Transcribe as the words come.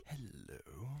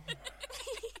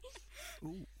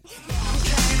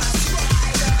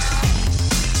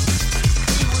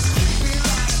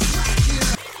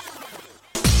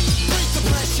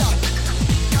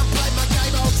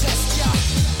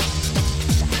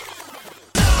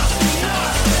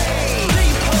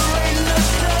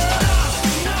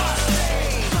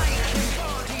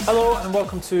Hello and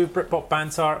welcome to Britpop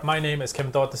Banter. My name is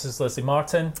Kevin Dodd, this is Leslie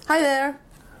Martin. Hi there.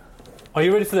 Are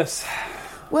you ready for this?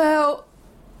 Well,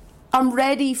 I'm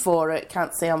ready for it.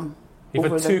 Can't say I'm You've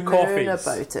over had two the moon coffees.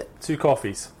 about it. 2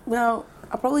 coffees. Well,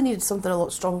 I probably needed something a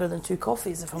lot stronger than 2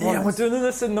 coffees, if I'm Yeah, we're honest. doing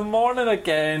this in the morning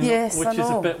again, Yes, which I is a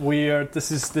know. bit weird.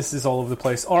 This is all over the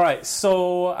place. All right,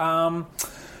 so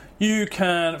you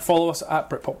can follow us at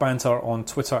Britpop Banter on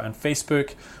Twitter and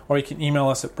Facebook, or you can email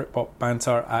us at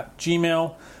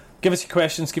britpopbanter@gmail.com. Give us your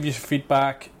questions, give us your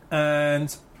feedback,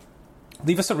 and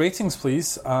leave us a ratings,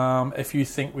 please. If you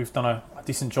think we've done a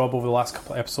decent job over the last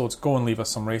couple of episodes, go and leave us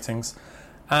some ratings.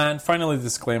 And finally, the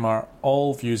disclaimer,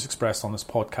 all views expressed on this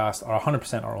podcast are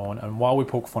 100% our own, and while we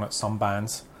poke fun at some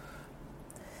bands,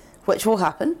 Which will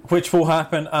happen. which will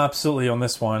happen absolutely on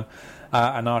this one,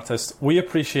 an artist, we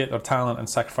appreciate their talent and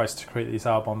sacrifice to create these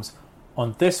albums.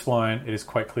 On this one, it is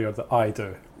quite clear that I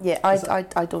do. Yeah,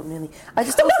 I don't really.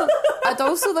 I'd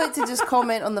also like to just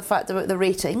comment on the fact about the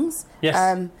ratings.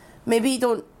 Yes. Maybe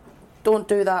don't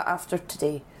do that after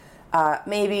today.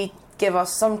 Maybe give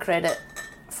us some credit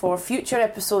for future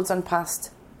episodes and past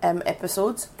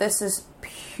episodes. This is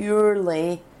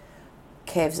purely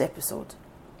Kev's episode.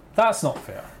 That's not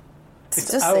fair. It's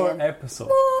Just our saying.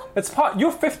 episode. It's part.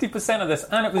 You're 50% of this,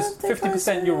 and it was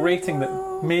 50% your rating that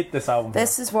made this album.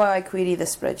 This is why I query the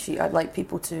spreadsheet. I'd like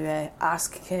people to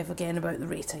ask Kev again about the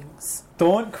ratings.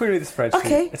 Don't query the spreadsheet.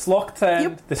 Okay. It's locked in.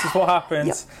 Yep. This is what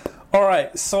happens. All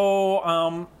right. So,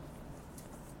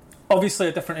 obviously,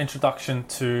 a different introduction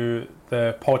to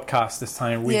the podcast this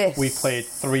time. We played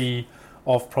 3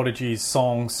 of Prodigy's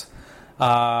songs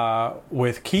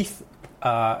with Keith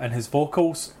and his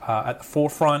vocals at the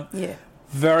forefront. Yeah.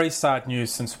 Very sad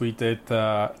news since we did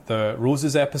the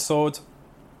Roses episode.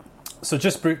 So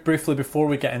just briefly before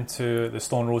we get into the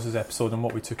Stone Roses episode and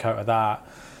what we took out of that,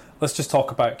 let's just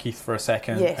talk about Keith for a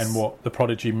second and what the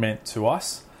Prodigy meant to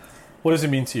us. What does it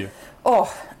mean to you?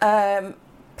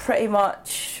 Pretty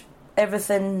much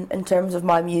everything in terms of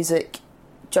my music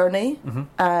journey.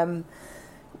 Mm-hmm.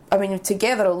 I mean,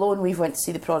 together alone, we've went to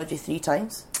see the Prodigy 3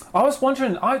 times. I was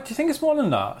wondering, do you think it's more than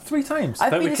that? 3 times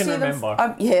that we can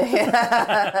remember?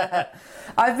 Yeah.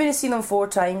 I've been to see them 4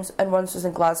 times, and once was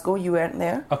in Glasgow. You weren't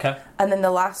there. Okay. And then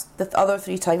the other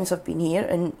 3 times have been here,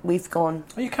 and we've gone.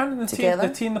 Are you counting the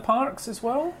tea in the parks as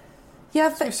well?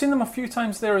 Yeah, So you've seen them a few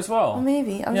times there as well.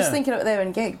 Maybe. I'm just thinking about them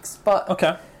in gigs. But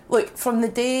okay. Look, from the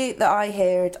day that I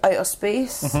heard Out of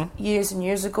Space years and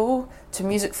years ago to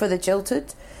Music for the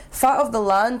Jilted, Fat of the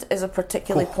Land is a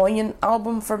particularly poignant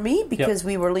album for me because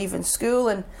we were leaving school,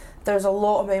 and there's a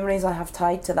lot of memories I have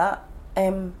tied to that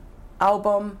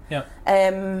album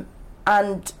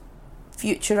and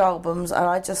future albums, and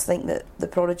I just think that the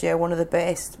Prodigy are one of the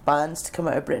best bands to come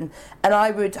out of Britain, and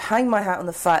I would hang my hat on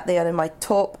the fact they are in my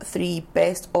top 3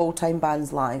 best all-time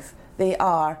bands live. They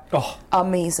are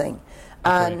amazing.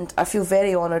 And I feel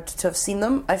very honoured to have seen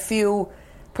them. I feel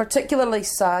particularly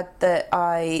sad that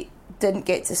I didn't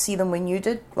get to see them when you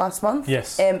did last month.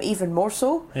 Yes. Even more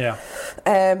so. Yeah.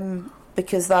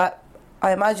 Because that,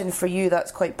 I imagine for you,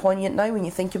 that's quite poignant now when you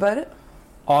think about it.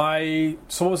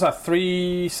 So what was that,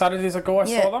 3 Saturdays ago I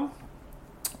saw them?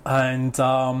 And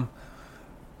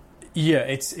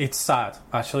it's sad,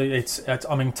 actually. It's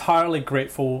I'm entirely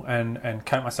grateful and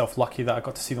count myself lucky that I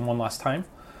got to see them one last time.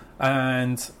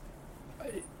 And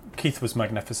Keith was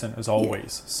magnificent as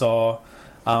always. So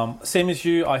same as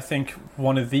you, I think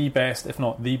one of the best, if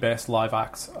not the best, live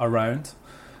acts around.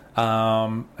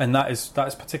 And that is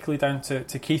particularly down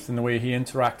to Keith and the way he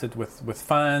interacted with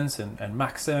fans and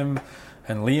Maxim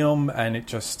and Liam, and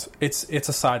it's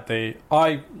a sad day.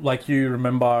 I, like you,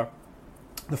 remember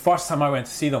the first time I went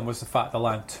to see them was the Fat of the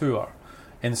Land tour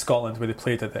in Scotland, where they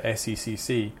played at the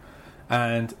SECC,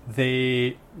 and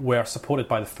they were supported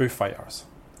by the Foo Fighters.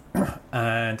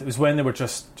 And it was when they were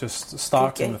just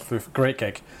starting with Foo. Great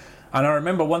gig. And I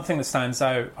remember one thing that stands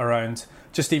out around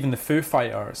just even the Foo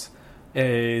Fighters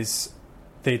is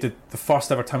they did the first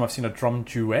ever time I've seen a drum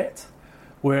duet,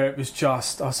 where it was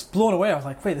just, I was blown away. I was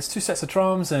like, wait, there's 2 sets of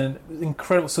drums, and it was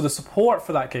incredible. So the support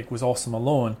for that gig was awesome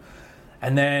alone.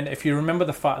 And then if you remember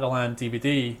the Fat of the Land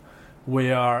DVD,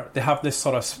 where they have this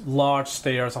sort of large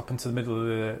stairs up into the middle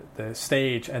of the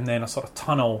stage, and then a sort of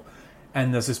tunnel,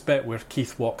 and there's this bit where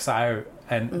Keith walks out,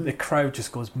 and the crowd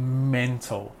just goes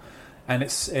mental. And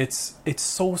it's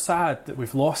so sad that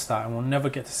we've lost that, and we'll never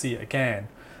get to see it again.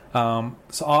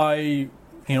 So you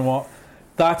know what,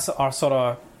 that's our sort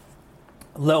of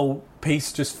little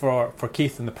piece just for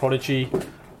Keith and the Prodigy.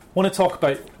 Want to talk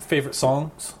about favourite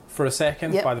songs for a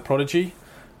second by the Prodigy.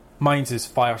 Mine's is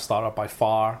Firestarter by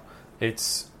far.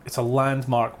 It's a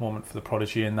landmark moment for the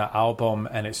Prodigy in that album,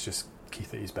 and it's just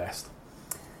Keith at his best.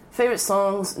 Favourite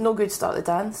songs, No Good Start the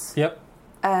Dance. Yep.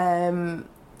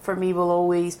 For me will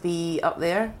always be up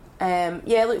there.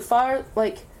 Yeah, look, Fire,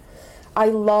 like, I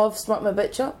love Smart My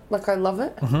Bitch Up. Like, I love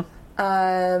it.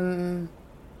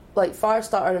 Like,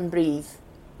 Firestarter and Breathe.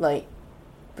 Like,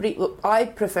 look, I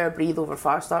prefer Breathe over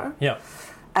Firestarter. Yeah.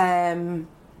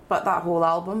 But that whole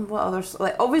album, what others,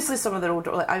 like, obviously some of their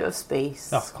older, like, Out of Space.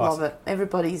 That's classic. Love it.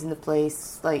 Everybody's in the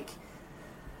Place. Like,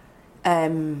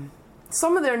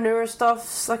 some of their newer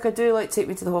stuff, like, I do like Take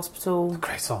Me to the Hospital.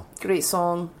 Great song. Great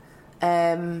song.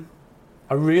 I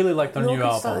really like their new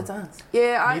album.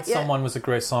 Yeah, Need Someone was a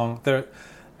great song.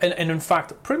 And in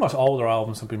fact, pretty much all their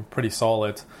albums have been pretty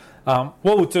solid. What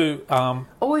we'll do?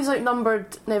 Always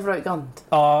Outnumbered, Never Outgunned.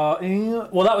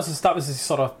 Well, that was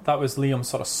Liam's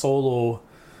sort of solo.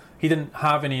 He didn't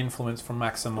have any influence from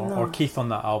Maxim or Keith on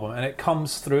that album, and it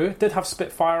comes through. It did have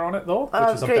Spitfire on it though,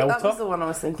 which is a belter. That was the one I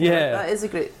was thinking. Yeah, that is a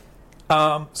great.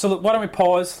 So look, why don't we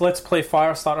pause? Let's play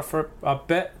Firestarter for a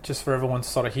bit, just for everyone to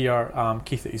sort of hear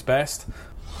Keith at his best.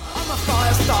 I'm a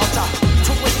fire starter,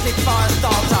 twisted fire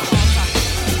starter.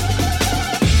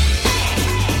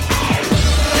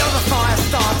 You're the fire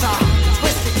starter,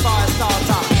 twisted fire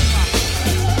starter.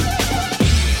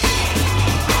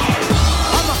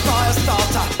 I'm a fire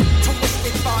starter,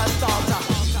 twisted fire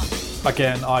starter.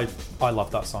 Again, I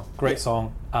love that song. Great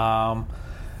song.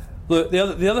 Look,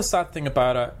 the other sad thing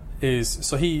about it is,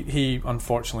 so he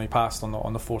unfortunately passed on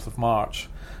the 4th of March.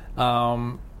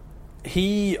 I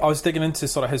was digging into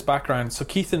sort of his background. So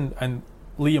Keith and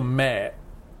Liam met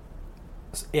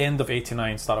end of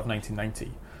 89, start of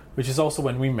 1990, which is also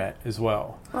when we met as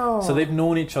well. Oh. So they've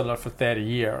known each other for 30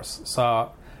 years.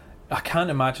 So I can't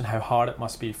imagine how hard it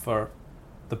must be for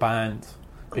the band,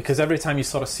 because every time you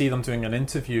sort of see them doing an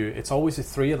interview, it's always the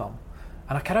three of them.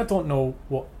 And I kind of don't know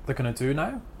what they're going to do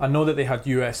now. I know that they had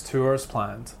US tours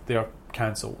planned. They are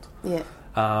cancelled. Yeah.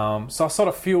 So I sort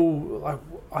of feel like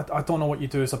I don't know what you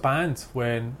do as a band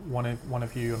when one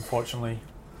of you unfortunately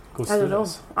goes through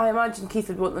this. I imagine Keith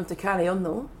would want them to carry on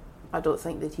though. I don't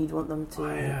think that he'd want them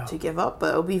to give up, but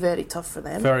it'll be very tough for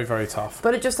them. Very, very tough.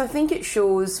 But I think it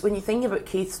shows, when you think about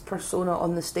Keith's persona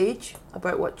on the stage,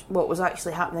 about what was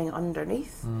actually happening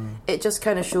underneath, it just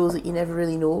kind of shows that you never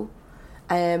really know.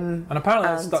 And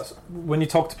apparently that's when you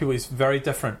talk to people, he's very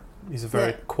different. He's a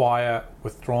very quiet,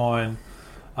 withdrawn,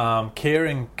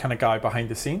 caring kind of guy behind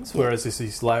the scenes, whereas this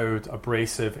is loud,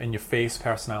 abrasive, in-your-face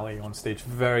personality on stage.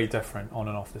 Very different on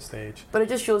and off the stage. But it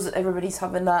just shows that everybody's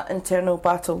having that internal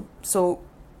battle. So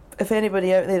if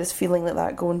anybody out there is feeling like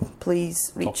that, go and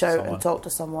please reach out and talk to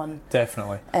someone.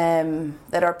 Definitely.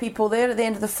 There are people there at the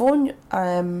end of the phone,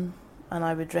 and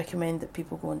I would recommend that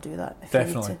people go and do that if you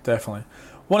need to. Definitely.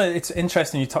 It's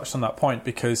interesting you touched on that point,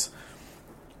 because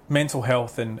mental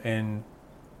health in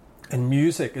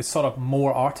music is sort of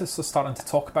more artists are starting to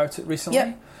talk about it recently.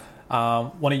 Yep.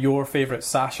 One of your favourites,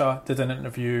 Sasha, did an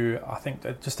interview, I think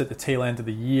just at the tail end of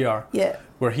the year,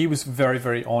 where he was very,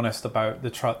 very honest about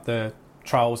the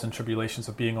trials and tribulations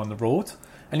of being on the road.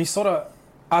 And he sort of,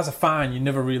 as a fan, you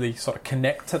never really sort of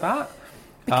connect to that.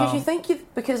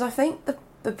 Because I think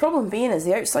the problem being is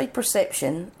the outside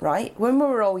perception, right? When we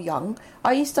were all young,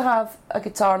 I used to have a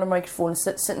guitar and a microphone,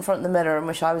 sit in front of the mirror and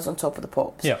wish I was on top of the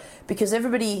pops. Yeah. Because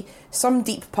everybody, some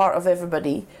deep part of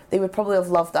everybody, they would probably have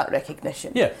loved that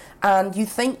recognition. Yeah. And you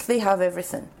think they have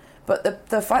everything. But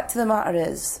the fact of the matter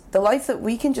is, the life that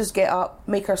we can just get up,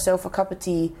 make ourselves a cup of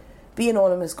tea, be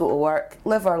anonymous, go to work,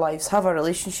 live our lives, have our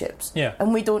relationships. Yeah.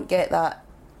 And we don't get that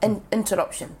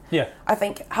interruption. Yeah. I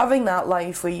think having that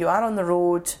life where you are on the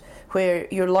road, where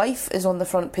your life is on the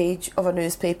front page of a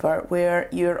newspaper, where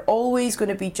you're always going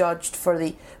to be judged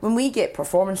when we get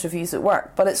performance reviews at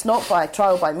work, but it's not by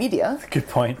trial by media. Good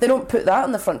point. They don't put that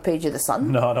on the front page of the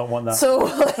Sun. No, I don't want that.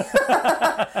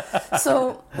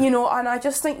 So, and I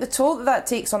just think the toll that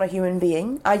takes on a human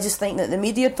being, I just think that the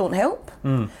media don't help.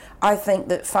 I think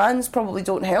that fans probably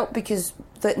don't help, because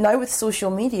that now with social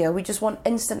media, we just want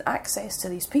instant access to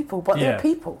these people, but they're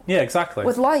people. Yeah, exactly.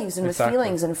 With lives and with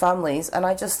feelings and families, and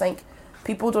I just think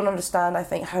people don't understand, I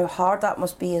think, how hard that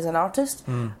must be as an artist.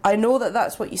 I know that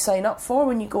that's what you sign up for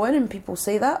when you go in, and people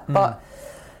say that, but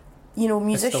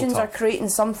musicians are creating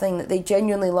something that they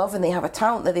genuinely love, and they have a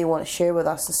talent that they want to share with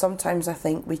us, and sometimes I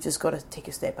think we just got to take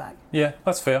a step back. Yeah,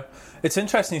 that's fair. It's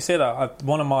interesting you say that.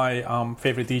 One of my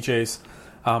favourite DJs,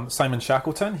 Simon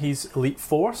Shackleton, he's Elite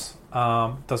Force,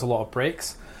 does a lot of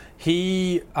breaks.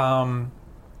 He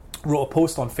wrote a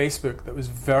post on Facebook that was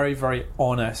very, very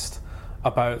honest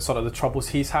about sort of the troubles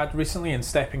he's had recently in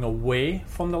stepping away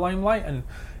from the limelight. And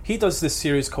he does this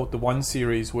series called the One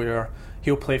Series, where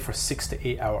he'll play for 6 to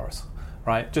 8 hours.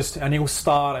 right? And he'll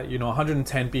start at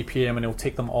 110 BPM, and he'll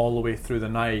take them all the way through the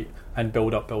night and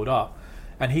build up.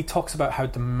 And he talks about how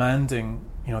demanding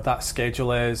that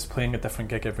schedule is, playing a different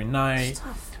gig every night.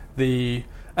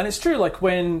 And it's true, like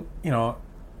when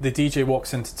the DJ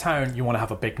walks into town, you want to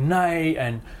have a big night,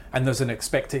 and there's an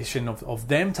expectation of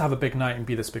them to have a big night and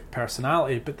be this big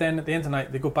personality. But then at the end of the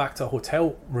night, they go back to a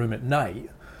hotel room at night,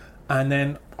 and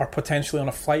then are potentially on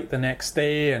a flight the next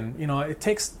day, and it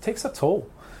takes a toll.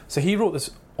 So he wrote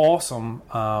this awesome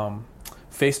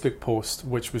Facebook post,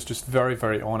 which was just very,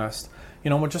 very honest.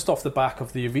 We're just off the back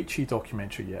of the Avicii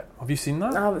documentary yet. Have you seen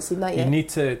that? I haven't seen that yet. You need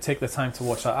to take the time to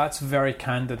watch that. That's very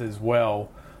candid as well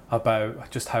about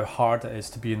just how hard it is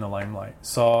to be in the limelight.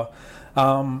 So,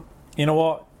 you know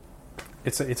what?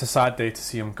 It's a sad day to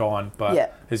see him gone,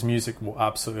 but his music will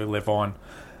absolutely live on.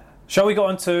 Shall we go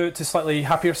on to slightly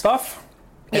happier stuff?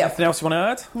 Anything else you want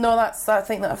to add? No, I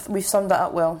think that we've summed that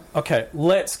up well. Okay,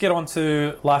 let's get on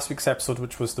to last week's episode,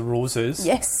 which was the Roses.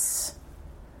 Yes.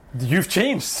 You've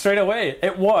changed straight away.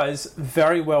 It was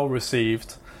very well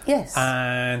received. Yes.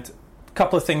 And a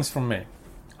couple of things from me.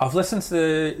 I've listened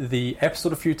to the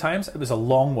episode a few times. It was a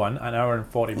long one, an hour and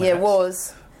 40 minutes. Yeah, it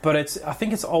was. But I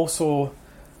think it's also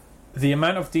the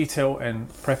amount of detail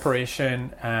and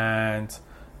preparation and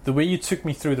the way you took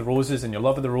me through the Roses and your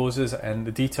love of the Roses and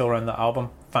the detail around the album,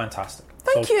 fantastic.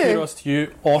 Thank you. Kudos to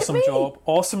you. Awesome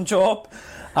job.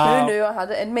 Who knew I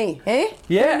had it in me, eh?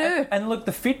 Yeah. Who knew? And look,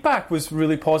 the feedback was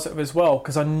really positive as well,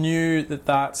 because I knew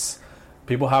that's...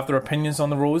 People have their opinions on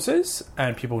the Roses,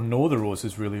 and people know the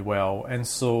Roses really well. And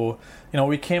so,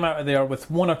 we came out of there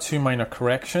with one or two minor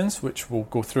corrections, which we'll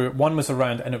go through. One was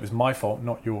around, and it was my fault,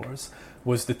 not yours,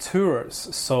 was the tours.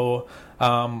 So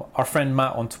our friend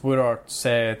Matt on Twitter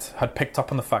had picked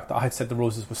up on the fact that I had said the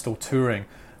Roses were still touring.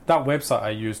 That website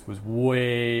I used was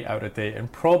way out of date and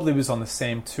probably was on the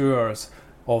same tours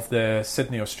of the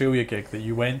Sydney, Australia gig that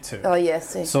you went to. Oh,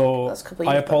 yes. So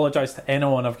I apologise to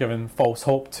anyone I've given false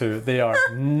hope to. They are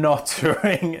not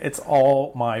touring. It's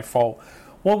all my fault.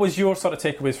 What was your sort of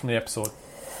takeaways from the episode?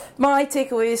 My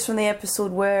takeaways from the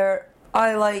episode were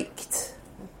I liked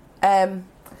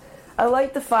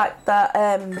the fact that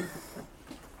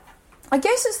I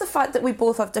guess it's the fact that we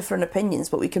both have different opinions,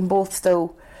 but we can both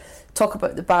still talk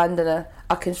about the band in a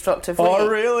constructive way. Oh,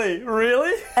 really?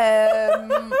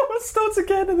 We're still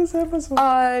together in this episode.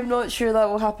 I'm not sure that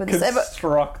will happen.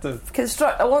 Constructive.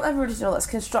 I want everybody to know that's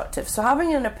constructive. So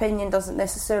having an opinion doesn't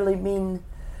necessarily mean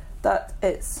that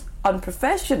it's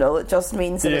unprofessional. It just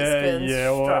means that it's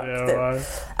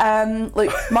constructive.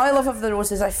 Look, my love of the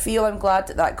Roses, I feel I'm glad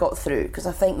that got through, because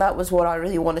I think that was what I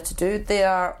really wanted to do. They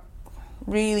are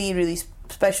really, really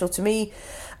special to me.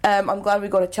 I'm glad we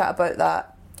got a chat about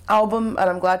that album, and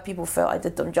I'm glad people felt I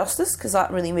did them justice, because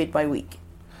that really made my week.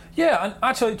 Yeah, and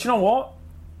actually, do you know what?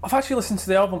 I've actually listened to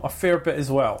the album a fair bit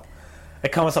as well.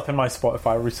 It comes up in my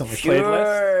Spotify recently played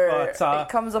list. But, it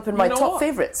comes up in my top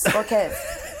favourites. Okay.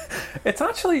 It's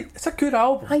a good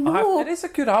album. I know. It is a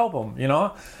good album,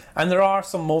 and there are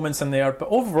some moments in there, but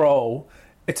overall,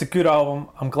 it's a good album.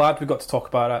 I'm glad we got to talk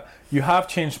about it. You have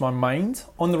changed my mind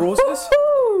on the Roses,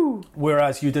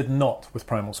 whereas you did not with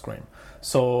Primal Scream.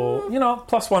 So,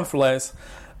 +1 for Les.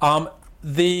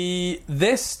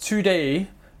 This today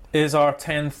is our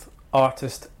 10th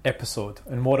artist episode,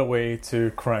 and what a way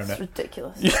to crown it. It's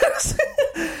ridiculous. Yes.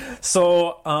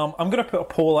 So, I'm going to put a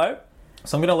poll out.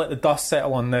 So I'm going to let the dust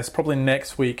settle on this. Probably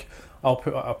next week, I'll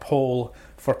put out a poll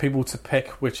for people to pick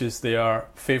which is their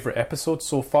favourite episode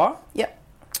so far. Yep.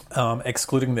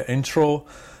 Excluding the intro.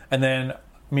 And then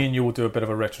me and you will do a bit of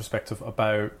a retrospective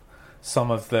about some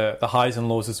of the highs and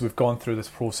lows as we've gone through this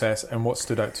process and what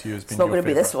stood out to you as being your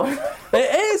favourite. It's not going to be this It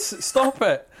one. is! Stop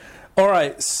it!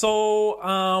 Alright,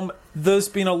 so there's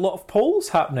been a lot of polls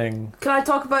happening. Can I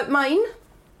talk about mine?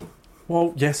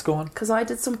 Well, yes, go on. Because I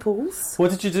did some polls.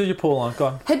 What did you do your poll on? Go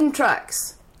on. Hidden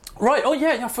tracks. Right, oh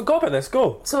yeah, I forgot about this.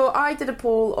 Go. So I did a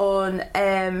poll on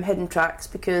hidden tracks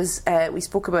because we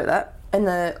spoke about that in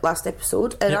the last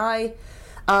episode, and I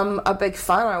am a big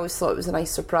fan. I always thought it was a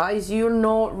nice surprise. You're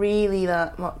not really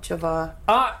that much of a...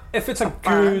 if it's a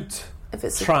good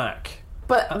track.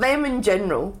 But them in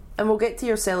general, and we'll get to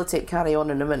your Sellotape Carry On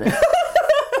in a minute.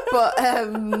 But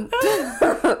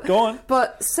go on.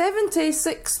 But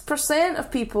 76% of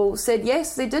people said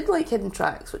yes, they did like hidden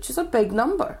tracks, which is a big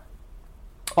number.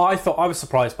 I was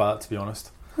surprised by that, to be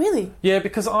honest. Really? Yeah,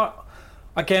 because I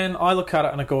look at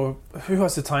it and I go, who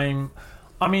has the time?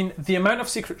 I mean, the amount of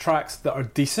secret tracks that are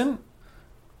decent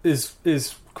is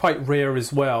quite rare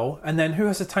as well. And then who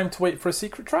has the time to wait for a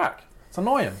secret track? It's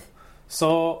annoying.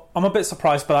 So I'm a bit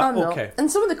surprised by that. I'm not. Okay. And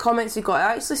some of the comments we got,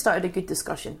 I actually started a good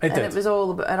discussion. It did. It was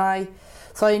all about,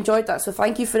 so I enjoyed that. So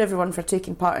thank you for everyone for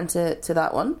taking part into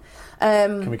that one.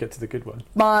 Can we get to the good one?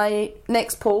 My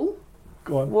next poll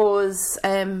Go on. was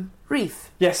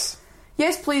Reef. Yes.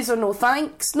 Yes, please, or no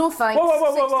thanks. No thanks.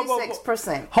 Whoa.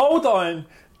 66%. Hold on.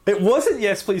 It wasn't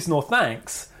yes, please, no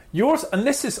thanks. Yours, and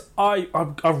this is, I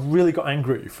really got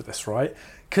angry at you for this, right?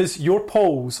 Because your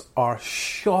polls are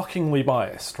shockingly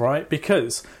biased, right?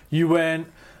 Because you went,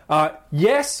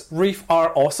 yes, Reef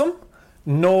are awesome.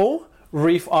 No,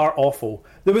 Reef are awful.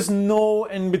 There was no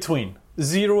in between.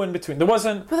 Zero in between. There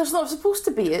wasn't. But there's not supposed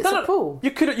to be. It's a poll.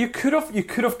 You could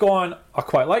have gone. I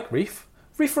quite like Reef.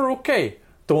 Reef are okay.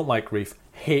 Don't like Reef.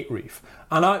 Hate Reef.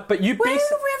 But you When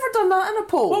have we ever done that in a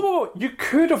poll? Whoa. You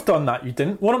could have done that. You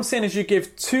didn't. What I'm saying is, you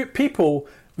gave two people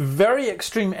very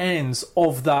extreme ends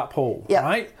of that poll. Yeah,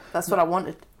 right. That's what I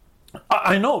wanted.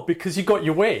 I know, because you got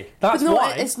your way. That's But no,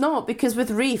 why. it's not, because with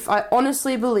Reef, I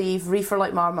honestly believe Reef are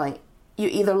like Marmite. You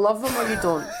either love them or you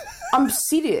don't. I'm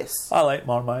serious. I like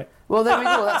Marmite. Well, there we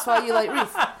go. That's why you like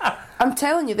Reef. I'm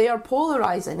telling you, they are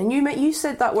polarising. And you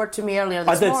said that word to me earlier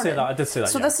this morning. I did say that.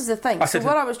 So yeah. this is the thing. So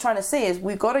what I was trying to say is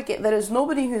we've got to get... There is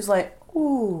nobody who's like,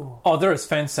 ooh... Oh, there is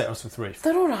fence setters with Reef.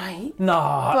 They're all right.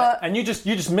 Nah, But- and you just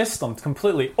missed them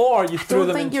completely. Or you I threw don't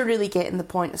them think you're really getting the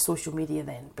point of social media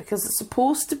then. Because it's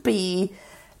supposed to be...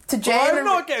 to generate... I'm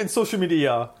not getting social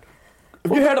media.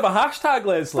 Have you heard of a hashtag,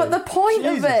 Leslie? But the point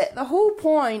of Jesus. it, the whole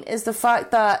point is the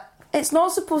fact that it's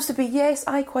not supposed to be, yes,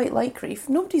 I quite like Reef.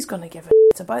 Nobody's going to give a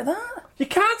shit about that. You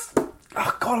can't...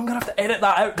 Oh, God, I'm going to have to edit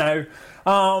that out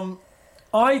now.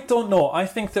 I don't know. I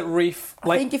think that Reef...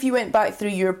 I think if you went back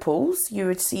through your polls, you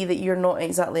would see that you're not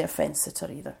exactly a fence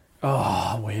sitter either.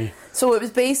 Oh, wait. So it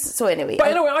was based... So anyway... But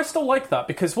anyway, I still like that,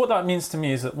 because what that means to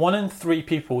me is that 1 in 3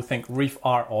 people think Reef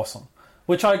are awesome.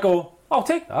 Which I go, I'll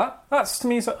take that. That's, to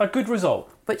me, is a good result.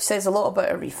 Which says a lot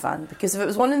about a Reef fan, because if it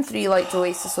was 1 in 3 like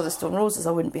Oasis or the Stone Roses,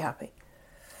 I wouldn't be happy.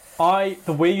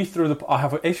 The way you threw I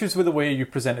have issues with the way you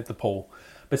presented the poll.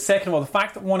 But second of all, the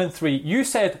fact that 1 in 3, you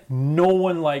said no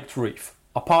one liked Reef,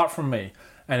 apart from me.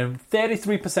 And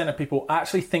 33% of people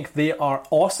actually think they are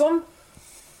awesome.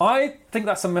 I think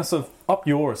that's a massive up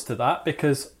yours to that,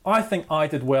 because I think I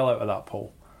did well out of that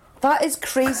poll. That is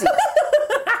crazy.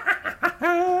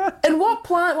 And what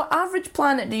average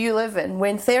planet do you live in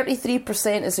when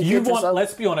 33% is a good result?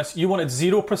 Let's be honest, you wanted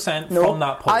 0% No, from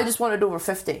that poll. I just wanted over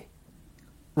 50.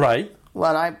 Right.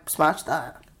 Well, I smashed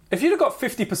that. If you'd have got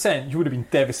 50%, you would have been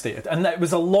devastated. And it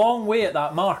was a long way at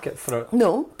that market for it.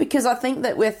 No, because I think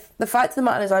that with the fact of the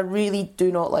matter is I really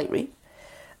do not like Reef.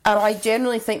 And I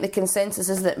generally think the consensus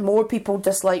is that more people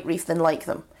dislike Reef than like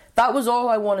them. That was all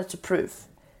I wanted to prove.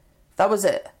 That was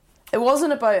it. It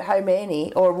wasn't about how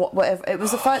many or whatever. It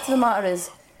was the fact of the matter is,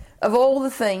 of all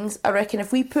the things, I reckon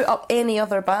if we put up any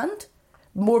other band,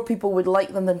 more people would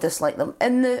like them than dislike them.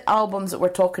 In the albums that we're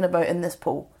talking about in this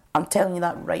poll. I'm telling you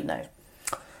that right now.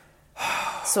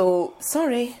 So,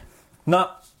 sorry.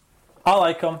 Nah, I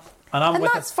like them. And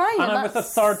that's fine. And I'm with a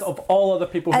third of all other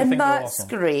people who think they're that's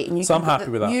awesome. great. And So I'm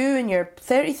happy with that. You and your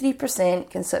 33%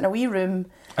 can sit in a wee room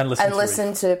And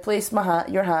listen to Place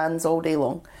Your Hands all day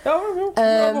long. Oh,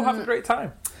 we'll have a great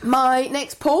time. My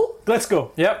next poll, Let's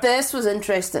go. Yep. this was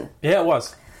interesting. Yeah, it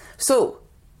was. So,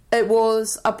 it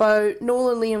was about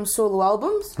Noel and Liam's solo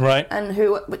albums. Right. And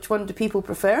which one do people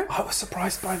prefer? I was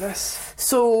surprised by this.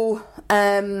 So,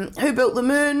 Who Built the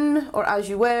Moon or As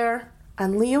You Were,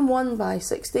 and Liam won by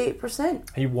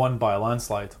 68%. He won by a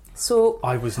landslide. So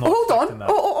I was not hold expecting on. that.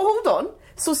 Hold on.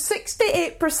 So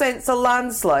 68%'s a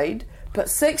landslide, but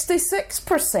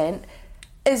 66%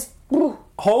 is. Ooh.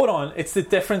 Hold on, it's the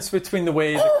difference between the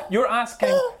way you're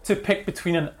asking to pick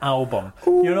between an album.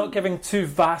 You're not giving two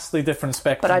vastly different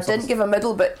spectrums. But I didn't give a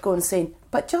middle bit going saying,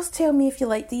 but just tell me if you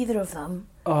liked either of them.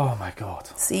 Oh my god.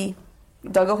 See,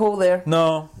 dug a hole there.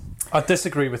 No, I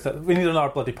disagree with it. We need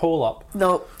another bloody poll up.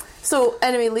 No. So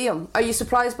anyway, Liam, are you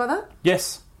surprised by that?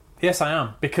 Yes. Yes, I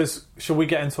am. Because shall we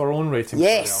get into our own rating?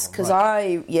 Yes, because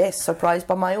surprised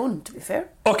by my own, to be fair.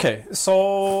 Okay,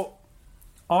 so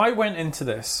I went into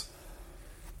this.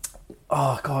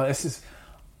 Oh god, so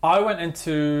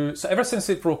ever since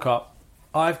they broke up,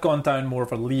 I've gone down more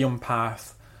of a Liam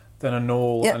path than a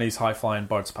Noel and his High Flying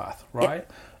Birds path, right?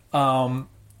 Yep.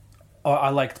 I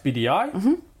liked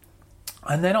BDI,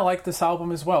 and then I liked this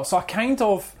album as well. So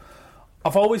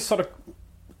I've always sort of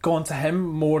gone to him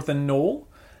more than Noel,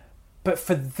 but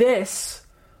for this,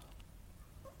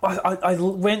 I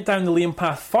went down the Liam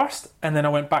path first, and then I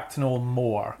went back to Noel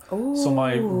more. Ooh. So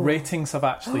my ratings have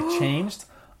actually changed.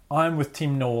 I'm with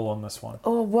Team Noel on this one.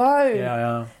 Oh, wow. Yeah,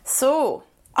 I am. So,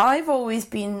 I've always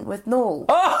been with Noel.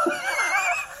 Oh!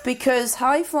 because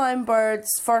High Flying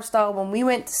Bird's first album, we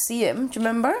went to see him, do you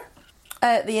remember?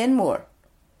 At the Enmore.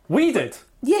 We did?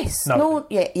 Yes. No.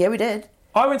 Yeah, we did.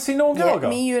 I went to see Noel Gallagher? Yeah,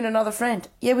 me, you and another friend.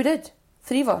 Yeah, we did.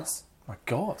 3 of us. My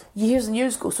God. Years and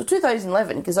years ago. So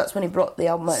 2011, because that's when he brought the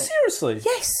album out. Seriously?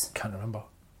 Yes. Can't remember.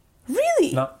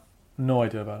 Really? No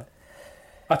idea about it.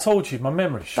 I told you, my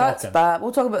memory's shocking. That's bad.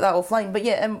 We'll talk about that offline. But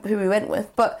yeah, who we went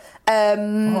with. But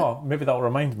maybe that'll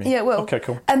remind me. yeah, it will. Okay,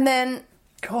 cool. And then,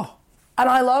 God. and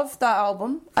I loved that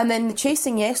album. And then the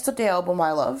Chasing Yesterday album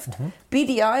I loved. Mm-hmm.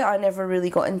 BDI I never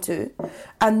really got into.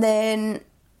 And then,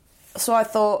 so I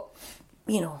thought,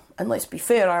 you know, and let's be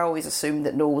fair, I always assumed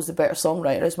that Noel was the better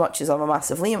songwriter as much as I'm a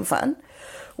massive Liam fan.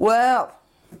 Well,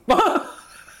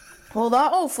 well,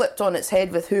 that all flipped on its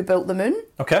head with Who Built the Moon.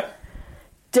 Okay.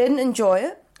 Didn't enjoy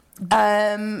it.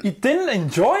 You didn't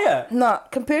enjoy it? Nah,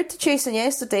 compared to Chasing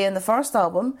Yesterday in the first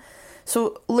album.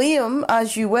 So Liam,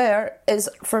 As You Were, is,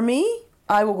 for me,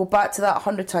 I will go back to that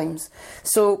 100 times.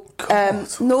 So,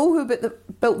 Noel Who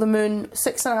Built the Moon,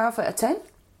 6.5 out of 10.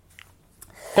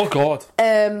 Oh, God.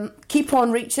 Keep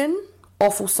On Reaching,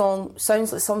 awful song,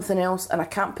 sounds like something else, and I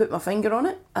can't put my finger on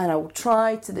it. And I will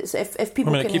try to. So if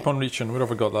people can Keep On Reaching. Where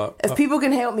have I got that? If people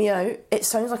can help me out, it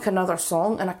sounds like another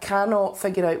song, and I cannot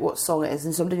figure out what song it is,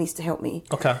 and somebody needs to help me.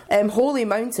 Okay. Holy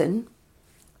Mountain,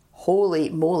 holy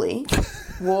moly,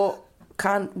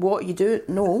 what you do?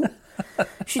 No.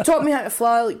 She Taught Me How to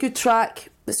Fly. Like, good track.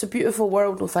 It's a Beautiful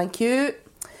World. No, thank you.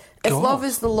 If God. Love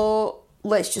Is the Law,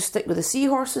 let's just stick with the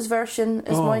Seahorses version.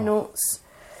 Is my notes.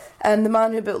 And The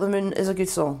Man Who Built the Moon is a good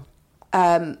song.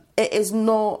 It is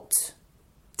not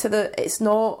it's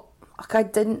not like I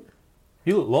didn't.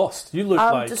 You look lost. You look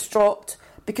I'm distraught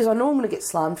because I know I'm going to get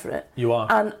slammed for it. You are.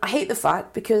 And I hate the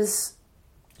fact because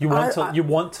you want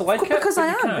to like it? Because I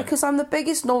am. Because I'm the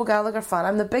biggest Noel Gallagher fan.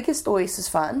 I'm the biggest Oasis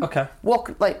fan. Okay.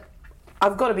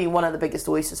 I've got to be one of the biggest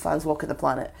Oasis fans walking the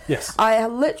planet. Yes. I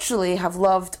literally have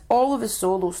loved all of his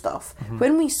solo stuff. Mm-hmm.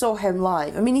 When we saw him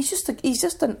live, I mean, he's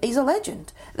a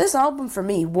legend. This album for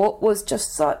me was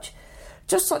just such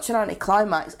an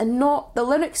anticlimax, and not the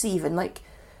lyrics even. Like,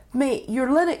 mate,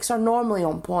 your lyrics are normally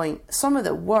on point. Some of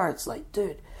the words, like,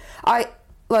 dude,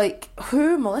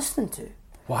 who am I listening to?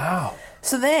 Wow.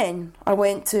 So then I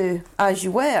went to As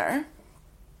You Were.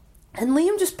 And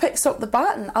Liam just picks up the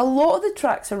baton. A lot of the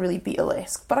tracks are really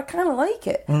Beatlesque, but I kind of like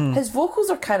it. His vocals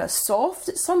are kind of soft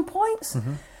at some points,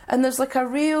 and there's like a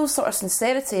real sort of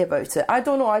sincerity about it. I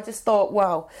don't know, I just thought,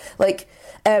 wow. Like,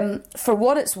 For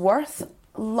What It's Worth,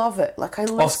 love it. Like, I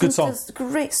listened to this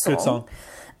great song. Good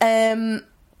song.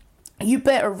 You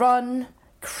Better Run,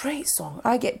 great song.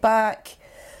 I Get Back.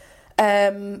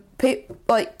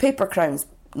 Paper Crowns,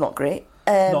 not great.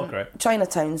 Not great.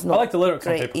 Chinatown's not. I like the lyrics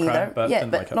great on Paper either. Crown, but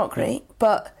didn't like it. Not great.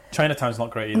 But Chinatown's not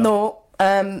great either. No,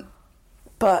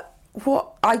 but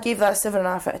what I gave that 7.5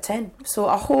 out of 10. So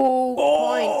a whole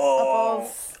point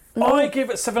above. No. I gave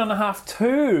it 7.5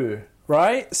 too.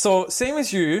 Right. So same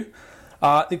as you.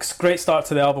 It's a great start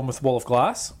to the album with Wall of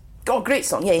Glass. Oh, great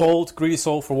song. Yeah. Bold, Greedy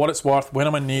Soul, For What It's Worth, When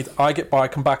I'm in Need, I Get By,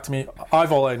 Come Back to Me,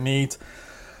 I've All I Need.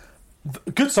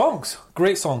 Good songs.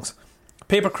 Great songs.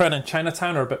 Paper Crown and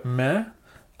Chinatown are a bit meh.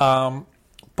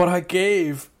 But I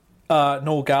gave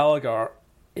Noel Gallagher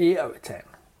 8 out of 10,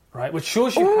 right? Which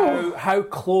shows you how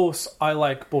close I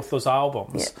like both those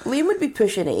albums. Yeah. Liam would be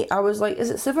pushing 8. I was like, is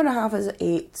it 7.5? Is it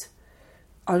 8?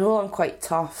 I know I'm quite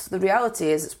tough. The reality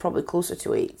is it's probably closer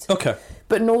to 8. Okay.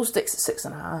 But Noel sticks at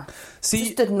 6.5. See,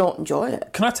 just did not enjoy it.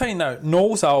 Can I tell you now,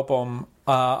 Noel's album,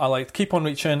 I liked Keep On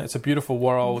Reaching, It's a Beautiful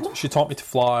World, She Taught Me to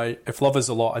Fly, If Love Is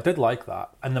a Lot. I did like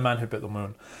that. And The Man Who Built the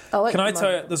Moon. Can I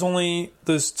tell you,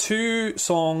 there's 2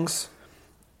 songs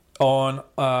on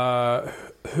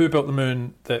Who Built the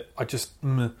Moon that I just...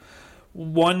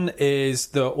 One is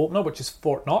the opener, which is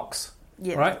Fort Knox,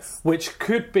 right? Which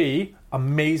could be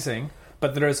amazing,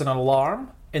 but there is an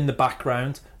alarm in the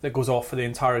background that goes off for the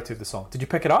entirety of the song. Did you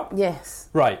pick it up? Yes.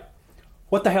 Right.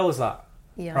 What the hell is that?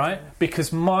 Yeah. Right?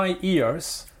 Because my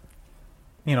ears,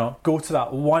 go to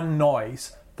that one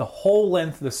noise the whole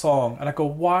length of the song, and I go,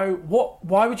 why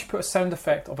would you put a sound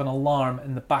effect of an alarm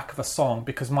in the back of a song?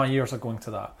 Because my ears are going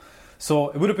to that. So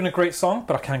it would have been a great song,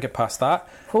 but I can't get past that.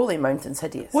 Holy Mountain's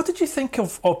hideous. What did you think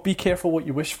of Be Careful What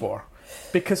You Wish For?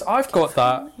 Because I've got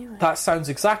that sounds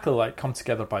exactly like Come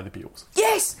Together by the Beatles.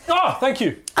 Yes! Ah, thank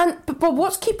you. But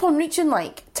what's Keep On Reaching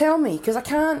like? Tell me, because I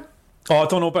can't... Oh, I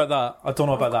don't know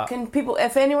about that. Can people,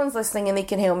 if anyone's listening and they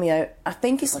can help me out, I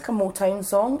think it's like a Motown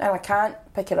song and I can't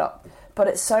pick it up. But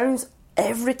it sounds,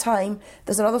 every time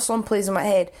there's another song plays in my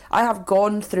head, I have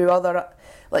gone through other,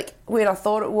 like, where I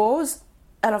thought it was,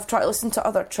 and I've tried to listen to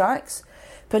other tracks.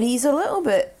 But he's a little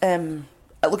bit,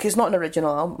 look, it's not an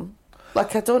original album.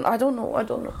 Like, I don't know. I'm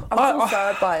so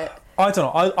sad by it. I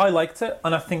don't know. I liked it,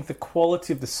 and I think the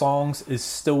quality of the songs is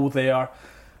still there.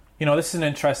 You know, this is an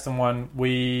interesting one.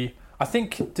 I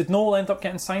think, did Noel end up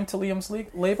getting signed to Liam's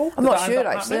label? I'm not sure,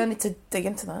 actually. I need to dig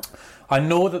into that. I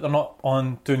know that they're not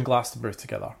on doing Glastonbury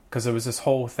together, because there was this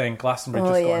whole thing. Glastonbury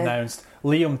just got announced.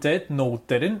 Liam did, Noel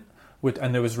didn't,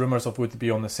 and there was rumours of would they be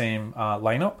on the same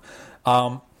lineup.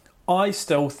 I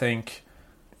still think,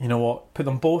 you know what, put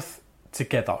them both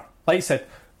together. Like you said,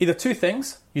 either two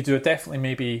things. You do a definitely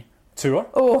maybe tour.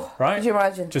 Oh, right? Could you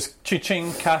imagine? Just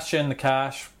ching, cash in the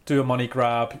cash, do a money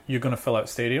grab. You're going to fill out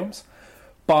stadiums.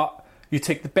 But you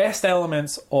take the best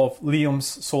elements of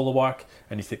Liam's solo work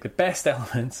and you take the best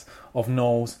elements of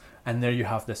Noel's, and there you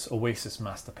have this Oasis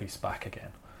masterpiece back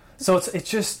again. So it's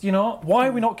just, you know, why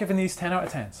are we not giving these 10 out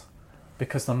of 10s?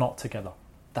 Because they're not together.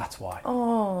 That's why.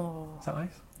 Oh. Is that nice?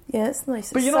 Yeah, it's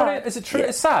nice. But you know what? Is it true? Yeah.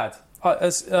 It's sad.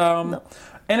 No.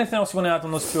 Anything else you want to add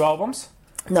on those two albums?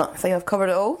 No, I think I've covered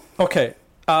it all. Okay.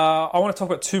 I want to talk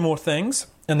about two more things,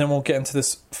 and then we'll get into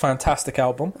this fantastic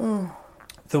album.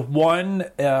 The one,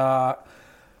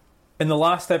 in the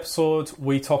last episode,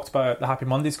 we talked about the Happy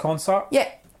Mondays concert. Yeah.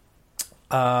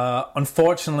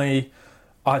 Unfortunately,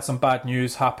 I had some bad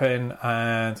news happen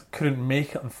and couldn't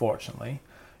make it, unfortunately.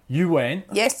 You went.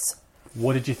 Yes.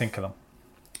 What did you think of them?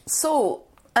 So,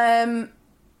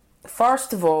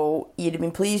 first of all, you'd have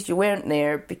been pleased you weren't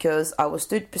there because I was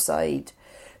stood beside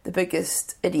the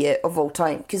biggest idiot of all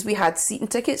time, because we had seating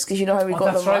tickets, because you know how we got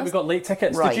them. That's right, we got late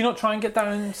tickets. Right. Did you not try and get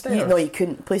downstairs? No, you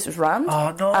couldn't. The place was rammed.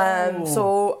 Oh, no.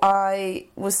 So I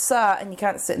was sat, and you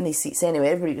can't sit in these seats anyway,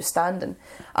 everybody was standing.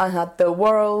 I had the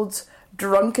world's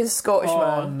drunkest Scottish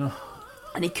man. No.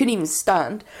 And he couldn't even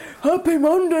stand. Happy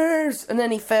Mondays! And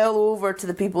then he fell over to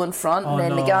the people in front, and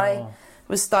then the guy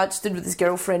was stood with his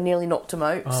girlfriend, nearly knocked him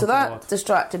out. So that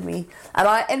distracted me. And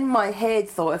I, in my head,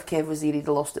 thought if Kev was here, he'd have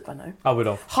lost it by now. I would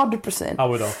have. 100%. I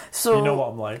would have. So, you know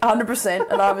what I'm like.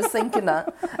 100%, and I was thinking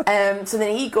that. So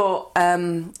then he got,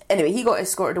 anyway, he got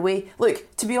escorted away.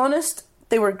 Look, to be honest,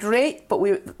 they were great, but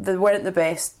they weren't the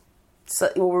best. So,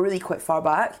 we're really quite far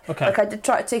back. Okay. Like, I did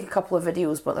try to take a couple of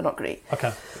videos, but they're not great.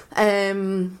 Okay.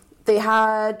 They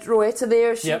had Rowetta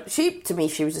there. Yep. She, to me,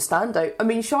 she was a standout. I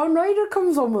mean, Shaun Ryder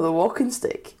comes on with a walking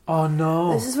stick. Oh,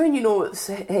 no. This is when you know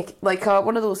it's like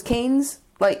one of those canes,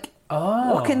 like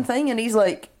walking thing, and he's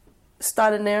like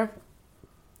standing there.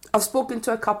 I've spoken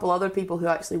to a couple other people who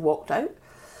actually walked out.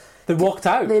 They walked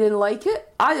out? They didn't like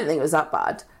it. I didn't think it was that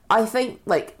bad. I think,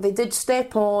 like, they did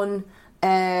step on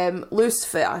Loose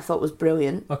Fit, I thought was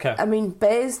brilliant. Okay. I mean,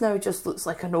 Bez now just looks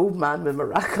like an old man with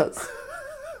maracas.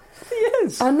 He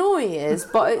is. I know he is,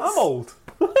 but it's... I'm old.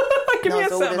 Give me a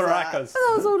set of maracas.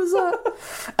 Not as old as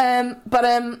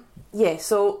that. Yeah,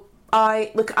 so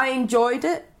I enjoyed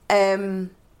it.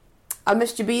 I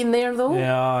missed you being there, though.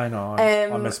 Yeah, I know.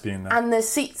 I miss being there. And the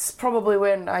seats probably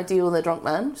weren't ideal in the Drunk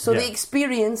Man. So the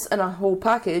experience in a whole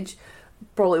package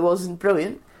probably wasn't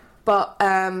brilliant. But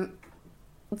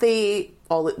they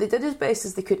did as best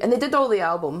as they could, and they did all the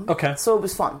album. Okay. So it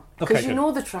was fun because Okay, you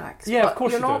know the tracks. Yeah, but of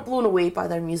course you're you not do. blown away by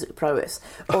their music prowess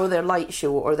or their light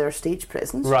show or their stage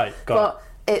presence. Right, got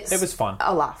it. It was fun.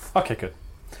 A laugh. Okay, good.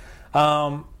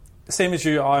 Same as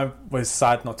you, I was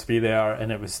sad not to be there,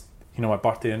 and it was, you know, my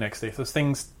birthday the next day. So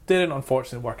things didn't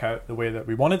unfortunately work out the way that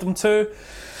we wanted them to.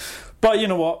 But you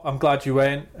know what? I'm glad you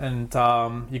went, and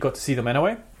you got to see them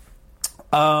anyway.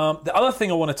 The other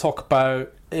thing I want to talk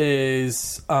about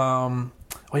is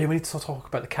we need to talk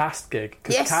about the Cast gig,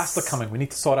 because the Cast are coming. We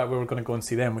need to sort out where we're going to go and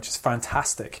see them, which is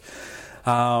fantastic.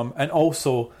 And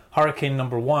also Hurricane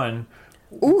Number 1.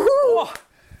 Ooh!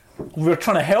 We're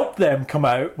trying to help them come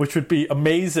out, which would be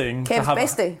amazing. Kev's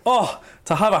bestie.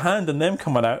 To have a hand in them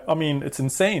coming out. I mean, it's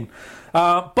insane.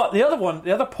 But the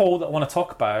other poll that I want to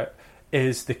talk about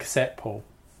is the cassette poll.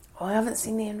 Oh, I haven't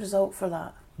seen the end result for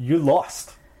that. You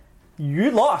lost.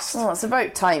 Oh, it's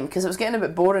about time, because it was getting a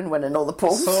bit boring winning all the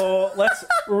polls. So let's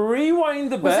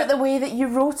rewind a bit. Was it the way that you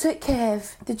wrote it,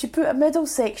 Kev? Did you put a middle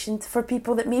section for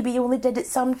people that maybe only did it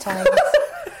sometimes?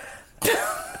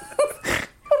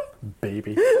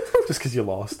 Baby. Just because you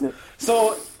lost.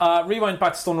 So, rewind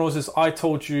back to Stone Roses. I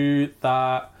told you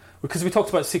that, because we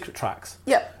talked about secret tracks.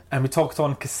 Yeah. And we talked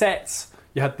on cassettes,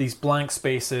 you had these blank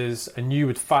spaces and you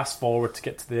would fast forward to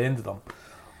get to the end of them.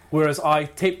 Whereas I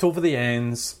taped over the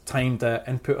ends, timed it,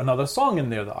 and put another song in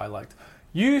there that I liked.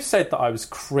 You said that I was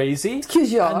crazy. 'Cause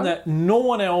you are. And that no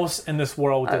one else in this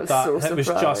world did that. So it was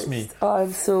just me.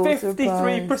 I'm so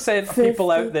 53% of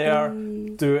people out there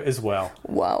do it as well.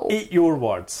 Wow. Eat your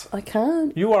words. I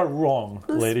can't. You are wrong,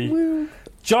 lady.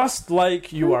 Just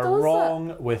like you Who are does that?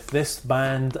 wrong with this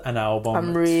band and album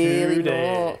I'm really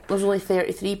today. not. There's only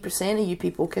 33% of you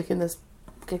people kicking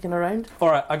around. All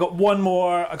right, I got one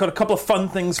more. I got a couple of fun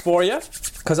things for you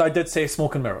because I did say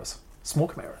Smoke and Mirrors.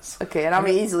 Smoke and Mirrors. Okay, and I'm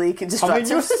easily I distracted. mean,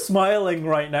 you're smiling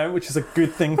right now, which is a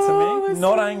good thing to Oh, me. it's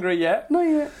Not so- angry yet. No,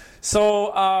 yet.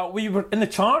 So we were in the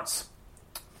charts.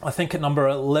 I think at number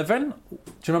 11. Do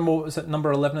you remember what was at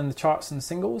number 11 in the charts and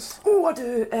singles? Oh, I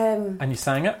do. And you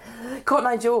sang it. Cotton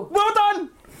Eye Joe. Well done!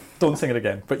 Don't sing it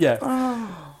again, but yeah.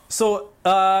 So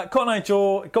Cotton Eye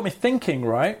Joe got me thinking,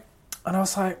 right? And I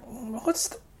was like, what's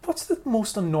the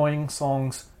most annoying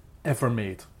songs ever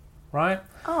made, right?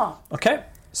 Oh, Okay,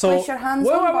 so Place Your Hands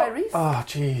On by Reef. Oh,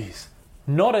 jeez,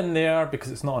 not in there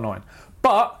because it's not annoying.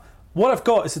 But what I've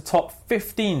got is the top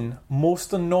 15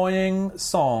 most annoying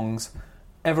songs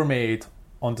ever made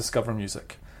on Discover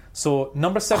Music. So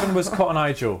number 7 was Cotton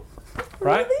Eye Joe,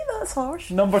 right? Really? That's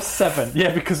harsh. Number 7,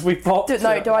 yeah, because we popped. Do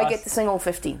I last- get to sing all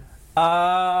 15?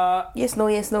 Yes,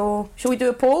 no. Shall we do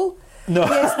a poll? no.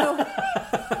 Yes, no.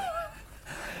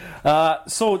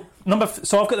 So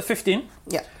I've got the 15.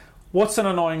 Yeah. What's an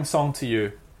annoying song to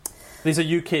you? These are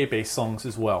UK-based songs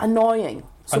as well. Annoying.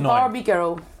 So Annoying. Barbie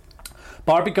Girl.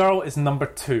 Barbie Girl is number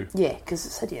 2. Yeah, because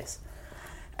it's hideous.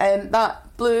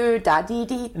 That Blue Daddy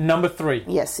Dee. Number 3.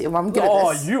 Yes, I'm good Oh,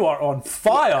 at this. you are on Because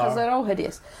fire. they're all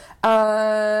hideous.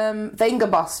 Venga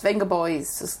Bus, Venga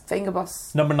Boys, just Venga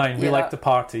Bus. Number 9, We Yeah. Like to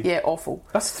Party. Yeah, awful.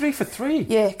 That's 3 for 3.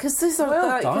 Yeah, because these are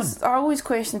Well done. 'cause I always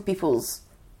question people's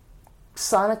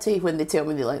sanity when they tell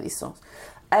me they like these songs.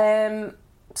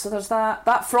 So there's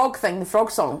that frog thing, the frog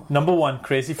song. Number 1,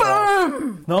 Crazy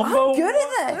Frog. Number I'm good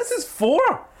at 1. this. This is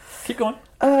 4. Keep going.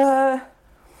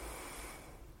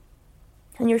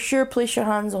 And you're sure Place Your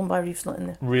Hands On by Reef's not in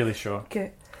there. Really sure.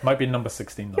 Okay. Might be number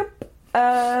 16 though.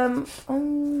 I'm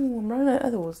running out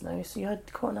of those now. So you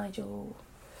had Cotton Eye Joe.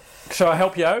 Shall I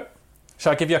help you out?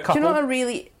 Shall I give you a Do couple? you know what I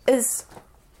really is?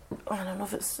 I don't know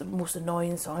if it's the most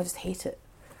annoying song. I just hate it.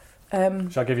 Shall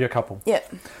I give you a couple? Yeah.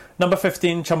 Number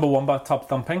 15, Chumbawamba, Tub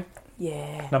Thumping.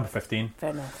 Yeah. Number 15.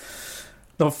 Fair enough.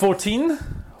 Number 14,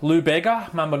 Lou Bega,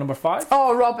 Mambo number 5.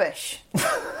 Oh, rubbish.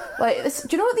 Like, this, do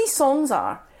you know what these songs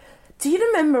are? Do you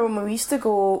remember when we used to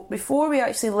go, before we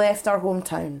actually left our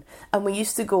hometown, and we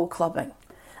used to go clubbing?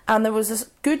 And there was this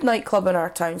good nightclub in our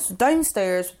town. So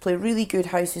downstairs, we play really good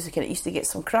house music, and it used to get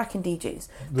some cracking DJs.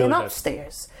 Really then did.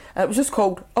 upstairs, and it was just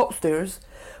called Upstairs,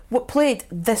 what played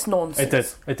this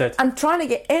nonsense. It did. And trying to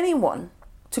get anyone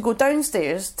to go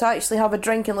downstairs to actually have a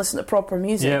drink and listen to proper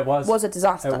music Yeah, it was. a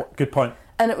disaster. Good point.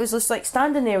 And it was just like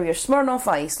standing there with your Smirnoff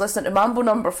Ice, listening to Mambo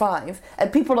number 5,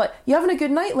 and people are like, "You having a good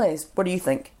night, Les? What do you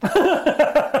think?"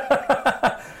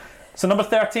 So number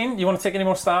 13, you want to take any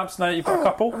more stabs now that you've got a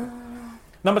couple?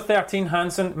 Number 13,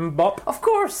 Hanson Mbop. Of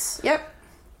course. Yep.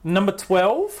 Number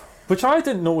 12, which I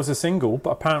didn't know was a single,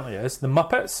 but apparently is, The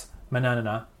Muppets,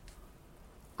 Manana.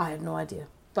 I have no idea,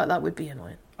 but that would be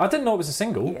annoying. I didn't know it was a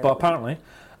single, Yeah, but it would be. apparently.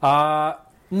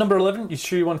 Number 11, you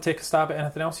sure you want to take a stab at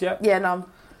anything else yet? Yeah, no.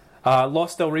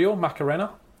 Los Del Rio,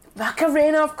 Macarena.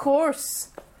 Macarena, of course.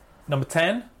 Number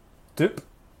 10, Dupe.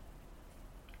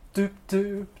 Dupe,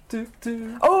 dupe, dupe,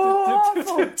 dupe. Oh, Dupe,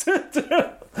 dupe, dupe,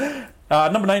 dupe.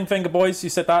 Number 9, Finger Boys, you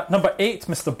said that. Number 8,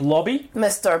 Mr. Blobby.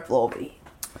 Mr. Blobby.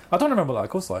 I don't remember what that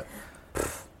goes like.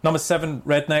 Number 7,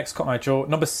 Rednecks, Cotton Eye Joe.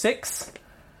 Number 6,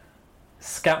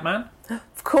 Scatman.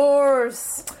 Of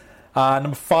course.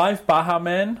 Number 5, Baha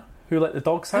Men, Who Let the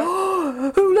Dogs Out.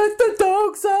 Who let the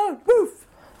dogs out? Woof.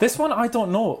 This one I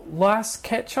don't know. Last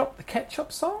Ketchup, the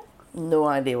Ketchup song? No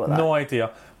idea what that. No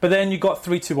idea. But then you got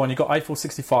 3, 2, 1. You got Eiffel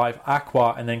 65,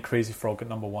 Aqua, and then Crazy Frog at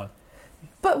number 1.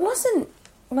 But wasn't,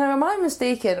 now am I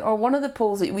mistaken, or one of the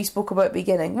polls that we spoke about at the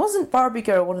beginning, wasn't Barbie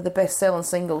Girl one of the best selling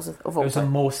singles of It all was the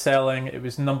time? most selling. It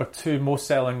was number 2 most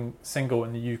selling single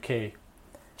in the UK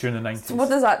during the 90s. So what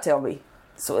does that tell me?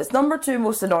 So it's number 2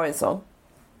 most annoying song.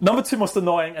 Number 2 most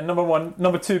annoying and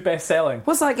number 2 best selling.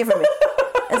 What's that giving me?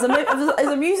 As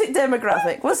a music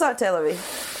demographic, what's that telling me?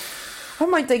 I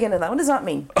might dig into that. What does that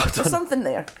mean? There's something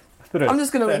there. I'm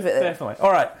just going to leave it there. Definitely.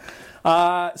 All right.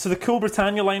 So the Cool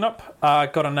Britannia lineup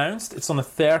got announced. It's on the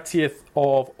 30th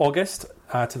of August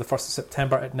to the 1st of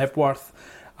September at Knebworth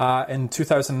in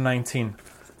 2019.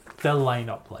 The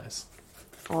lineup, Les.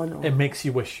 Oh no. It makes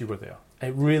you wish you were there.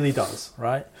 It really does,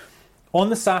 right? On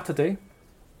the Saturday,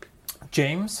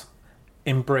 James,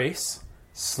 Embrace,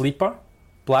 Sleeper,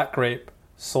 Black Grape,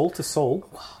 Soul to Soul,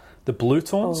 the Blue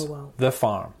Tones, Oh, wow. The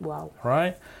Farm. Wow.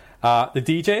 Right? The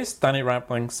DJs, Danny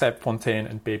Rampling, Seb Fontaine,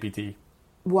 and Baby D.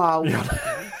 Wow.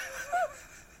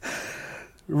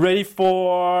 Ready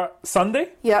for Sunday?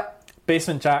 Yep.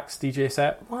 Basement Jack's DJ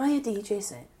set. Why a DJ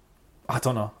set? I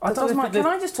don't know. Can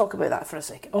I just talk about that for a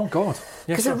second? Oh God!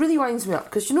 Because it really winds me up.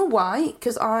 Because you know why?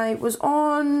 Because I was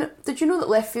on. Did you know that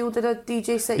Left Field did a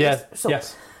DJ set? Yeah. So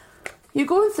Yes. you're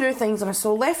going through things, and I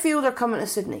saw Left Field are coming to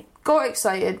Sydney. Got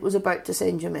excited. Was about to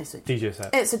send you a message. DJ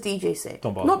set. It's a DJ set.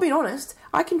 Don't bother. Not being honest,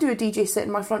 I can do a DJ set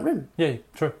in my front room. Yeah.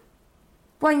 True.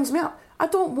 Winds me up. I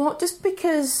don't want just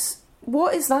because.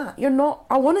 What is that? You're not.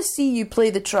 I want to see you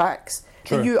play the tracks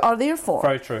True. that you are there for.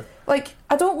 Very true. Like,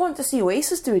 I don't want to see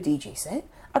Oasis do a DJ set.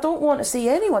 I don't want to see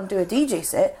anyone do a DJ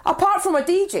set apart from a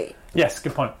DJ. Yes.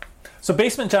 Good point. So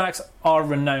Basement Jacks are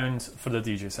renowned for the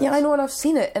DJ sets. Yeah, I know, and I've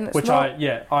seen it, and it's Which not.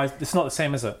 it's not the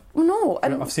same, is it? No,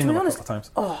 and I've seen to them be a honest, couple of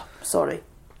times. Oh, sorry.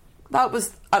 That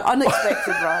was an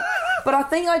unexpected rant. But I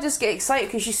think I just get excited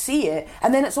because you see it,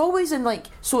 and then it's always in like,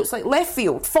 so it's like Left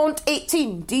Field, font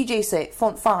 18, DJ set,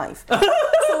 font 5.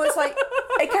 So it's like,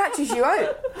 it catches you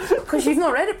out because you've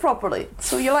not read it properly.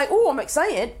 So you're like, oh, I'm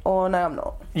excited. Oh, no, I'm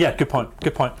not. Yeah. Good point.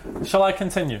 Good point. Shall I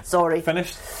continue? Sorry.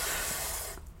 Finished.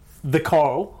 The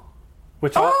Coral,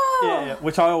 which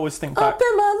which I always think back. Up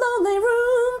in my lonely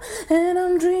room, and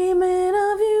I'm dreaming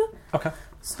of you. Okay.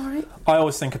 Sorry. I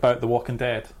always think about The Walking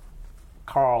Dead.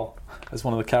 Carl as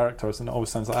one of the characters, and it always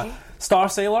sounds like that. Star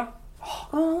Sailor. Oh,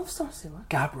 I love Star Sailor.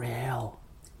 Gabrielle.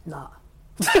 Nah.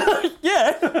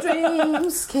 Yeah.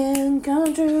 Dreams can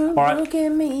come true. All right. Look at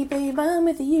me, babe, I'm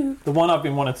with you. The one I've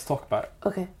been wanting to talk about.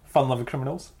 Okay. Fun Loving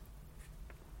Criminals.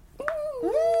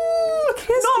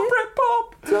 Kiss Not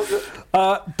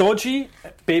Britpop. Dodgy.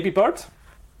 Baby Bird.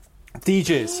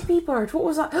 DJs. Baby Bird, what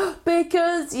was that?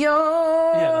 Because you're.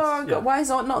 yeah. Why is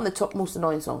that not in the top most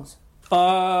annoying songs?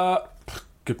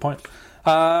 Good point.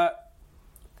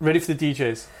 Ready for the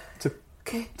DJs to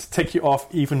take you off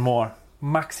even more.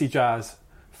 Maxi Jazz,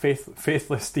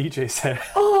 faithless DJ set.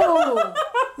 Oh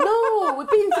no, we've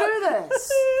been through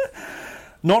this.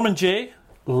 Norman J,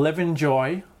 Live in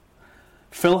Joy.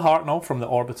 Phil Hartnell from The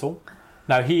Orbital.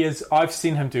 Now I've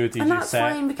seen him do a DJ And that's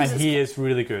set, fine because and he is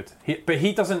really good. But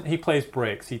he doesn't. He plays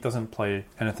breaks. He doesn't play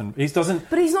anything. He doesn't.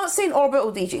 But he's not saying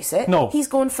Orbital DJ set. No. He's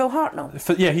going Phil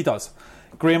Hartnell. Yeah, he does.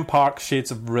 Graham Park, Shades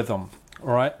of Rhythm. All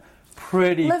right,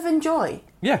 pretty. Live in Joy.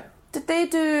 Yeah, Did they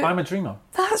do? I'm a Dreamer.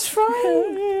 That's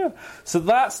right. Yeah. So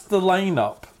that's the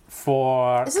lineup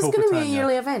for. Is this going to be a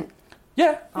yearly event?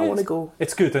 Yeah, I want to go.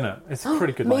 It's good, isn't it? It's a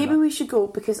pretty good. Maybe lineup. we should go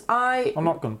because I'm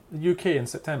not going. UK in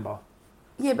September.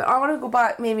 Yeah, but I want to go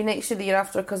back maybe next year, the year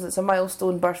after, because it's a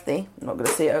milestone birthday. I'm not going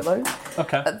to say it out loud.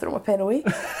 Okay. I'd throw my pen away.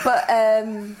 But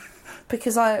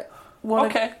because I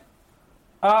want to. Okay.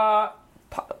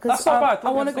 That's not bad.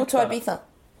 I want to go to Ibiza.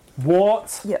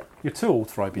 What? Yeah. You're too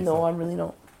old for Ibiza. No, I'm really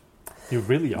not. You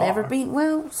really are. Never been.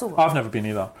 Well, so. I've never been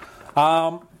either.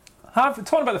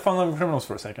 Talking about the Fun Loving Criminals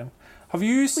for a second. Have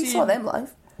you seen? We saw them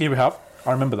live. Yeah, we have.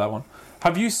 I remember that one.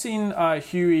 Have you seen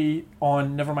Huey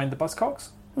on Nevermind the Buzzcocks?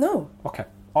 No. Okay,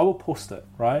 I will post it,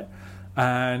 right?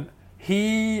 And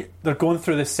they're going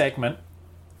through this segment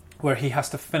where he has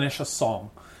to finish a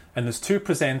song, and there's two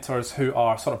presenters who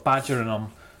are sort of badgering him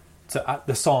at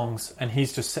the songs, and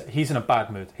he's in a bad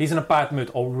mood. He's in a bad mood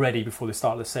already before they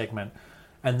start the segment,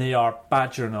 and they are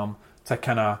badgering him to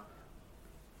kind of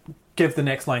give the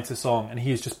next line to the song, and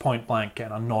he's just point blank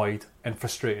getting annoyed and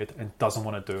frustrated and doesn't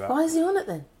want to do it. Why is he on it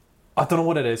then? I don't know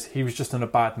what it is. He was just in a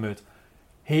bad mood.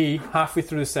 He, halfway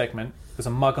through the segment, there's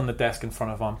a mug on the desk in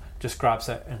front of him, just grabs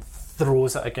it and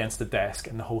throws it against the desk,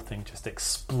 and the whole thing just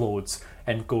explodes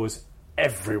and goes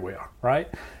everywhere, right?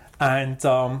 And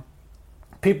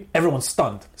everyone's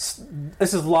stunned.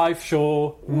 This is a live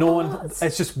show. No one.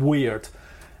 It's just weird.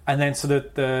 And then so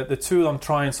the two of them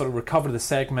try and sort of recover the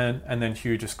segment, and then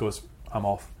Hugh just goes, "I'm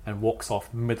off," and walks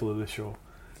off middle of the show.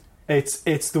 It's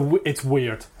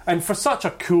weird, and for such a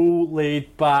cool,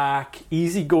 laid back,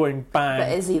 easy-going band.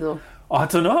 But is he though? I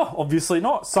don't know. Obviously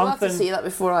not. I'll have to see that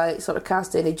before I sort of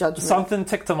cast any judgment. Something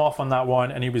ticked him off on that one,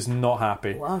 and he was not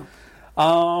happy.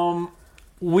 Wow.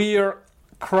 We're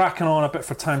cracking on a bit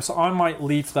for time, so I might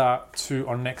leave that to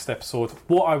our next episode.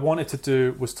 What I wanted to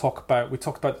do was talk about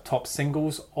the top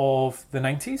singles of the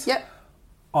 90s. Yep.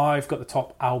 I've got the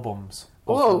top albums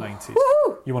of the 90s.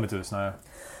 Woo-hoo. You want to do this now?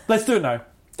 Let's do it now.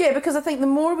 Yeah, because I think the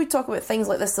more we talk about things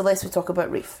like this, the less we talk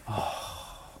about Reef.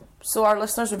 So our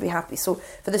listeners would be happy. So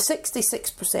for the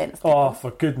 66% of people, Oh, for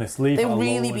goodness, leave it they'll alone.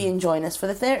 really be enjoying us. For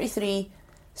the 33,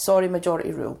 sorry,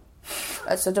 majority rule.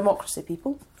 It's a democracy,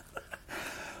 people.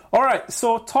 All right,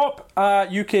 so top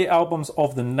UK albums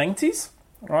of the 90s.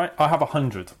 All right, I have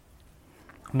 100.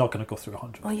 I'm not going to go through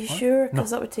 100. Are you right? sure?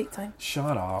 Because that would take time.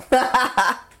 Shut up.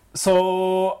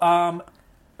 So,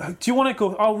 do you want to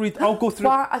go? I'll go through.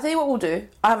 Well, I tell you what we'll do.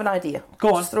 I have an idea.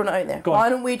 Go on. Just throwing it out there. Go on. Why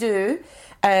don't we do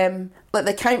like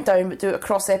the countdown, but do it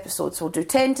across episodes. So we'll do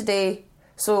 10 today,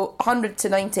 so 100 to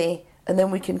 90, and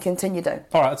then we can continue down.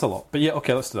 All right, that's a lot. But yeah,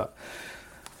 okay, let's do that.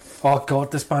 Oh,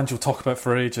 God, this band you'll talk about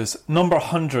for ages. Number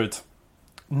 100,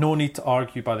 No Need to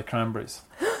Argue by the Cranberries.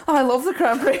 I love the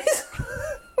Cranberries.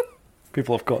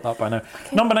 People have got that by now.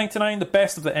 Okay. Number 99, The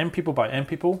Best of the M People by M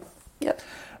People. Yep.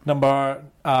 Number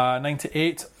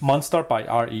 98, Monster by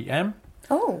R.E.M.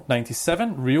 Oh.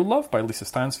 97, Real Love by Lisa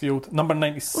Stansfield. Number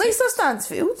 96... Lisa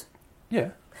Stansfield?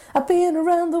 Yeah. I've been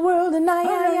around the world and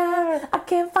I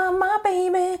can't find my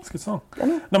baby. It's a good song.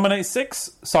 Number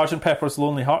 96, Sgt. Pepper's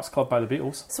Lonely Hearts Club by the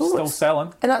Beatles. So still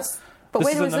selling. And that's... But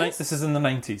this when was this? This is in the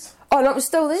 90s. Oh, that was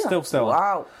still there? Still selling.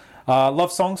 Wow.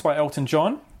 Love Songs by Elton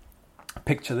John.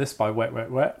 Picture This by Wet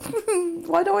Wet Wet.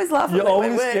 Why do I always laugh at You Wet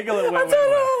always Wet Wet? giggle at Wet I Wet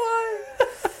don't know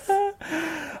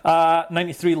why.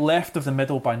 93, Left of the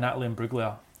Middle by Natalie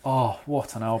Imbruglia. Oh,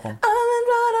 what an album.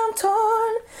 I'm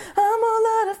torn, I'm all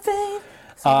out of faith.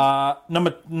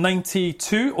 Number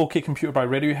 92, OK Computer by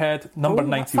Radiohead. Number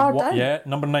 91, yeah.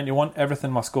 Number 91,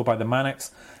 Everything Must Go by the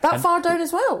Manics. That far down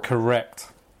as well? Correct.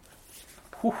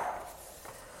 Whew.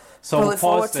 So we'll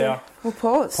pause there. We'll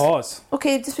pause. Pause.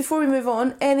 Okay, just before we move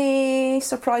on, any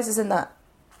surprises in that?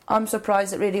 I'm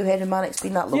surprised that Radiohead and Manic's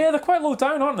been that low. Yeah, they're quite low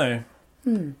down, aren't they?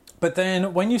 But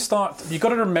then when you start, you've got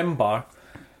to remember,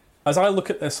 as I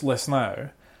look at this list now,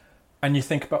 and you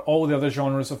think about all the other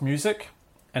genres of music,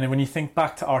 and then when you think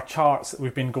back to our charts that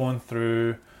we've been going through,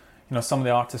 you know, some of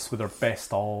the artists with their best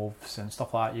ofs and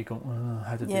stuff like that, you go, oh,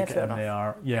 how did they get in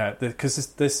there? Yeah, because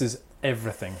this is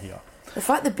everything here. The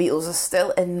fact the Beatles are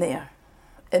still in there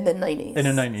in the 90s.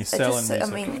 In the 90s, selling music. I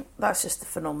mean, that's just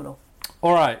phenomenal.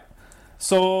 All right.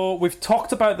 So we've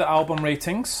talked about the album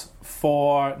ratings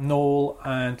for Noel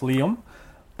and Liam.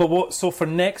 But so for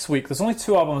next week, there's only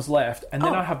 2 albums left, and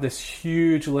then I have this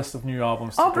huge list of new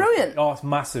albums. Oh, brilliant. Oh, it's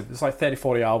massive. It's like 30,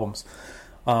 40 albums.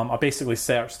 I basically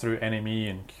searched through NME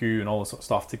and Q and all this sort of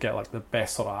stuff to get like the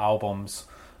best sort of albums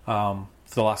for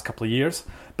the last couple of years.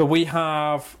 But we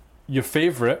have your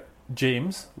favourite,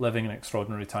 James, Living in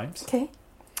Extraordinary Times. Okay.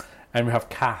 And we have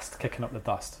Cast, Kicking Up the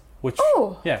Dust. Which,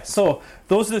 yeah, so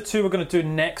those are the 2 we're going to do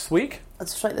next week.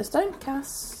 Let's write this down.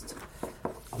 Cast.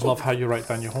 I love how you write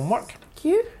down your homework.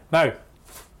 Cue. Now,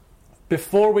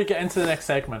 before we get into the next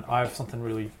segment, I have something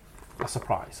really... a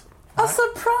surprise. A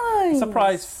surprise!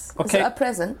 Surprise. Okay. Is it a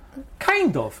present?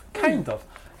 Kind of.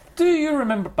 Do you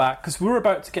remember back, because we were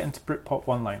about to get into Britpop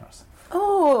one-liners.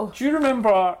 Oh. Do you remember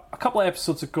a couple of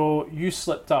episodes ago, you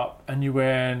slipped up and you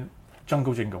went,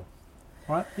 Jungle Jingle?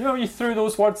 Right? You know, you threw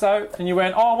those words out and you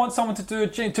went, oh, I want someone to do a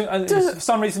jingle. And for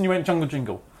some reason you went Jungle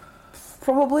Jingle.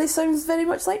 Probably sounds very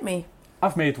much like me.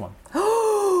 I've made one.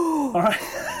 All right.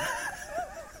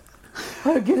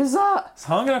 How good is that?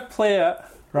 So I'm going to play it,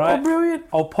 right? Oh, brilliant.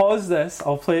 I'll pause this,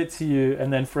 I'll play it to you,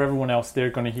 and then for everyone else, they're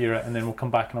going to hear it, and then we'll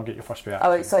come back and I'll get your first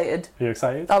reaction. I'm excited. Are you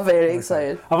excited? I'm very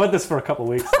excited. I've had this for a couple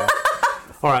of weeks now.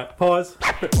 All right, pause.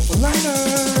 It's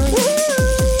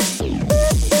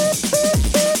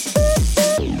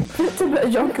a bit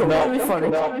of Jungle. That'll be funny.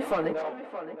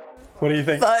 What do you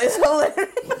think? That is hilarious.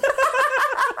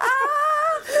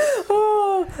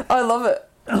 Oh, I love it.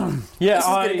 Yeah,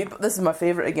 this is my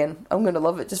favourite again. I'm going to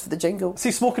love it just for the jingle.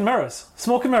 See, Smoke and Mirrors.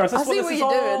 Smoke and Mirrors, that's what this is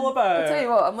all about. I tell you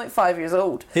what, I'm like 5 years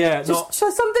old. Yeah, just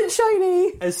something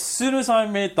shiny. As soon as I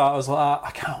made that, I was like,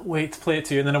 I can't wait to play it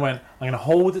to you. And then I went, I'm going to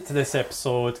hold it to this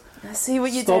episode. I see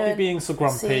what you're doing. doing. Stop you being so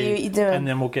grumpy. See what you're doing. And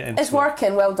then we'll get into it. It's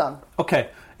working, well done.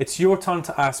 Okay, it's your turn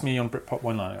to ask me on Britpop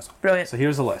one-liners. Brilliant. So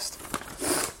here's a list.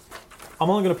 I'm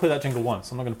only going to play that jingle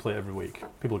once. I'm not going to play it every week.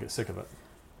 People get sick of it.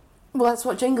 Well, that's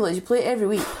what jingle is. You play it every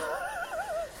week.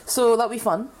 So that'll be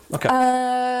fun. Okay.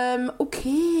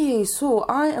 Okay, so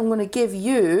I am going to give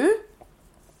you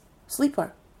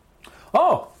Sleeper.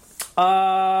 Oh,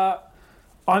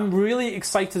 I'm really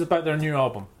excited about their new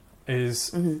album.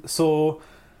 So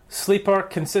Sleeper,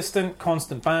 consistent,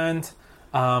 constant band,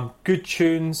 good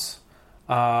tunes,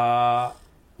 look,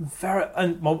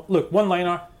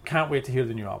 one-liner. Can't wait to hear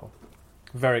the new album.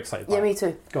 Very excited. Yeah, me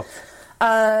too. Go.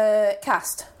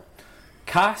 Cast.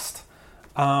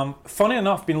 Funny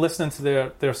enough, been listening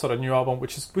to their sort of new album,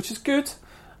 which is good.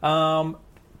 But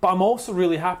I'm also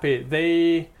really happy.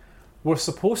 They were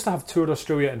supposed to have toured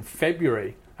Australia in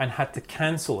February and had to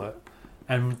cancel it,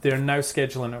 and they're now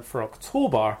scheduling it for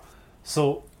October.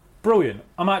 So brilliant.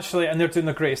 And they're doing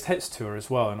the Greatest Hits tour as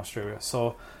well in Australia.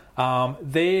 So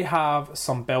they have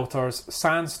some belters.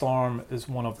 Sandstorm is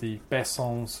one of the best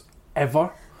songs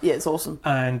ever. Yeah, it's awesome.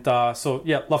 And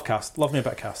love Cast. Love me a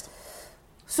bit of Cast.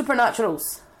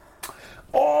 Supernaturals.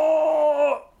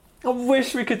 Oh, I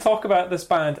wish we could talk about this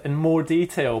band in more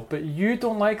detail, but you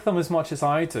don't like them as much as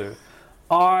I do.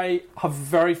 I have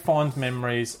very fond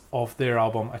memories of their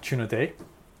album A Tune a Day.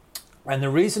 And the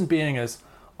reason being is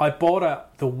I bought it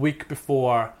the week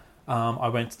before I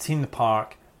went to Tea in the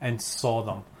Park and saw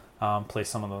them play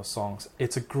some of those songs.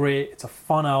 It's a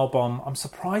fun album. I'm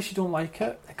surprised you don't like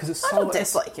it because it's so... I don't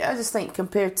dislike it. I just think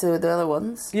compared to the other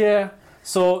ones... Yeah,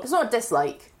 so... It's not a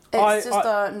dislike.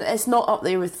 It's not up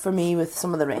there for me with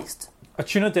some of the rest. A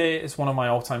Tune a Day is one of my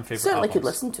all-time favourite Certainly albums. could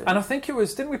listen to it. And I think it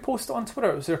was... Didn't we post it on Twitter?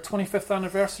 It was their 25th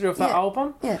anniversary of that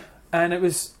album. Yeah. And it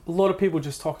was a lot of people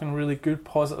just talking really good,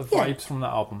 positive vibes from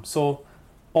that album. So,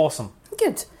 awesome.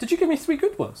 Good. Did you give me 3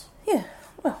 good ones? Yeah,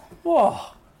 well... Whoa,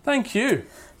 thank you.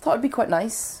 Thought it'd be quite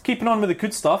nice. Keeping on with the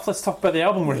good stuff, let's talk about the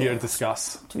album we're here to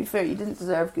discuss. To be fair, you didn't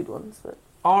deserve good ones, but...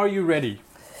 Are you ready?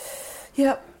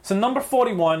 Yep. So number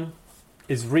 41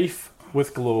 is Reef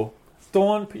with Glow.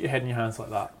 Don't put your head in your hands like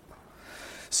that.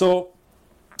 So,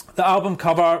 the album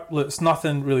cover, look, it's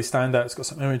nothing really standout. It's got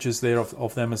some images there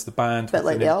of them as the band. A bit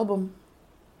like the album.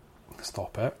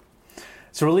 Stop it.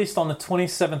 It's released on the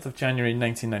 27th of January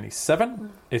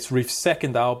 1997. It's Reef's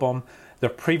second album. Their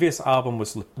previous album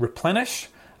was Replenish,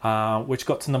 which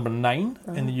got to number 9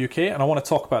 in the UK, and I want to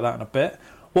talk about that in a bit.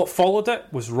 What followed it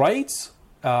was Rides.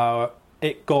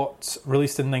 It got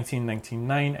released in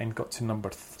 1999 and got to number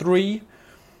 3.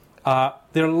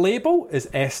 Their label is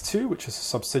S2, which is a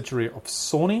subsidiary of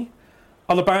Sony.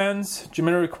 Other bands,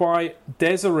 Jamiroquai,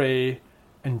 Desiree,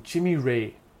 and Jimmy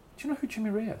Ray. Do you know who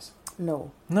Jimmy Ray is?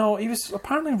 No. No, he was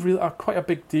apparently quite a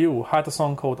big deal. Had a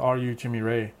song called Are You Jimmy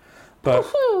Ray? But,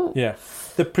 yeah.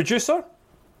 The producer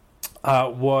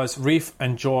was Reef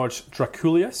and George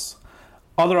Draculius.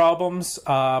 Other albums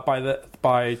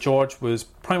by George was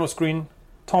Primal Screen,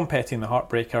 Tom Petty and the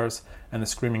Heartbreakers, and The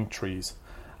Screaming Trees.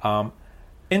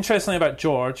 Interestingly about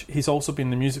George, he's also been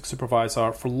the music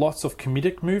supervisor for lots of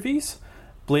comedic movies.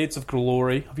 Blades of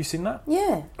Glory. Have you seen that?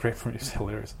 Yeah. Great movie. It's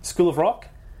hilarious. School of Rock.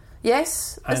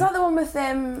 Yes. Is that the one with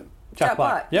Jack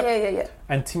Black? Yep. Yeah.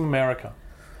 And Team America.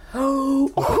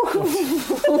 Oh.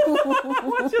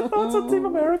 What's your thoughts on Team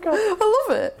America? I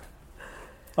love it.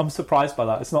 I'm surprised by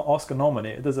that. It's not Oscar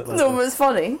nominated, is it? No, but it's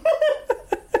funny.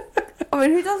 I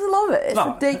mean, who doesn't love it? It's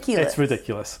ridiculous. It's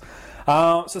ridiculous.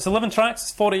 So it's 11 tracks,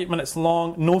 it's 48 minutes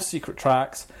long, no secret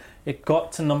tracks. It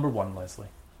got to number 1, Leslie.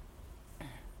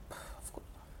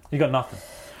 You got nothing.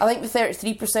 I think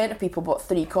 33% of people bought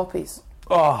 3 copies.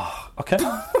 Oh, okay.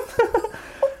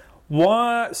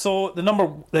 So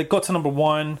it got to number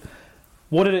 1.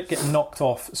 What did it get knocked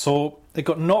off? So it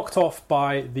got knocked off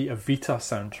by the Evita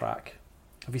soundtrack.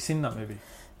 Have you seen that movie?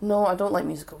 No, I don't like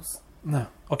musicals. No.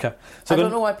 Okay. So I don't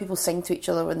know why people sing to each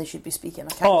other when they should be speaking. I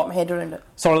can't get my head around it.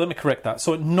 Sorry, let me correct that.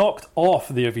 So it knocked off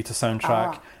the Evita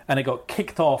soundtrack and it got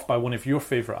kicked off by one of your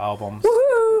favourite albums.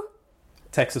 Woohoo!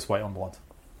 Texas White on Blonde.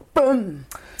 Boom!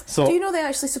 So, do you know they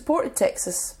actually supported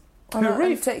Texas on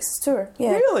a Texas tour?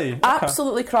 Yeah. Really? Okay.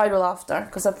 Absolutely cried with laughter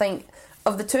because I think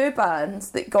of the 2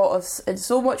 bands that got us in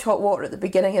so much hot water at the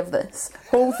beginning of this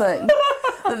whole thing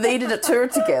that they did a tour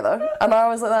together, and I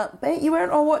was like that, mate, you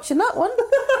weren't all watching that one.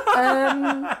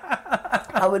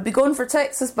 I would be going for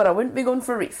Texas, but I wouldn't be going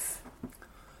for Reef.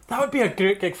 That would be a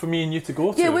great gig for me and you to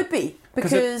go to. Yeah, it would be,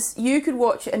 because you could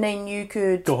watch it and then you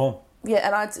could go home.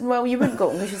 Yeah, and well, you wouldn't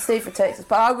go because you'd stay for Texas,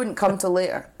 but I wouldn't come till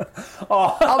later.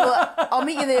 I'll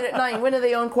meet you there at 9. When are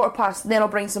they on? 1:15. Then I'll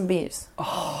bring some beers.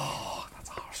 Oh, that's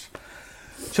harsh.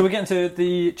 Shall we get into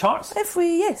the charts?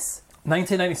 Yes.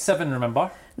 1997,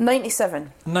 remember?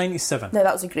 97. 97. No,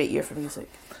 that was a great year for music,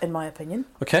 in my opinion.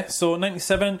 Okay, so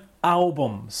 97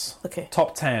 albums. Okay.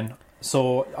 Top 10.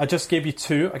 So I just gave you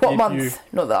 2. What month?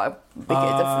 Not that I make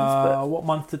a difference, but... What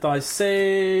month did I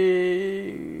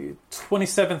say?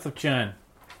 27th of Jan.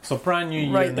 So brand new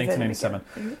year, 1997.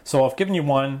 Mm-hmm. So I've given you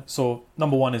 1. So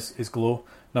number 1 is Glow.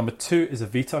 Number 2 is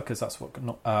Evita, because that's what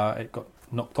it got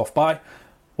knocked off by.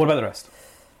 What about the rest?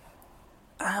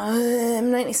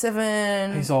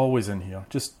 97. He's always in here.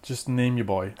 Just name your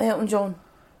boy. Elton John.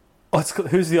 Oh,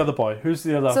 who's the other boy? Who's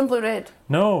the other? Simply Red.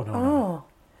 No.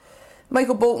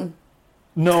 Michael Bolton.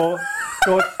 No.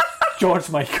 George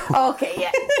Michael. Okay,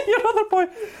 yeah. Your other boy.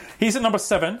 He's at number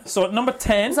 7. So at number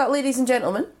 10... Is that Ladies and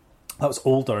Gentlemen? That was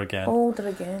Older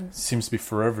Again. Seems to be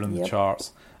forever in the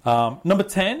charts. Number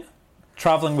 10,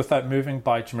 Travelling Without Moving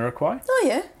by Jamiroquai. Oh,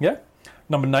 yeah. Yeah.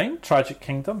 Number 9, Tragic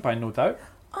Kingdom by No Doubt.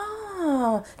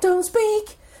 Don't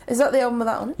Speak. Is that the album with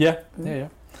that on it? Yeah.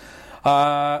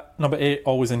 Number 8,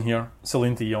 always in here,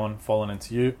 Celine Dion, Falling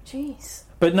Into You. Jeez.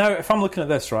 But now, if I'm looking at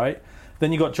this, right,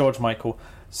 then you got George Michael.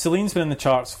 Celine's been in the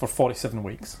charts for 47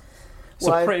 weeks.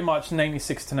 So pretty much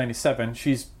 96 to 97,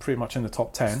 she's pretty much in the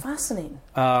top 10. That's fascinating.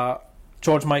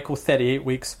 George Michael, 38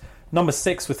 weeks. Number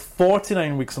 6 with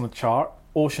 49 weeks on the chart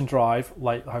Ocean Drive,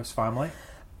 Lighthouse Family.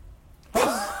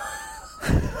 That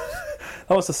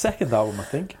was the second album, I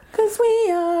think. 'Cause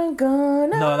we are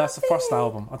gonna. No, that's the first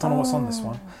album. I don't know what's on this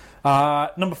one.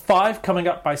 Number 5, Coming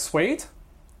Up by Suede.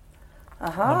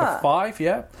 Number 5,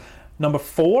 yeah. Number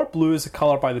 4, Blue is a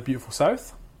Colour by the Beautiful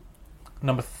South.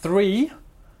 Number 3,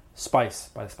 Spice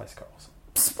by the Spice Girls.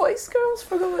 Spice Girls,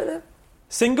 forgot about them.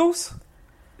 Singles?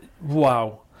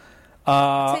 Wow.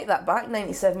 Take that back,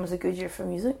 97 was a good year for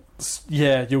music.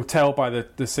 Yeah, you'll tell by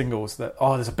the singles that,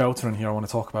 there's a belter in here I want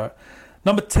to talk about.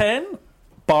 Number 10,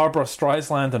 Barbara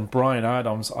Streisand and Bryan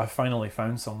Adams, I Finally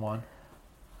Found Someone.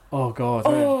 Oh, God.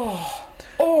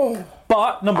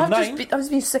 But number 9... I've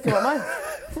just been sick in my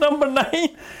mouth. Number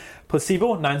 9,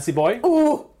 Placebo, Nancy Boy.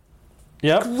 Oh!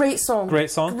 Yep. Great song.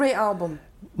 Great song. Great album.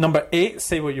 Number 8,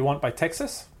 Say What You Want by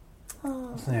Texas.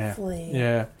 Oh, Yeah. lovely.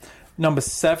 Yeah. Number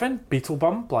 7,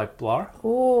 Beetlebum by Blur.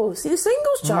 Oh, see, the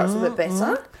singles chart's a bit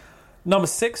better. Number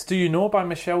 6, Do You Know by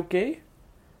Michelle Gale.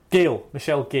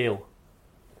 Michelle Gale.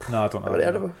 No, I don't know. Never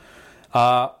heard of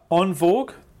her. On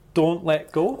Vogue, Don't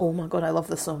Let Go. Oh my god, I love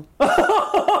this song.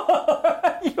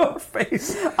 Your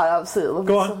face. I absolutely love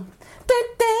Go this on. song.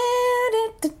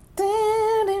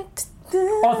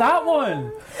 Oh, that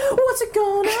one. What's it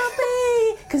gonna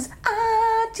be? 'Cause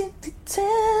I just to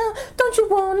tell. Don't you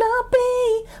wanna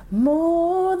be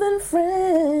more than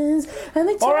friends? And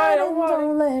they tell Alright, them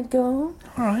don't let go.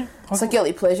 All right. It's a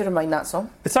guilty pleasure of mine, that song.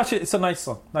 It's a nice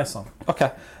song. Nice song.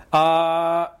 Okay.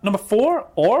 Number 4,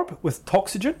 Orb with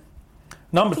Toxygen.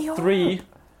 Number The 3,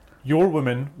 Your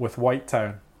Woman with White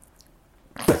Town.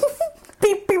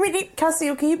 Beep, beep, beep,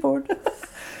 Casio keyboard.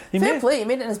 Fair play, he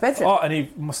made it in his bedroom. Oh, and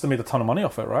he must have made a ton of money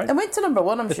off it, right? It went to number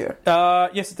 1, I'm sure.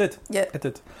 Yes, it did. Yeah. It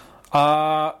did.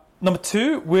 Number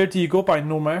 2, Where Do You Go by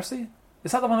No Mercy.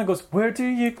 Is that the one that goes, Where Do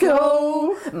You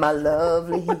Go? My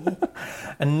lovely.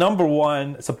 And number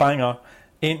 1, it's a banger,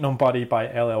 Ain't Nobody by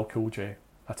LL Cool J.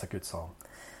 That's a good song.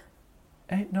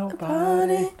 Ain't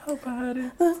nobody. Is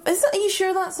that, are you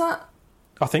sure that's that?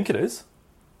 I think it is.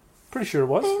 Pretty sure it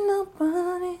was. Ain't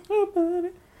nobody. Nobody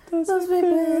does Does me me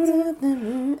better. better than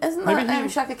you. Isn't Maybe that he-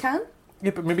 Shaka Khan?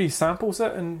 Yeah, but maybe he samples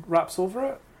it and raps over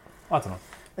it. I don't know.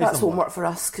 That's It's not- homework for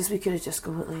us, because we could have just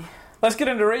completely... Let's get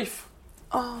into Reef.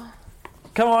 Oh.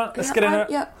 Come on, let's get into it.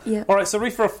 Yeah. Alright, so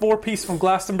Reef are a 4-piece from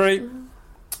Glastonbury.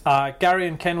 Gary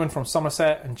and Kenwyn from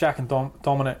Somerset, and Jack and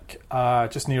Dominic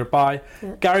just nearby.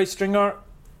 Yeah. Gary Stringer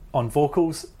on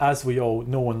vocals, as we all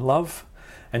know and love,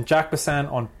 and Jack Bassan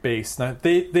on bass. Now,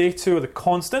 they two are the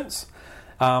constants.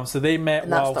 So they met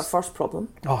And that's while... their first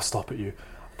problem. Oh, stop it, you.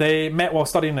 They met while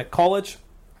studying at college,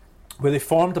 where they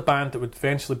formed a band that would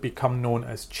eventually become known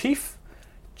as Chief.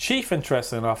 Chief,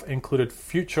 interesting enough, included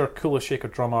future Kula Shaker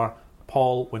drummer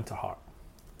Paul Winterhart.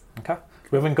 Okay?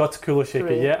 We haven't got to Kula Shaker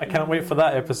Great. yet. I can't wait for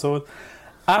that episode.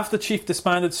 After Chief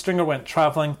disbanded, Stringer went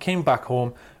travelling, came back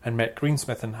home, and met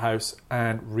Greensmith in house,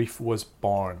 and Reef was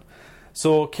born.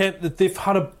 So they've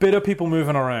had a bit of people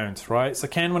moving around, right? So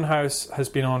Kenwyn House has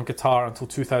been on guitar until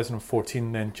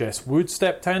 2014, then Jess Wood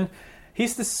stepped in.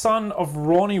 He's the son of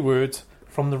Ronnie Wood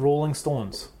from the Rolling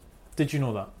Stones. Did you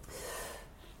know that?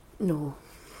 No.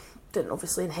 Didn't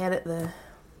obviously inherit the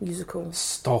musical.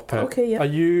 Stop it. Okay, yeah. Are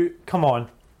you... Come on.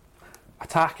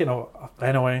 Attacking...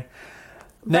 Anyway.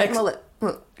 Next...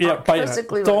 Yeah, biting it.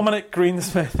 physically Dominic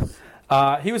Greensmith.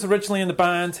 He was originally in the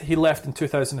band. He left in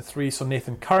 2003, so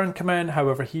Nathan Curran came in.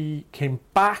 However, he came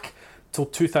back till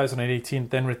 2018,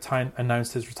 then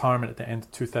announced his retirement at the end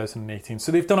of 2018.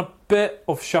 So they've done a bit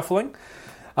of shuffling.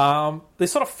 They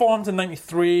sort of formed in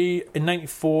 93. In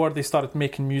 94, they started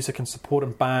making music and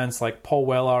supporting bands like Paul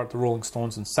Weller, the Rolling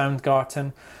Stones, and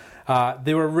Soundgarden.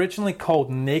 They were originally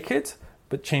called Naked,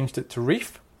 but changed it to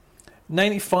Reef.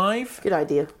 95... Good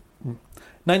idea.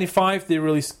 95, they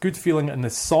released Good Feeling and the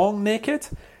song Naked.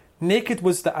 Naked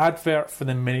was the advert for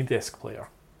the mini disc player.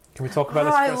 Can we talk about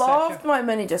this for a I loved second? my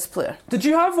mini disc player. Did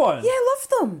you have one? Yeah, I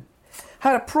loved them.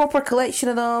 Had a proper collection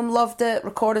of them, loved it,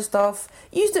 recorded stuff.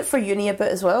 Used it for uni a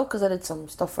bit as well, because I did some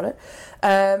stuff for it.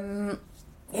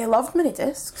 Yeah, loved mini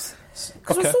discs.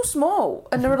 Because they were so small,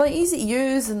 and they were like easy to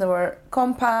use, and they were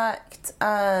compact,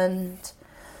 and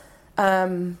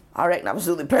I reckon I was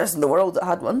the only person in the world that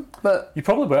had one. But You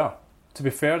probably were. To be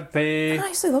fair, I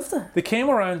actually loved it. they came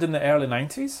around in the early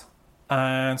 90s.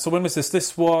 And so when was this?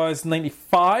 This was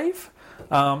 95.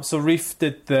 So Reef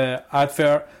did the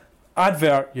advert.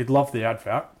 You'd love the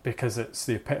advert because it's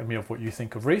the epitome of what you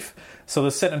think of Reef. So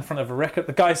they're sitting in front of a record.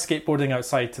 The guy's skateboarding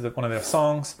outside to one of their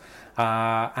songs.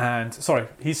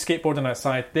 He's skateboarding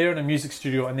outside. They're in a music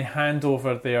studio and they hand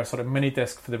over their sort of mini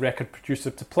disc for the record producer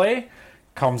to play.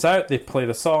 Comes out, they play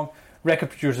the song. Record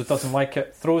producer doesn't like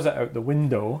it, throws it out the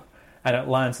window, and it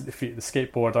lands at the feet of the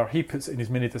skateboarder. He puts it in his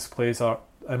mini disc player,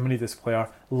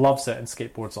 loves it, and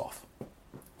skateboards off.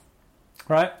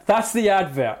 Right? That's the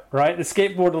advert, right? The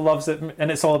skateboarder loves it,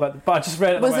 and it's all about... But I just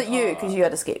read it. Was it you, because you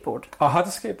had a skateboard? I had a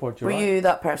skateboard, Were you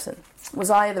that person? Was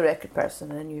I the record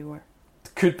person and then you were?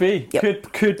 Could be.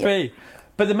 Yep. Could be.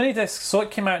 But the mini disc, so it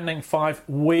came out in 95,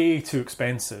 way too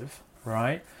expensive,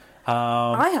 right?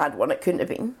 I had one, it couldn't have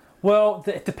been. Well,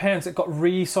 it depends. It got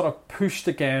sort of pushed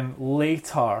again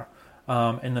later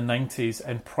in the 90s,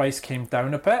 and price came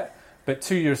down a bit. But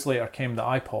 2 years later came the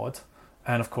iPod,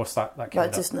 and of course that came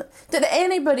down. Did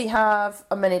anybody have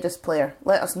a mini disc player?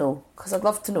 Let us know, because I'd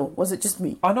love to know. Was it just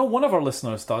me? I know one of our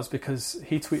listeners does, because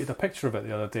he tweeted a picture of it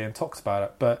the other day and talked about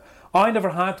it. But I never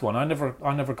had one. I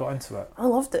never got into it. I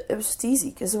loved it. It was just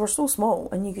easy because they were so small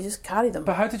and you could just carry them.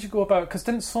 But how did you go about? Because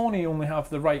didn't Sony only have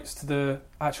the rights to the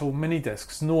actual mini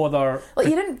discs? No other. Like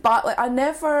you didn't buy. Like I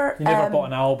never. You never bought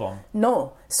an album.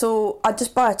 No. So I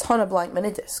just buy a ton of blank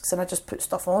mini discs and I just put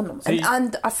stuff on them. So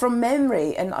and from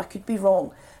memory, and I could be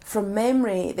wrong. From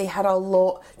memory, they had a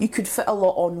lot. You could fit a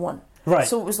lot on one. Right.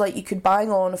 So it was like you could bang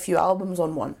on a few albums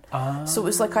on one. So it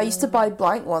was like I used to buy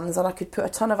blank ones and I could put a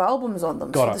ton of albums on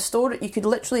them. The store, you could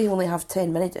literally only have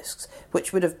 10 mini discs,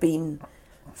 which would have been,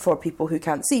 for people who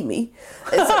can't see me,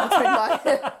 it's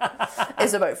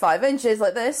about 5 inches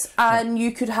like this, and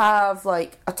you could have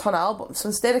like a ton of albums. So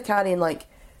instead of carrying like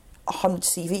 100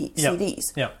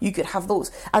 CDs, you could have those,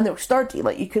 and they were sturdy.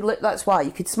 Like you could, that's why you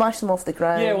could smash them off the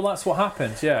ground. Yeah, well, that's what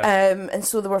happened. Yeah, and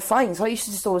so they were fine. So I used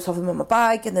to just always have them in my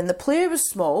bag, and then the player was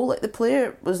small. Like the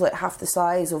player was like half the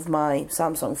size of my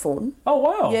Samsung phone. Oh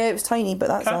wow! Yeah, it was tiny, but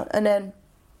that's that. And then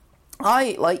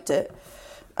I liked it,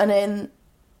 and then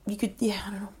you could, I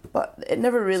don't know, but it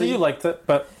never really. So you liked it,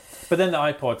 but then the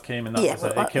iPod came, and that was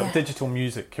it. It killed digital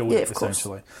music, killed it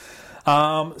essentially.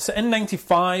 So in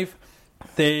 '95.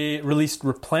 They released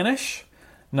Replenish.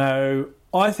 Now,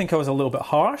 I think I was a little bit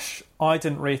harsh. I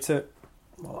didn't rate it.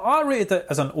 I rated it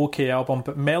as an okay album,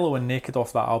 but Mellow and Naked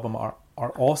off that album are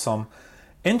awesome.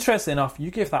 Interesting enough, you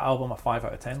gave that album a 5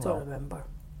 out of 10. I don't remember.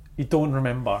 You don't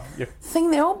remember. I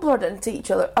think they all blurred into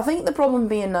each other. I think the problem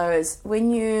being now is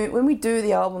when we do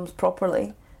the albums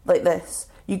properly, like this,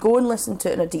 you go and listen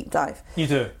to it in a deep dive. You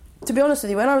do. To be honest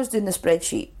with you, when I was doing the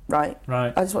spreadsheet, right,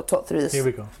 I just want to talk through this. Here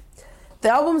we go. The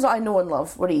albums that I know and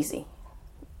love were easy.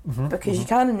 Because you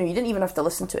kind of knew, you didn't even have to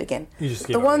listen to it again. You just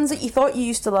the ones that you thought you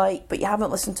used to like, but you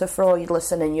haven't listened to for all you'd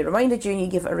listen, and you reminded you and you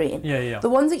give it a rating. Yeah. The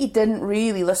ones that you didn't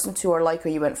really listen to or like, or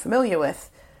you weren't familiar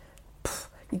with,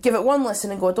 you give it one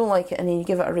listen and go, I don't like it, and then you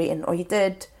give it a rating, or you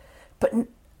did.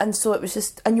 And so it was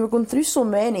just, and you were going through so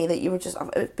many that you were just,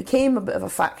 it became a bit of a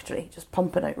factory, just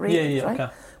pumping out ratings, right?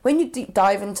 Okay. When you deep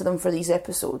dive into them for these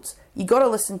episodes, you got to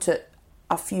listen to it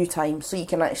a few times so you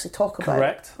can actually talk about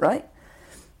it, right?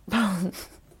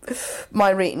 My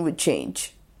rating would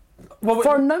change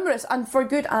for numerous, and for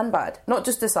good and bad, not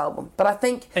just this album, but I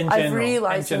think I've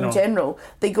realised in general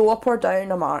they go up or down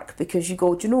a mark because you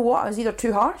go, do you know what, I was either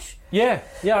too harsh, I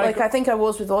think I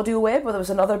was with Audio Web, or there was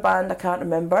another band I can't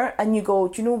remember, and you go,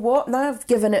 do you know what, now I've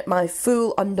given it my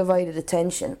full undivided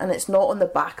attention and it's not on the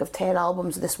back of 10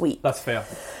 albums this week. That's fair.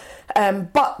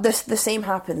 But the same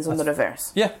happens on the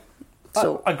reverse. Yeah.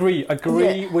 So agree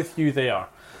with you there.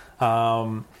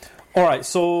 All right,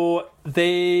 so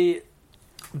they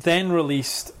then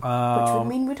released... which would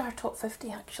mean would our top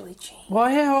 50 actually change?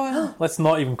 Well, let's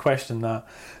not even question that.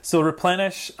 So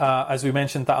Replenish, as we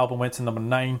mentioned, that album went to number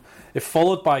 9. It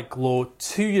followed by Glow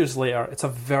 2 years later. It's a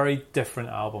very different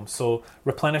album. So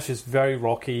Replenish is very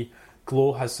rocky.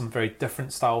 Glow has some very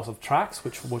different styles of tracks,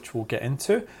 which we'll get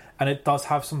into. And it does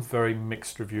have some very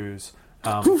mixed reviews, this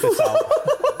album.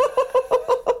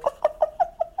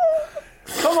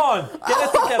 Come on, get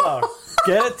it together.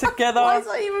 Get it together. Why is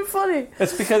that even funny?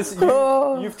 It's because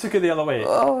you've took it the other way,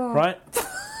 right?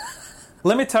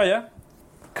 Let me tell you,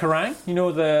 Kerrang, you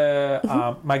know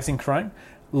the magazine Kerrang,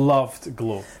 loved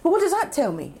Glow. But what does that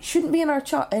tell me? It shouldn't be in our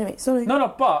chat. Anyway, sorry.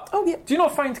 No, but do you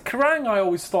not find Kerrang, I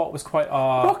always thought was quite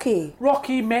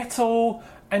rocky metal,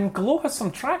 and Glow has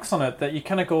some tracks on it that you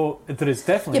kind of go, there is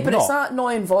definitely but it's that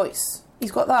annoying voice.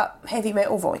 He's got that heavy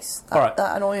metal voice, that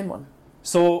annoying one.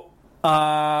 So,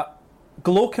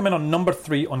 Glow came in on number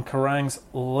 3 on Kerrang's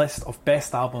list of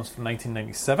best albums from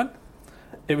 1997.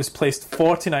 It was placed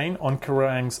 49 on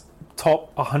Kerrang's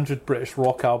top 100 British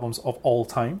rock albums of all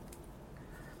time.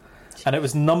 And it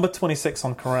was number 26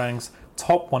 on Kerrang's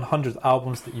top 100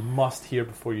 albums that you must hear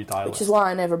before you die. Which is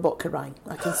why I never bought Kerrang.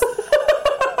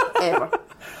 Ever.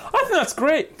 I think that's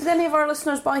great. Did any of our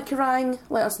listeners buy Kerrang?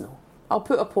 Let us know. I'll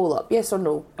put a poll up. Yes or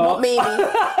no? Not maybe.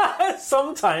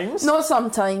 Sometimes. Not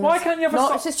sometimes. Why can't you ever...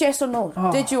 It's just yes or no.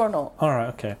 Did you or not? All right,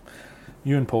 okay.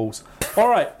 You and Paul's. All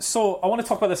right, so I want to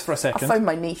talk about this for a I second. found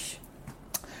my niche.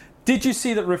 Did you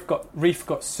see that Reef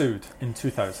got sued in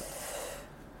 2000?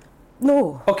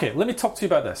 No. Okay, let me talk to you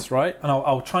about this, right? And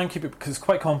I'll try and keep it because it's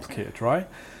quite complicated, right?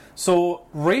 So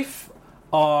Reef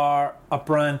are a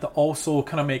brand that also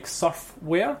kind of makes surf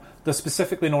wear. They're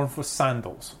specifically known for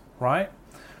sandals, right?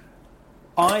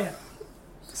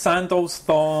 Sandals,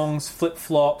 thongs,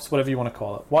 flip-flops, whatever you want to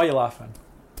call it. Why are you laughing?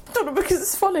 I don't know, because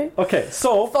it's funny. Okay,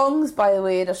 so... Thongs, by the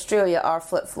way, in Australia are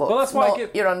flip-flops, Well, that's why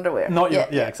not your underwear. Not your...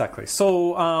 Yeah, exactly.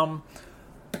 So,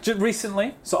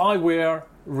 recently, so I wear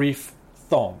Reef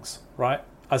thongs, right?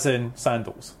 As in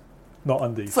sandals, not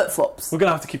undies. Flip-flops. We're going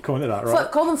to have to keep going to that,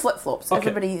 right? Call them flip-flops. Okay.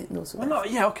 Everybody knows what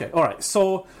Yeah, okay. All right.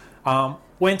 So,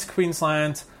 went to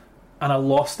Queensland and I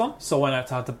lost them, so I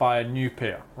had to buy a new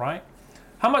pair, right?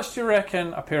 How much do you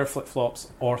reckon a pair of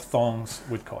flip-flops or thongs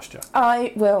would cost you?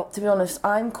 Well, to be honest,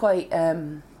 I'm quite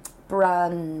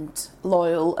brand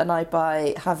loyal, and I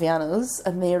buy Havaianas,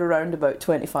 and they're around about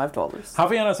 $25.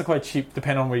 Havaianas are quite cheap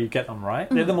depending on where you get them, right?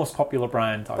 They're the most popular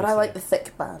brand, But I like the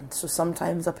thick band, so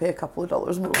sometimes I pay a couple of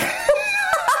dollars more.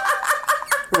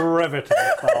 Riveting.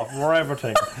 Oh,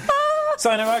 riveting. So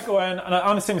anyway, I go in, and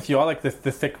I'm the same with you. I like the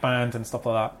thick band and stuff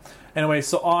like that. Anyway,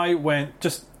 so I went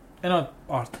just in a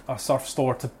surf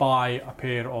store to buy a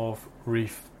pair of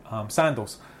Reef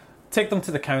sandals. Take them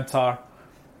to the counter,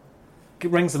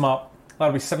 rings them up.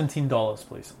 That'll be $17,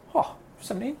 please. Oh,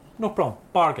 17? No problem.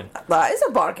 Bargain. That is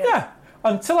a bargain. Yeah.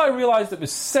 Until I realised it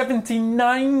was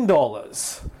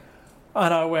 $79.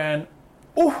 And I went,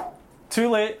 oh, too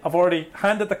late. I've already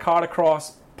handed the card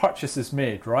across. Purchase is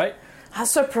made, right?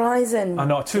 That's surprising. I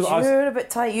know. You're a bit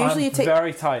tight. Usually I'm you take...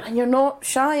 very tight. And you're not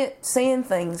shy at saying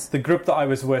things. The group that I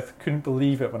was with couldn't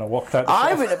believe it when I walked out the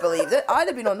I shop. would have believed it. I'd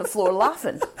have been on the floor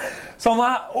laughing. So I'm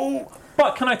like, oh.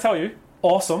 But can I tell you,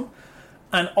 awesome.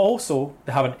 And also,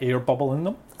 they have an air bubble in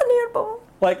them. An air bubble.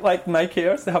 Like Nike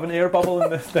Airs, they have an air bubble in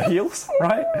the heels,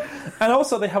 right? And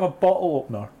also, they have a bottle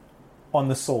opener on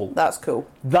the sole. That's cool.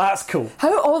 That's cool.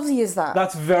 How Aussie is that?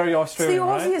 That's very Australian,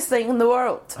 it's the right? Aussiest thing in the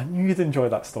world. I knew you'd enjoy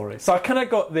that story. So I kind of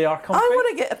got their comfy. I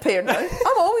want to get a pair now.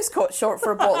 I'm always caught short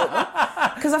for a bottle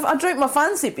because I drink my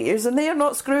fancy beers and they are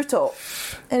not screw top.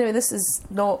 Anyway, this is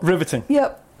not... Riveting.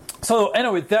 Yep. So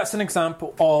anyway, that's an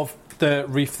example of the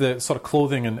Reef, the sort of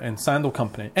clothing and sandal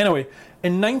company. Anyway,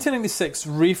 in 1996,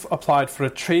 Reef applied for a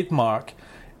trademark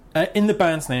in the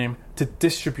band's name to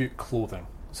distribute clothing.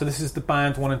 So this is the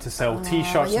band wanting to sell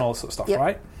T-shirts and all this sort of stuff,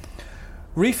 right?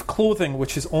 Reef Clothing,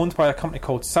 which is owned by a company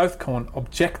called Southcone,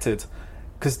 objected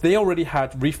because they already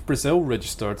had Reef Brazil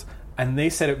registered, and they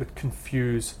said it would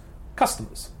confuse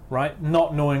customers, right?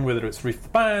 Not knowing whether it's Reef the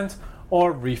band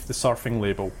or Reef the surfing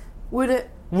label. Would it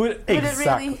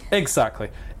really?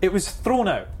 Exactly. It was thrown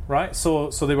out, right? So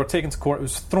they were taken to court. It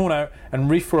was thrown out, and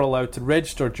Reef were allowed to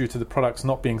register due to the products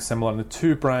not being similar and the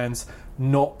two brands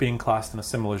not being classed in a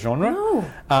similar genre. No.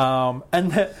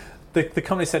 And the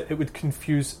company said it would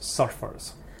confuse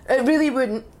surfers. It really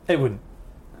wouldn't. It wouldn't.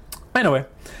 Anyway,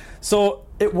 so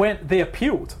they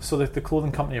appealed. So the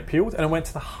clothing company appealed, and it went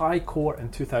to the High Court in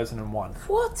 2001.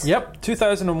 What? Yep,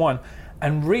 2001.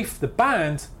 And Reef, the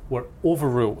band, were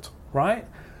overruled, right?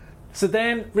 So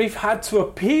then Reef had to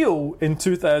appeal in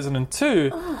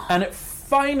 2002, and it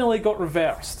finally got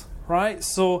reversed, right?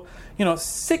 So,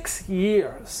 6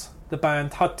 years the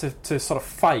band had to sort of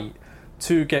fight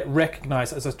to get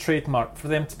recognised as a trademark for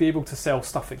them to be able to sell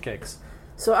stuff at gigs.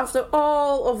 So after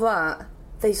all of that,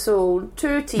 they sold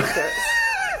 2 T-shirts.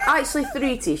 Actually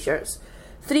 3 T-shirts.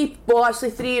 3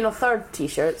 and a third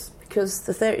T-shirts, because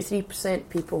the 33%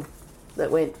 people that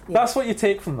went... That's what you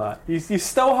take from that. You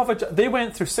still have they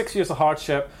went through 6 years of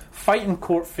hardship, fighting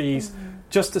court fees,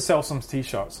 just to sell some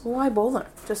T-shirts. Why bother?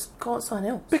 Just call it something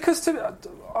else. Because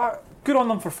good on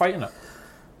them for fighting it.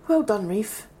 Well done,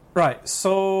 Reef. Right,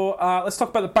 so let's talk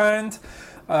about the band.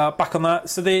 Back on that.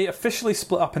 So they officially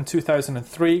split up in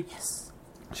 2003. Yes.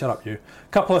 Shut up, you.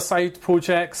 A couple of side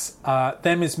projects.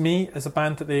 Them Is Me is a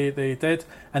band that they did.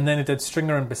 And then they did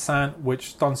Stringer and Besant,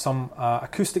 which done some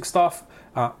acoustic stuff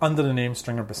under the name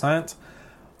Stringer Besant.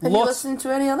 Have you listened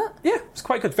to any of it? Yeah, it's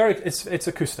quite good. It's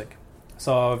acoustic.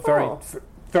 So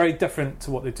very different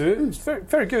to what they do. It's very,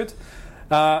 very good.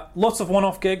 Lots of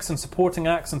one-off gigs and supporting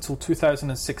acts until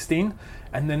 2016,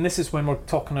 and then this is when we're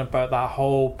talking about that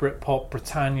whole Britpop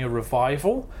Britannia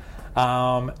revival.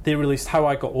 They released How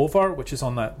I Got Over, which is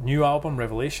on that new album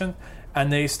Revelation, and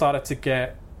they started to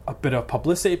get a bit of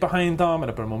publicity behind them and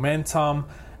a bit of momentum,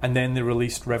 and then they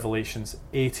released Revelations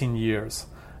 18 years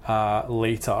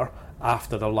later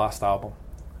after their last album.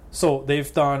 So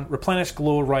they've done Replenish,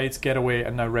 Glow, Rides, Getaway,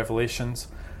 and now Revelations.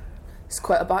 It's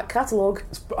quite a back catalogue.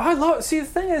 I love. See, the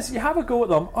thing is, you have a go at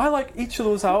them. I like each of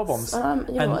those albums. You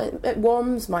know, it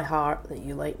warms my heart that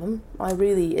you like them.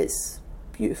 It's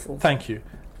beautiful. Thank you.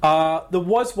 There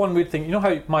was one weird thing. You know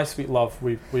how My Sweet Love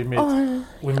we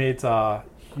made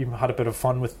you had a bit of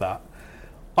fun with that.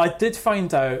 I did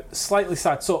find out slightly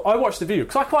sad. So I watched the video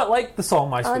because I quite like the song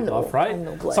My Sweet Love, right?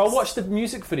 So I watched the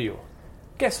music video.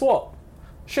 Guess what?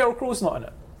 Sheryl Crow's not in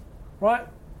it, right?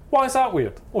 Why is that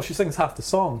weird? Well, she sings half the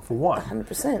song for one.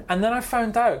 100%. And then I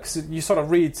found out, because you sort of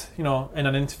read, you know, in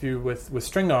an interview with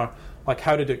Stringer, like,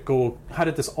 how did it go? How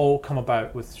did this all come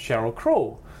about with Sheryl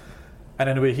Crow? And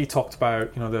anyway, he talked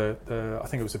about, you know, the I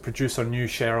think it was the producer knew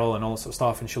Sheryl and all that sort of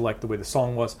stuff, and she liked the way the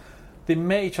song was. They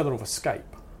met each other over Skype.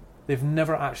 They've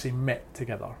never actually met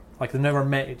together. Like, they've never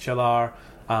met each other.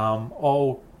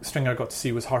 All Stringer got to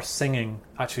see was her singing,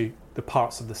 actually, the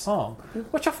parts of the song,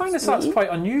 which I find that's quite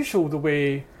unusual, the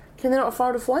way... Can they not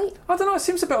afford a flight? I don't know, it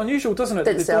seems a bit unusual, doesn't it?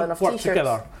 Didn't sell enough work t-shirts.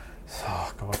 Together.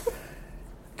 Oh, God.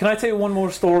 Can I tell you one more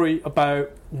story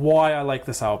about why I like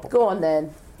this album? Go on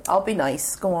then. I'll be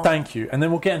nice. Go on. Thank you. And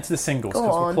then we'll get into the singles, because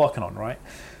we're clocking on, right?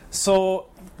 So,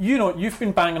 you know, you've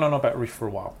been banging on about Reef for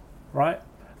a while, right?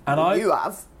 And you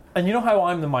have. And you know how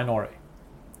I'm the minority?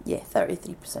 Yeah,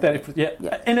 33%. 30%,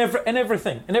 yeah. In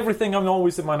everything, I'm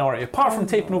always the minority, apart from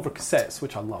taping over cassettes,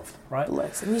 which I loved, right?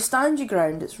 Listen, you stand your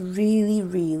ground. It's really,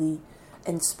 really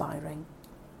inspiring.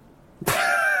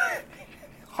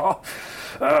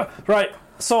 Right.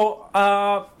 So,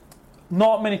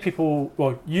 not many people.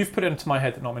 Well, you've put it into my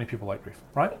head that not many people like Reef,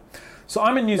 right? So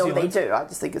I'm in New Zealand. No, they do. I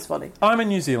just think it's funny. I'm in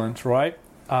New Zealand, right?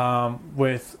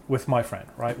 With my friend,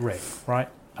 right, Ray, right?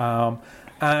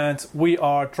 And we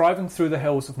are driving through the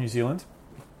hills of New Zealand.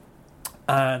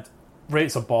 And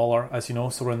Ray's a baller, as you know,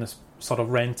 so we're in this sort of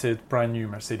rented, brand new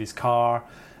Mercedes car,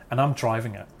 and I'm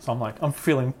driving it. So I'm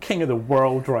feeling king of the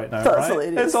world right now, That's right?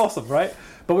 hilarious. It's awesome, right?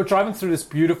 But we're driving through this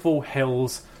beautiful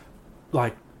hills,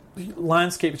 like,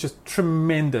 landscape is just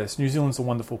tremendous. New Zealand's a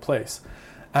wonderful place.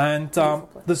 And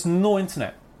there's no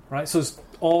internet, right? So it's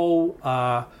all...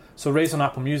 So Ray's on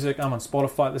Apple Music, I'm on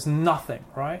Spotify, there's nothing,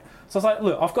 right? So I was like,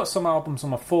 look, I've got some albums on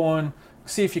my phone,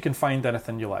 see if you can find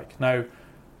anything you like. Now,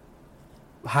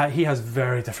 he has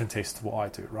very different tastes to what I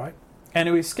do, right?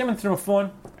 Anyway, skimming through my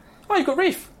phone, oh, you've got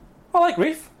Reef. I like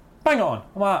Reef. Bang it on.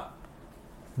 I'm like,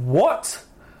 what?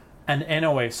 And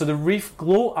anyway, so the Reef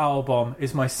Glow album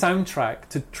is my soundtrack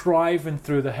to driving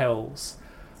through the hills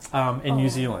in New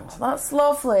Zealand. That's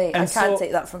lovely. And I can't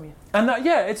take that from you. And that,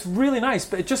 yeah, it's really nice,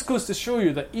 but it just goes to show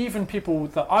you that even people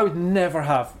that I would never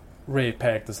have Ray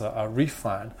pegged as a Reef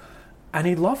fan, and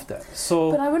he loved it.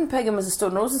 So, but I wouldn't peg him as a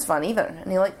Stone Roses fan either,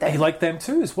 and he liked them. He liked them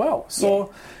too as well.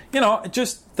 So, you know,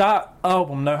 just that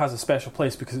album now has a special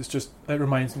place because it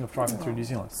reminds me of driving through New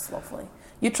Zealand. It's lovely.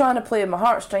 You're trying to play with my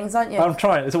heartstrings, aren't you? I'm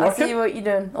trying. Is it working? I see what you're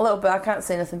doing. A little bit. I can't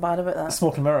say anything bad about that.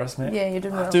 Smoke and mirrors, mate. Yeah, you're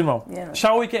doing well. Doing well. Yeah.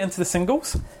 Shall we get into the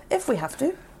singles? If we have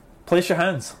to. Place your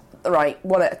hands. Right,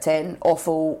 1 out of 10.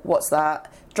 Awful. What's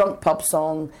that? Drunk pub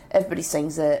song. Everybody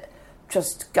sings it.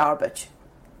 Just garbage.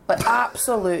 Like,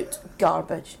 absolute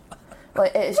garbage.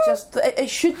 Like, it's just... It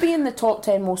should be in the top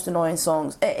 10 most annoying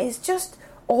songs. It is just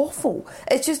awful.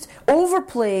 It's just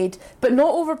overplayed, but not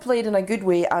overplayed in a good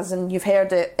way, as in you've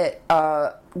heard it at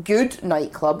a good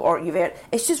nightclub, or you've heard...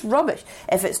 It's just rubbish.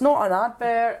 If it's not an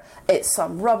advert, it's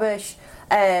some rubbish.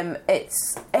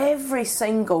 It's every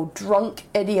single drunk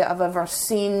idiot I've ever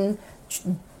seen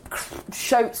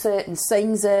shouts it and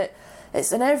sings it.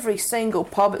 It's in every single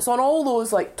pub. It's on all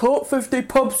those, like, top 50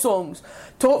 pub songs,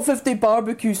 top 50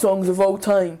 barbecue songs of all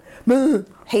time.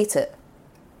 Hate it.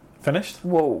 Finished?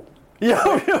 Whoa.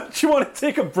 Yeah, do you want to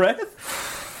take a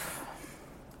breath?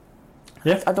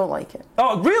 Yeah. I don't like it.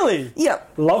 Oh, really? Yeah.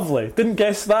 Lovely. Didn't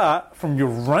guess that from your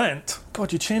rant.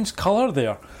 God, you changed colour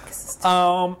there.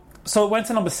 So it went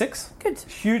to number 6. Good.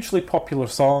 Hugely popular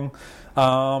song.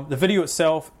 The video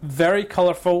itself, very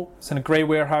colourful. It's in a grey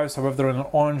warehouse. However, they're in an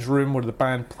orange room where the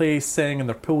band plays, sing, and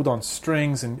they're pulled on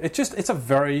strings. And it's a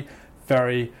very,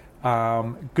 very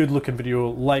good-looking video,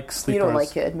 like Sleepers. You don't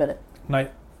like it, admit it. Now,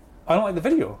 I don't like the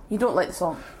video. You don't like the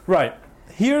song. Right.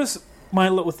 Here's my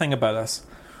little thing about this.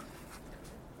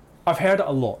 I've heard it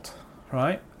a lot,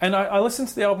 right? And I listened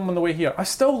to the album on the way here. I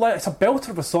still like it's a belter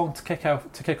of a song to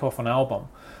kick off an album.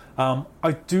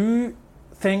 I do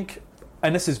think,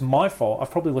 and this is my fault,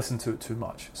 I've probably listened to it too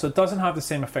much. So it doesn't have the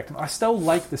same effect. I still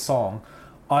like the song.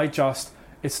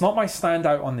 It's not my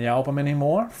standout on the album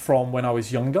anymore from when I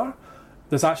was younger.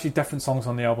 There's actually different songs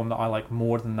on the album that I like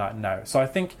more than that now. So I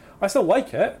think I still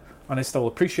like it, and I still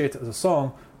appreciate it as a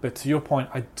song, but to your point,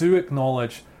 I do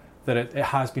acknowledge that it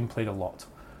has been played a lot.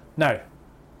 Now,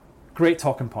 great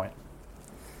talking point.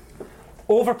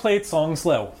 Overplayed songs,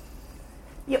 Lil.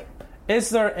 Yep. Is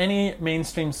there any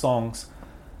mainstream songs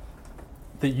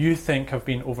that you think have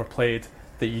been overplayed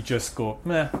that you just go,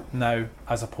 meh, now,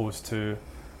 as opposed to,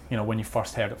 when you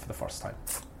first heard it for the first time?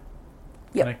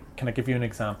 Yep. Can I give you an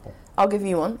example? I'll give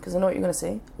you one, because I know what you're going to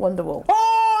say. Wonderwall.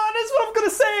 Oh, that's what I'm going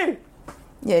to say!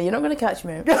 Yeah, you're not going to catch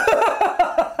me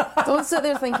out. Don't sit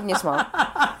there thinking you're smart.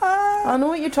 I know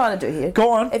what you're trying to do here.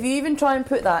 Go on. If you even try and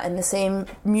put that in the same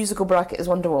musical bracket as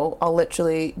Wonderwall, I'll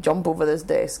literally jump over this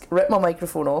desk, rip my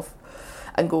microphone off,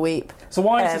 and go ape. So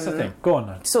why is this a thing? Go on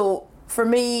now. So, for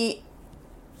me,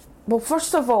 well,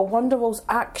 first of all, Wonderwall's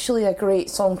actually a great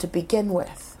song to begin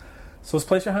with. So let's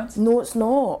place your hands? No, it's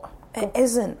not. It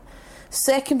isn't.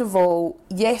 Second of all,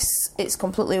 yes, it's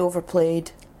completely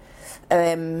overplayed.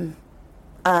 And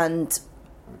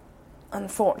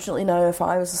unfortunately now, if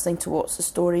I was listening to What's the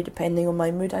Story, depending on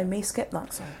my mood, I may skip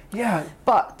that song. Yeah.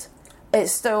 But it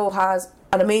still has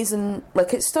an amazing,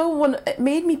 it's still one. It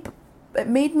made me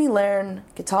learn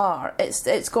guitar.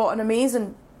 It's got an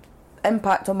amazing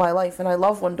impact on my life, and I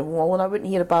love Wonderwall, and I wouldn't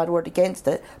hear a bad word against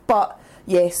it. But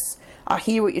yes, I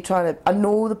hear what you're trying to. I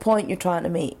know the point you're trying to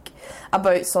make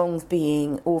about songs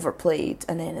being overplayed,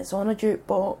 and then it's on a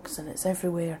jukebox and it's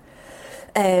everywhere.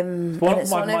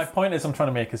 My point is I'm trying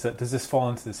to make is that does this fall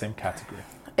into the same category?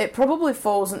 It probably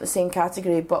falls into the same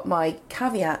category, but my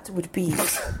caveat would be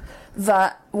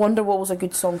that Wonderwall is a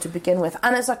good song to begin with,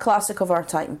 and it's a classic of our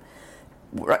time.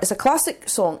 It's a classic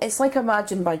song. It's like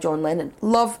Imagine by John Lennon.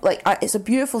 It's a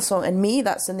beautiful song, and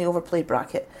that's in the overplayed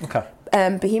bracket. Okay.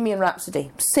 Bohemian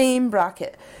Rhapsody, same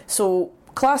bracket. So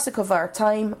classic of our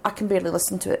time. I can barely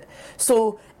listen to it.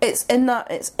 So it's in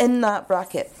that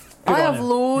bracket. I have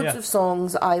loads of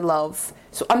songs I love.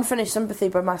 So Unfinished Sympathy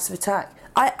by Massive Attack.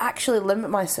 I actually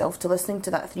limit myself to listening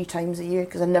to that 3 times a year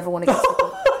because I never want to get sick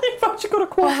of it. You've actually got a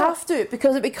quote. I have to,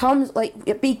 because it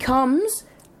becomes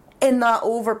in that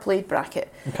overplayed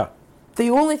bracket. Okay.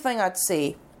 The only thing I'd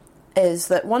say is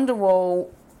that Wonderwall,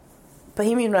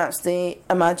 Bohemian Rhapsody,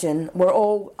 Imagine were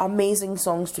all amazing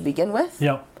songs to begin with.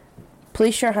 Yeah.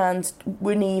 Place Your Hand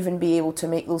wouldn't even be able to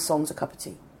make those songs a cup of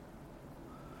tea.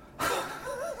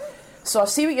 So I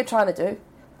see what you're trying to do,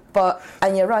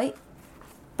 and you're right,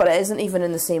 but it isn't even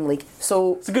in the same league.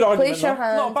 So it's a good argument. Place Your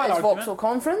Hand is Vauxhall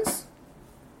Conference.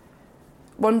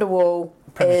 Wonderwall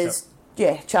is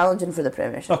challenging for the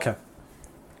Premiership. Okay,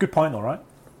 good point, all right.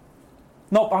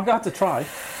 No, I'm gonna have to try.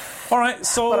 All right,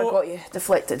 so but I got you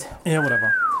deflected. Yeah,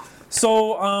 whatever.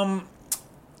 So,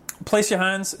 Place Your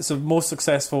Hands is the most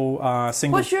successful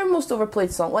single. What's your most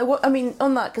overplayed song?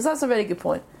 On that, because that's a very good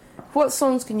point. What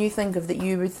songs can you think of that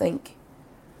you would think,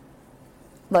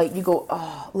 you go,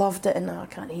 oh, loved it, and now I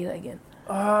can't hear it again?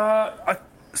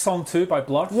 Song 2 by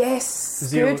Blur. Yes,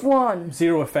 good one.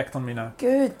 Zero effect on me now.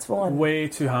 Good one. Way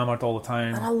too hammered all the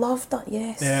time. And I loved that,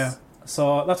 yes. Yeah,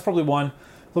 so that's probably one.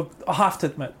 Look, I have to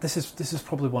admit, this is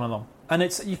probably one of them. And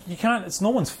it's you can't, it's no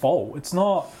one's fault. It's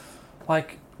not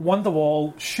like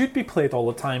Wonderwall should be played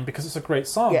all the time because it's a great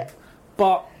song. Yeah.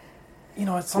 But,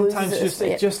 sometimes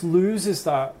it just loses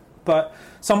that. But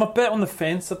so I'm a bit on the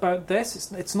fence about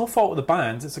this. It's no fault of the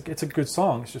band. It's a good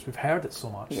song. It's just we've heard it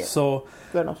so much. Yeah. So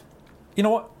fair enough. You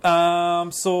know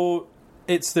what? So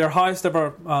it's their highest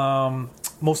ever,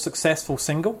 most successful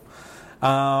single.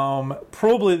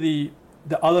 Probably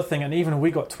the other thing, and even we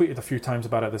got tweeted a few times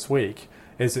about it this week,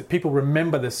 is that people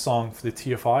remember this song for the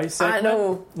TFI segment. I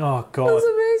know. Oh God,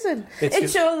 that's amazing.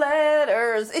 It's your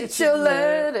letters. It's your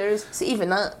letters. See, even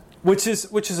that. Which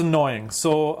is annoying.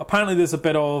 So apparently there's a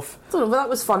bit of... I don't know, but that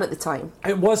was fun at the time.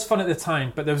 It was fun at the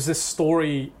time, but there was this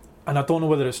story, and I don't know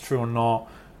whether it's true or not,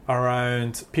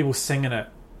 around people singing it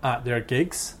at their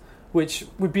gigs, which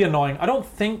would be annoying. I don't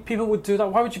think people would do that.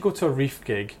 Why would you go to a Reef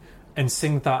gig and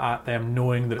sing that at them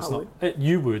knowing that it's not...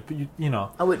 You would, but you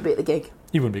know... I wouldn't be at the gig.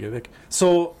 You wouldn't be at the gig.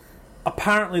 So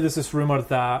apparently there's this rumour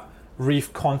that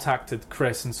Reef contacted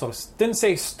Chris and sort of... Didn't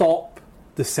say stop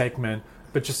the segment,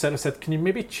 but just said, can you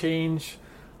maybe change,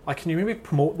 can you maybe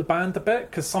promote the band a bit?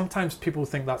 Because sometimes people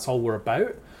think that's all we're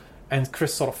about, and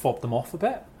Chris sort of fobbed them off a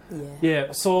bit.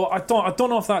 Yeah. So I don't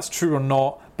know if that's true or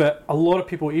not, but a lot of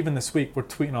people, even this week, were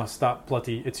tweeting us that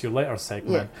bloody "It's Your Letter"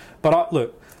 segment. Yeah. But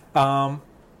look,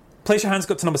 Place Your Hands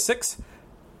got to number 6.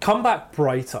 Come Back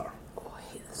Brighter. Oh, I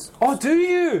hate this song. Oh, do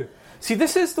you? See,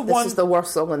 this is the one. This is the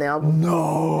worst song on the album.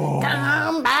 No.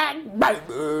 Come Back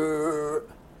Brighter.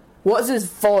 What is his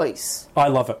voice? I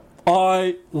love it.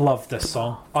 I love this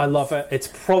song. I love it. It's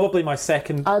probably my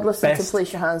second I'd listen best. to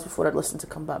Place Your Hands before I'd listen to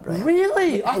Come Back Brighter.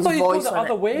 Really? I His thought you'd go voice the on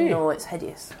other it. way. No, it's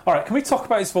hideous. All right, can we talk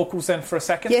about his vocals then for a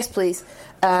second? Yes, please.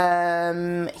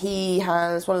 He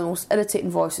has one of the most irritating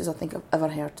voices I think I've ever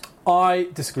heard. I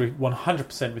disagree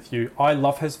 100% with you. I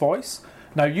love his voice.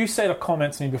 Now, you said a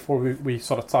comment to me before we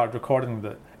sort of started recording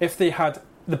that if they had...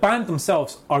 The band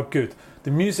themselves are good.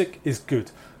 The music is good.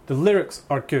 The lyrics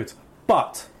are good.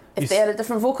 But... If they had a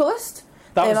different vocalist,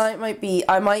 then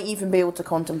I might even be able to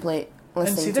contemplate listening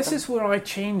and see, to this them. is where I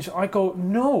change. I go,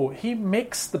 no, he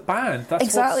makes the band. That's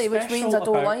exactly, what's which means I don't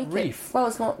about like Reef. it. Well,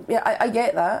 it's not... Yeah, I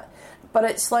get that. But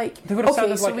it's like... They would have okay,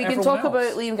 sounded so like we can everyone talk about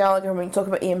else. Liam Gallagher and we can talk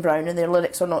about Ian Brown and their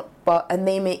lyrics are not... And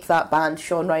they make that band.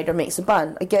 Sean Ryder makes a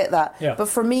band. I get that. Yeah. But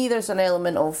for me, there's an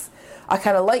element of... I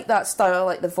kind of like that style, I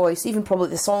like the voice, even probably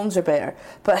the songs are better.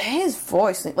 But his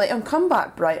voice, like on Come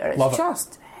Back Brighter, it's Love it.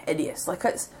 just hideous. Like,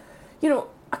 it's... You know,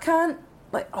 I can't...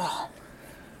 Like, oh...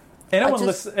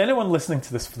 Anyone listening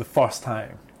to this for the first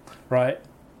time, right?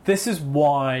 This is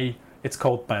why it's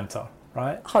called banter,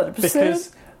 right? 100%.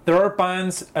 Because there are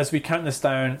bands, as we count this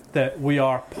down, that we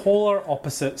are polar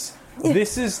opposites. Yeah.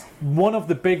 This is one of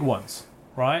the big ones,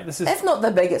 right? This is If not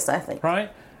the biggest, I think.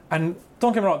 right. And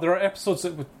don't get me wrong, there are episodes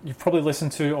that you've probably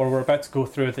listened to or we're about to go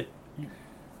through that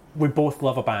we both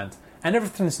love a band. And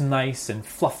everything's nice and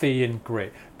fluffy and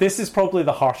great. This is probably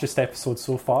the harshest episode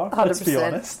so far, let's be 100%.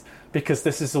 honest. Because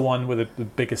this is the one with the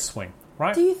biggest swing,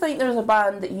 right? Do you think there's a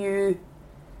band that you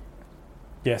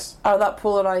Yes. are that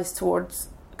polarised towards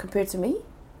compared to me?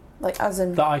 Like, as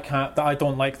in... That I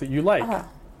don't like that you like.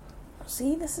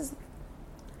 See, this is...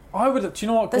 I would, do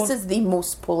you know what? This is the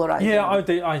most polarising. Yeah,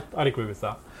 I'd agree with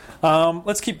that.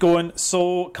 Let's keep going.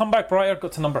 So, Come Back Brighter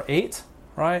got to number 8,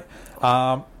 right?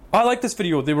 I like this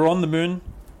video. They were on the moon.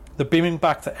 They're beaming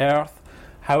back to Earth.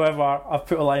 However, I've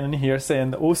put a line in here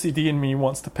saying the OCD in me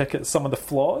wants to pick at some of the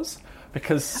flaws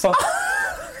because some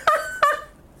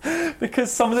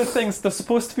because some of the things, they're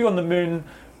supposed to be on the moon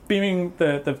beaming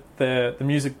the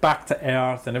music back to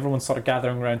Earth and everyone's sort of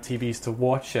gathering around TVs to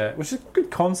watch it, which is a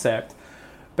good concept.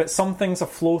 But some things are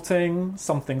floating,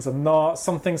 some things are not,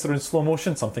 some things are in slow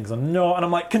motion, some things are not. And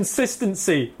I'm like,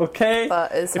 consistency, okay?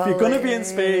 That is if you're going to be in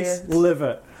space, live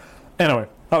it. Anyway,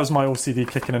 that was my OCD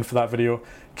kicking in for that video.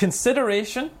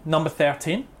 Consideration, number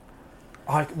 13.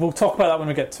 We'll talk about that when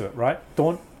we get to it, right?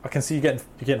 I can see you're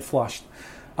getting flushed.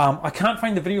 I can't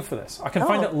find the video for this. I can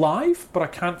find it live, but I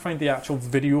can't find the actual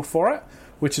video for it,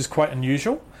 which is quite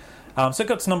unusual. So it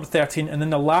got to number 13, and then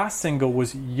the last single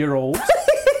was Year Old.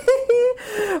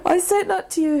 I sent that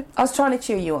to you. I was trying to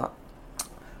cheer you up.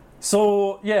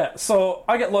 So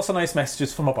I get lots of nice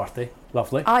messages for my birthday.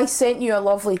 Lovely. I sent you a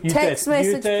lovely text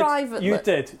message privately.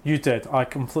 You did. I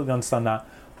completely understand that.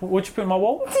 What'd you put in my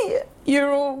wall?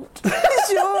 You're old.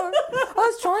 Sure. I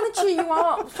was trying to cheer you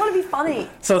up. I was trying to be funny.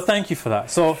 So thank you for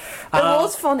that. So It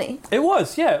was funny. It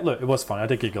was, yeah. Look, it was funny. I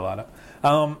did giggle at it.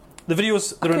 The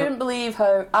videos... I couldn't believe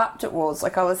how apt it was.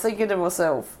 Like, I was thinking to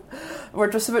myself, we're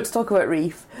just about to talk about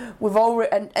Reef. We've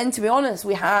already, and to be honest,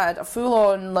 we had a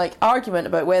full-on argument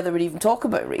about whether we'd even talk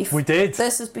about Reef. We did.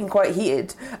 This has been quite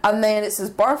heated. And then it's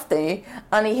his birthday,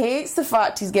 and he hates the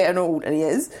fact he's getting old, and he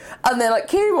is. And then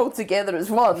came all together as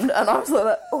one, and I was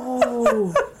like,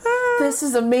 oh, this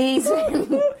is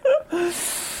amazing.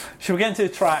 Should we get into the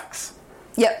tracks?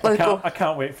 Yep, let's go. I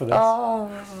can't wait for this.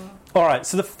 Alright,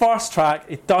 so the first track,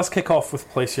 it does kick off with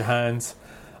Place Your Hands.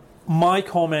 My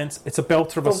comment, it's a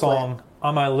belter of a song.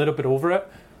 I'm a little bit over it.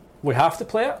 We have to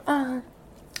play it.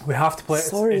 We have to play it.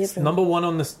 Sorry, it's number 1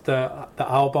 on the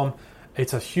album.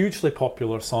 It's a hugely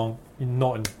popular song,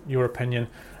 not in your opinion.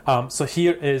 So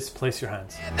here is Place Your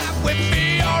Hands. That would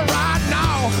be alright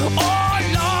now. Oh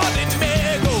Lord, it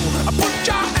may go. Put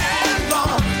your hands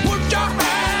on. Put your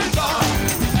hands on.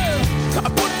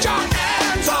 Put your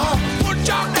hands on. Put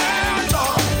your hands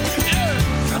on.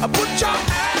 Put your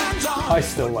hands on. I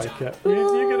still like it.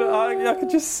 I could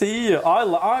just see you.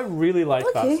 I really like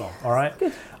that song. All right,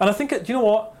 good. And I think do you know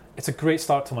what? It's a great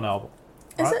start to an album.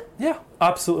 Is right? it? Yeah,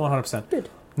 absolutely 100%. Good.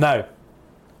 Now,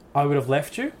 I Would Have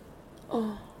Left You.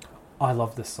 Oh, I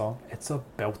love this song. It's a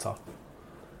belter.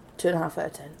 2.5 out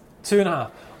of 10.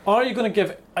 2.5. Are you going to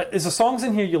give? Is there songs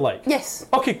in here you like? Yes.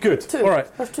 Okay, good. 2. All right.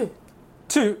 There's 2.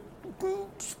 2.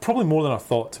 Probably more than I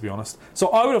thought, to be honest. So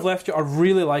I Would Have Left You. I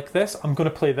really like this. I'm going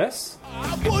to play this.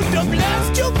 I would have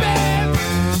left you, babe.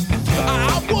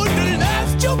 I would have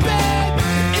left you, babe,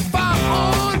 if I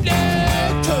only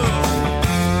could.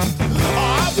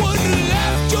 I would have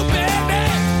left you, baby.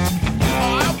 I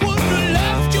would have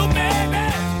left you,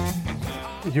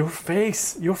 baby.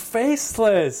 Your face,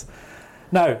 Liz.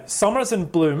 Now, Summer's in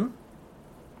Bloom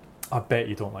I bet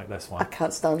you don't like this I one.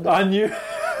 can't stand it. I knew.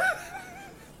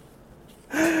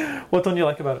 What don't you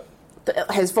like about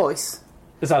it? His voice.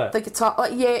 Is that it? The guitar,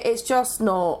 like, yeah, it's just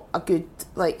not a good,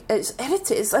 like, it's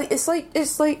irritating. It's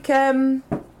like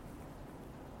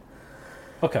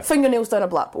Okay. fingernails down a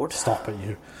blackboard. Stop it,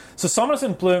 you. So Summers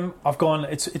in Bloom, I've gone.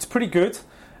 It's pretty good.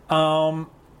 I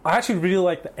actually really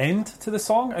like the end to the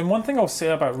song. And one thing I'll say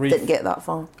about Reef. Didn't get that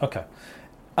far. Okay.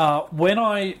 When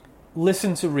I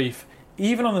listen to Reef,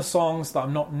 even on the songs that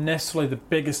I'm not necessarily the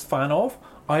biggest fan of,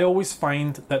 I always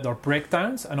find that their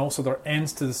breakdowns and also their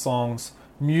ends to the songs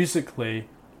musically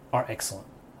are excellent,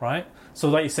 right? So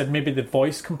like you said, maybe the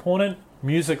voice component,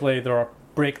 musically there are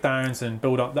breakdowns and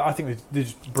build up. I think they're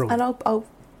just brilliant. And I'll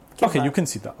give Okay, that. you can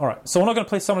see that. All right. So we're not going to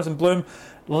play Summers in Bloom.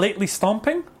 Lately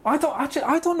Stomping. I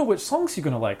don't know which songs you're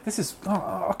going to like. This is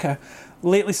okay.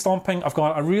 Lately Stomping.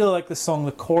 I really like this song.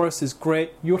 The chorus is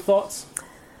great. Your thoughts?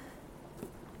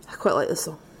 I quite like this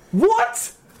song.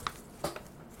 What?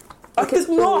 I Look, it's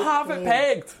did not both, have it yeah.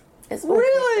 pegged. It's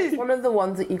Really? It's one of the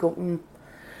ones that you go,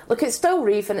 Look, it's still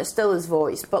Reef and it's still his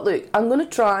voice, but look, I'm going to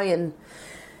try and...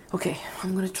 Okay,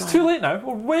 I'm going to try. It's too late now.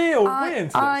 We're way into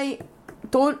this. I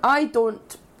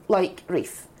don't like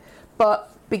Reef, but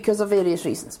because of various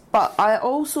reasons. But I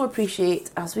also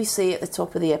appreciate, as we say at the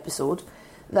top of the episode,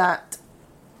 that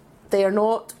they are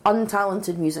not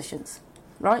untalented musicians,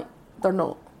 right? They're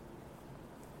not.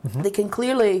 Mm-hmm. They can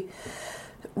clearly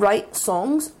write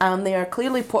songs, and they are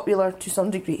clearly popular to some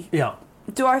degree. Yeah.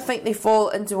 Do I think they fall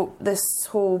into this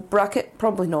whole bracket?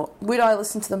 Probably not. Would I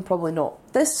listen to them? Probably not.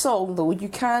 This song, though, you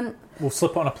can... We'll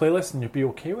slip it on a playlist and you'll be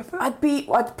okay with it?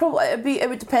 it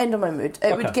would depend on my mood.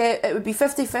 It would be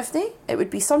 50-50. It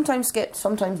would be sometimes skip,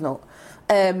 sometimes not.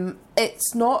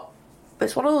 It's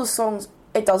one of those songs,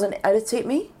 it doesn't irritate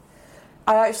me.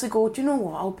 I actually go, do you know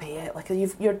what, I'll pay it. Like,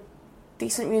 you're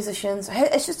decent musicians.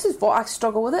 It's just his voice, I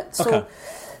struggle with it. So, Okay.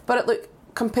 But look,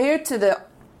 compared to the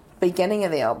beginning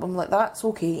of the album, like, that's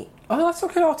okay. Oh, that's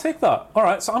okay. I'll take that. All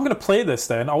right. So I'm going to play this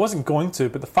then. I wasn't going to,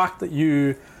 but the fact that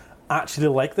you actually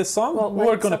like this song,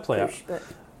 we're going to play it.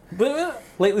 But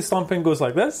Lately Stomping goes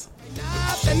like this.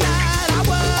 Nothing that I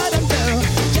wouldn't do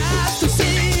just to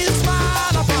see the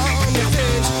smile upon your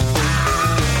face.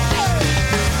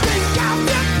 Think of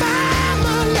your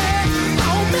family,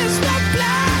 oh Mr.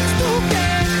 Blackstone.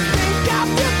 Think of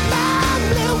your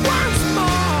family once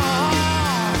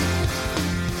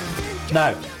more.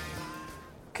 Now,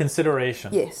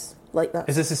 Consideration. Yes, like that.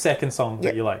 Is this the second song that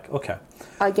Yep. you like? Okay.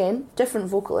 Again, different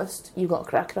vocalist. You've got a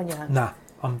cracker on your hand. Nah,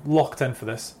 I'm locked in for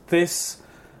this.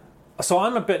 So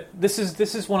I'm a bit. This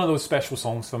is one of those special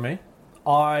songs for me.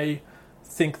 I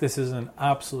think this is an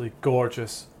absolutely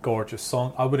gorgeous, gorgeous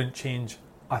song. I wouldn't change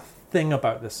a thing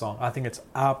about this song. I think it's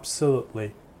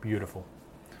absolutely beautiful.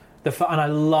 And I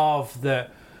love the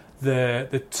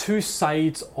two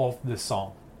sides of the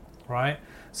song, right?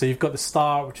 So you've got the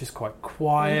start, which is quite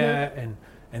quiet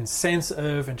and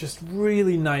sensitive and just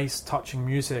really nice, touching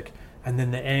music, and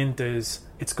then the end is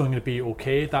it's going to be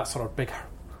okay. That sort of big.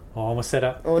 Oh, I almost said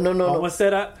it. Oh no! Almost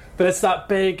said it. But it's that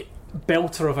big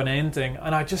belter of an ending,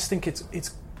 and I just think it's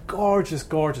gorgeous,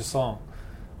 gorgeous song.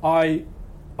 I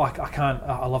can't.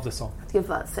 I love this song. Give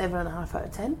that 7.5 out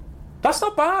of 10. That's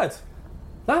not bad.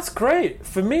 That's great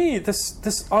for me.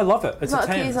 This I love it. It's Is that a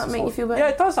 10. okay? Does that make you feel better? Yeah,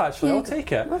 it does actually. Yeah, I'll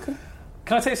take it. Okay.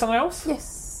 Can I take something else?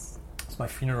 Yes. It's my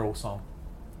funeral song.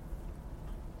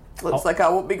 Looks like I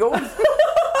won't be going.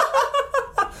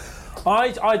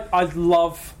 I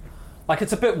love. Like,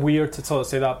 it's a bit weird to sort of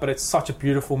say that, but it's such a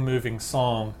beautiful, moving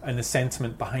song, and the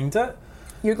sentiment behind it.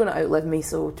 You're going to outlive me,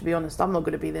 so to be honest, I'm not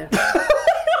going to be there.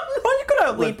 Oh, you could We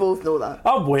outlive. both know that.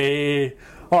 I'm way.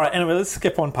 All right. Anyway, let's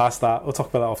skip on past that. We'll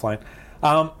talk about that offline.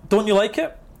 Don't you like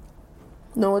it?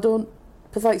 No, I don't.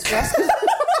 But thanks for asking.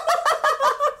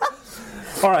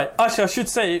 All right. Actually, I should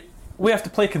say we have to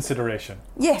play Consideration.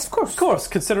 Yes, of course. Of course,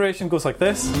 Consideration goes like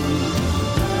this.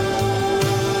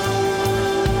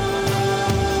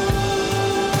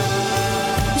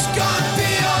 It's gonna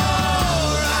be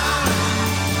alright.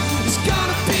 It's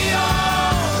gonna be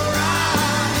alright.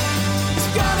 It's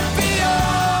gonna be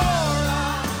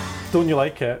alright. Don't you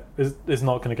like it? Is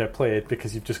not going to get played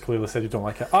because you've just clearly said you don't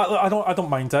like it. I don't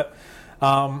mind it,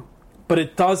 but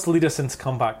it does lead us into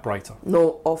Come Back Brighter.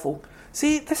 No, awful.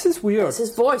 See, this is weird. It's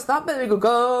his voice. That bit we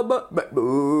go,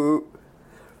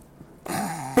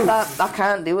 that I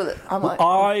can't deal with it. I'm like,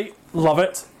 I love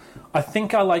it. I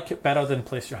think I like it better than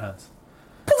Place Your Hands.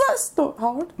 but that's not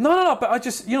hard. No. But I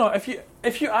just, if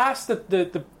you ask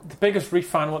the biggest Reef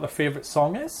fan what their favourite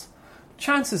song is,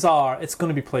 chances are it's going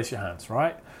to be Place Your Hands,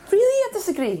 right? Really, I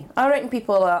disagree. I reckon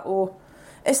people are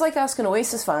it's like asking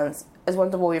Oasis fans, is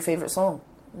Wonderwall your favourite song?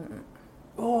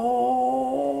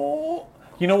 Oh,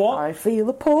 you know what? I feel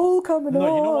a pull coming on.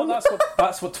 No, you know what?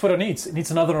 That's what Twitter needs. It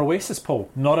needs another Oasis poll.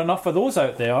 Not enough of those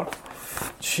out there.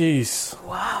 Jeez.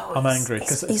 Wow. I'm angry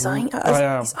because He's angry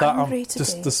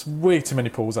today. There's way too many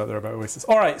polls out there about Oasis.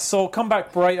 All right, so Come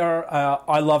Back Brighter.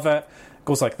 I love it.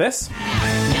 Goes like this.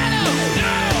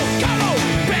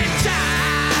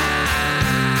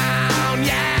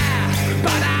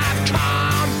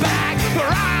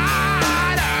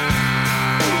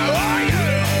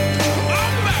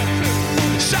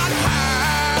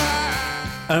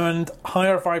 And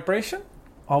Higher Vibration.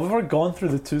 Oh, we've already gone through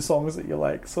the two songs that you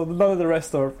like, so none of the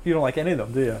rest are. You don't like any of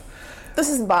them, do you? This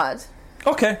isn't bad.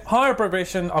 Okay, Higher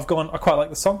Vibration. I quite like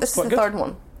the song. This is quite the good. third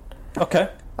one. Okay.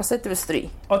 I said there was 3.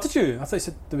 Oh, did you? I thought you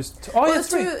said there was 2. Oh, yeah, there's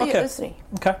 3. 2. Okay. Yeah, there's 3.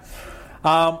 Okay.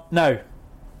 Now,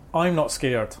 I'm Not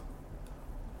Scared.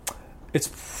 It's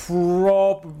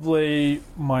probably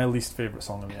my least favourite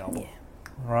song on the album. Yeah.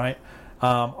 Right.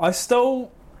 I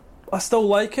still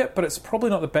like it, but it's probably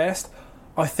not the best.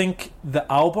 I think the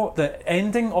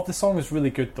ending of the song is really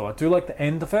good though. I do like the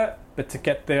end of it, but to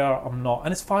get there, I'm not.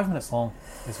 And it's 5 minutes long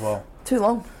as well. Too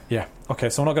long. Yeah. Okay,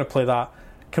 so we're not going to play that.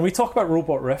 Can we talk about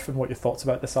Robot Riff and what your thoughts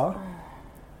about this are?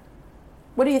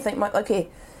 What do you think? What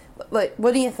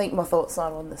do you think my thoughts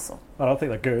are on this song? I don't think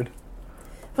they're good.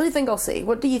 What do you think I'll say?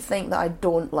 What do you think that I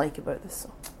don't like about this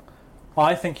song?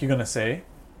 I think you're going to say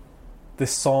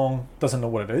this song doesn't know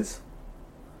what it is.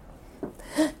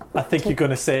 I think you're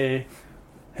going to say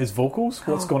his vocals,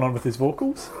 what's going on with his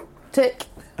vocals. Tick.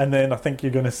 And then I think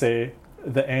you're going to say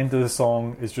the end of the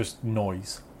song is just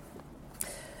noise.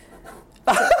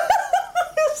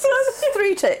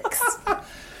 3 ticks.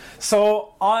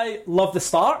 So I love the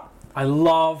start. I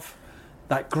love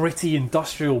that gritty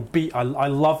industrial beat. I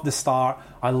love the start.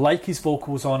 I like his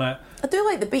vocals on it. I do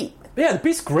like the beat. Yeah, the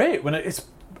beat's great.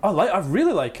 I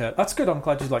really like it. That's good. I'm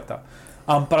glad you like that.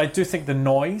 But I do think the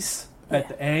noise at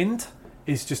the end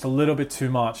is just a little bit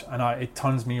too much, and it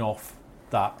turns me off.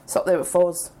 That. It's up there with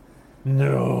Foz.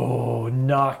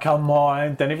 No, come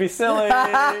on, don't be silly.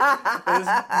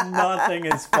 There's nothing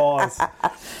as Foz.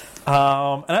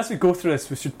 And as we go through this,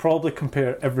 we should probably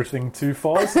compare everything to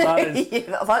Foz.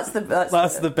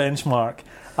 That's the benchmark.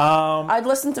 I'd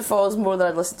listen to Foz more than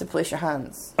I'd listen to Place Your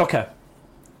Hands. Okay.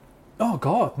 Oh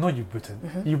God, no, you wouldn't.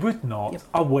 Mm-hmm. You would not. Yep.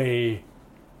 Away.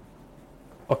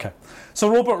 Okay. So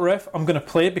Robot Riff, I'm going to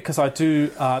play it because I do.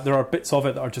 There are bits of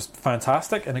it that are just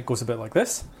fantastic, and it goes a bit like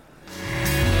this.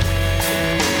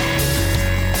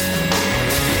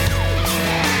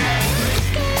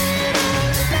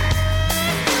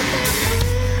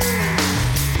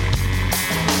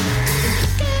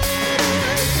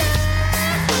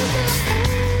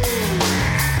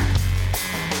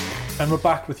 And we're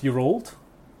back with You're Old.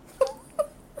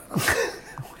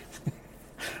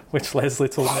 Which Leslie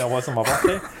told me I was on my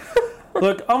birthday.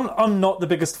 Look, I'm not the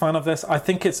biggest fan of this. I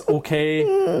think it's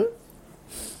okay.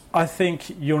 I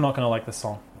think you're not going to like this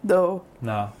song. No.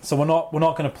 Nah. So we're not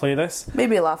going to play this.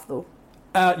 Maybe a laugh though.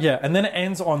 Yeah, and then it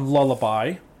ends on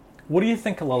Lullaby. What do you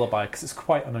think of Lullaby? Because it's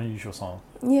quite an unusual song.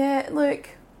 Yeah, look.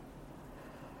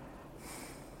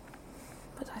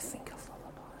 What do I think of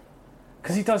Lullaby?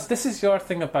 Because he does. This is your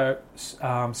thing about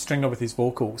Stringer with his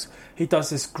vocals. He does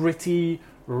this gritty,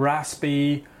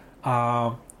 raspy,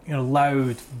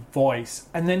 loud voice,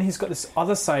 and then he's got this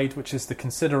other side, which is the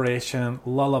Consideration,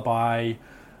 Lullaby,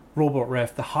 Robot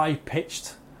Riff, the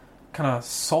high-pitched, kind of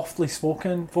softly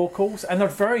spoken vocals, and they're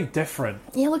very different.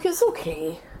 Yeah, look, it's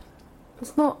okay.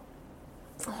 It's not.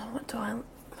 What do I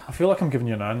feel like I'm giving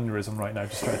you an aneurysm right now,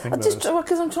 just trying to think about this.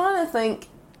 Because I'm trying to think.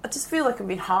 I just feel like I'm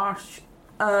being harsh.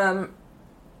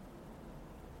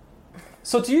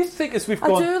 So do you think as we've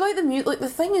gone... I do like the music. Like the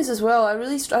thing is as well,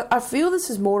 I feel this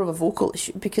is more of a vocal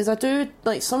issue because I do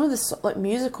like some of this like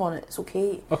music on it. It's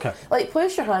okay. Okay. Like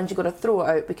Place Your Hands, you got to throw it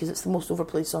out because it's the most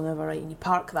overplayed song ever, right? And you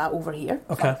park that over here.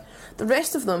 Okay. Fine. The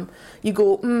rest of them, you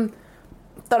go,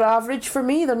 they're average for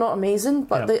me. They're not amazing,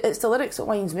 but it's the lyrics that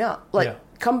winds me up. Like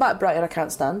Come Back Brighter, I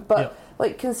can't stand, but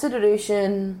like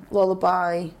Consideration,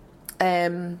 Lullaby,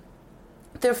 they're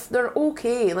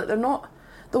okay. Like they're not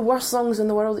the worst songs in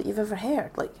the world that you've ever heard.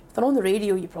 Like, if they're on the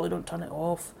radio, you probably don't turn it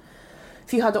off.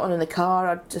 If you had it on in the car,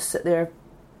 I'd just sit there.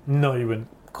 No, you wouldn't.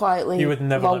 Quietly. You would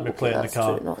never let me play it in the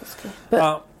car. True. No, it's okay.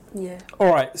 But, yeah.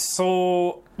 Alright,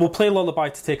 so we'll play Lullaby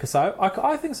to take us out.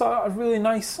 I think it's a really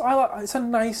nice... it's a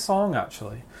nice song,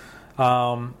 actually.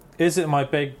 Is it my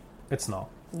big... It's not.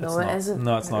 No, it isn't.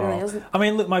 No, it's not really at all. Isn't. I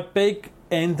mean, look, my big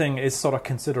ending is sort of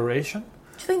Consideration. Do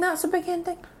you think that's a big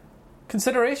ending?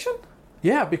 Consideration?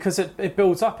 Yeah, because it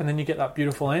builds up and then you get that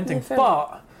beautiful ending. Yeah,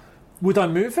 but would I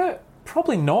move it?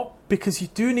 Probably not, because you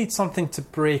do need something to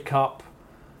break up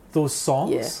those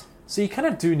songs. Yeah. So you kind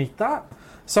of do need that.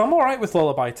 So I'm all right with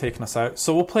Lullaby taking us out.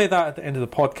 So we'll play that at the end of the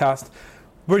podcast.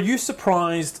 Were you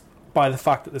surprised by the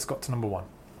fact that this got to number 1?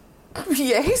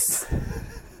 Yes.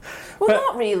 Well, But-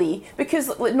 not really, because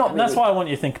not really. And that's why I want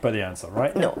you to think about the answer,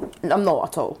 right? No, I'm not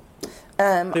at all.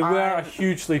 They were a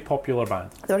hugely popular band.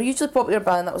 They were a hugely popular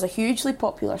band. That was a hugely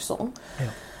popular song.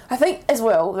 Yeah. I think as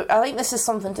well. I think this is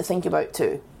something to think about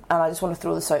too, and I just want to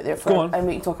throw this out there for, Go on. and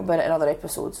we can talk about it in other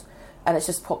episodes. And it's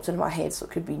just popped into my head, so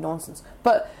it could be nonsense.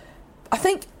 But I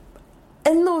think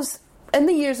in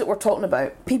the years that we're talking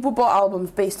about, people bought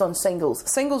albums based on singles.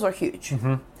 Singles are huge.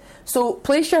 Mm-hmm. So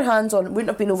Place Your Hands On wouldn't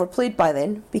have been overplayed by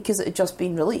then because it had just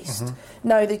been released. Mm-hmm.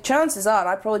 Now the chances are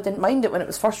I probably didn't mind it when it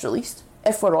was first released.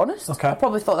 If we're honest, Okay. I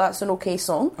probably thought that's an okay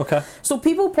song. Okay. So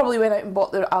people probably went out and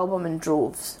bought their album in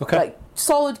droves. Okay. Like,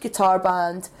 solid guitar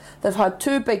band. They've had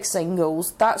 2 big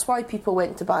singles. That's why people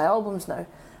went to buy albums now.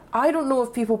 I don't know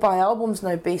if people buy albums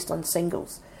now based on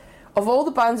singles. Of all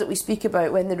the bands that we speak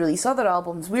about when they release other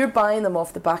albums, we're buying them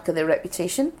off the back of their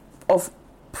reputation of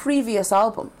previous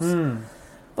albums.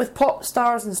 With pop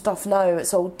stars and stuff now,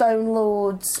 it's all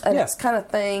downloads and Yeah. it's kind of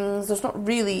things. There's not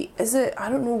really, is it? I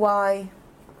don't know why.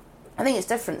 I think it's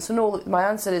different. So no, look, my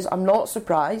answer is I'm not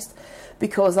surprised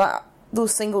because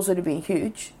those singles would have been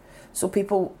huge. So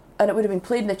people, and it would have been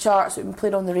played in the charts, it would have been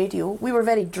played on the radio. We were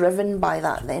very driven by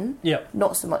that then. Yeah.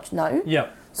 Not so much now. Yeah.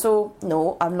 So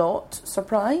no, I'm not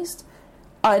surprised.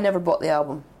 I never bought the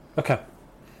album. Okay.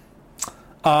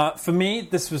 For me,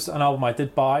 this was an album I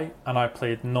did buy and I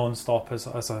played non-stop as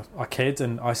a kid,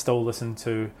 and I still listen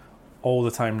to all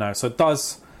the time now. So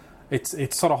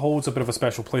it sort of holds a bit of a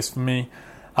special place for me.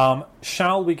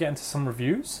 Shall we get into some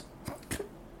reviews?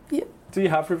 Yeah. Do you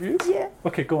have reviews? Yeah.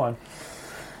 Okay, go on.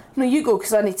 No, you go,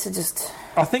 because I need to just...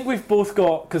 I think we've both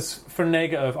got, because for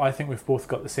negative, I think we've both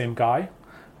got the same guy,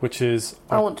 which is...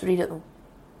 I want to read it though.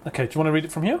 Okay, do you want to read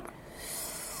it from here?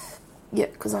 Yeah,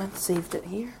 because I've saved it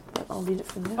here. But I'll read it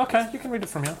from there. Okay, you can read it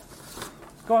from here.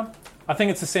 Go on. I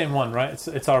think it's the same one, right?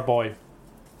 It's our boy.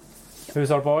 Who's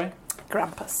our boy?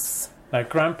 Grampus. Now,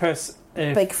 Grampus,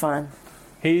 if Big fan.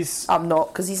 he's... I'm not,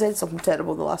 because he said something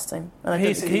terrible the last time. And I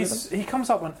didn't agree with him. He comes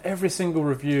up on every single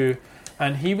review,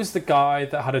 and he was the guy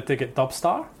that had a dig at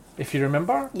Dubstar, if you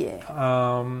remember. Yeah.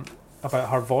 About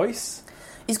her voice.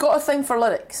 He's got a thing for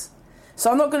lyrics. So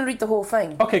I'm not going to read the whole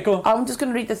thing. Okay, go. I'm just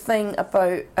going to read the thing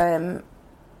about...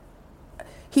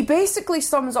 he basically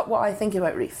sums up what I think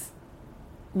about Reef.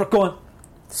 Go on.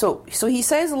 So he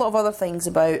says a lot of other things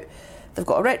about they've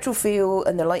got a retro feel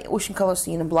and they're like ocean colour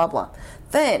scene and blah blah.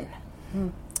 Then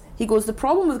he goes, the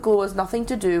problem with Glow has nothing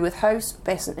to do with House,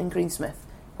 Besant and Greensmith,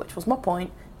 which was my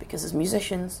point, because as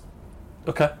musicians,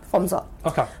 Okay. thumbs up.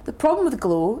 Okay. The problem with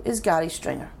Glow is Gary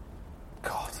Stringer.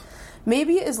 God.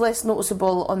 Maybe it is less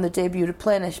noticeable on the debut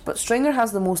Replenish, but Stringer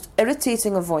has the most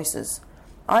irritating of voices.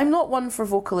 I'm not one for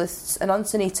vocalists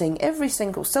enunciating every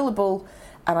single syllable,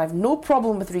 and I've no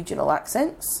problem with regional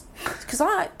accents, because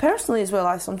I personally as well,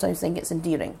 I sometimes think it's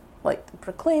endearing, like the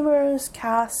Proclaimers,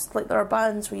 Cast, like there are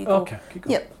bands where you go, Okay, keep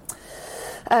going. yep.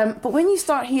 But when you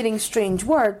start hearing strange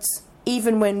words,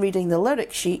 even when reading the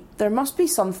lyric sheet, there must be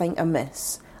something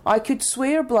amiss. I could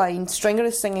swear blind Stringer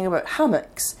is singing about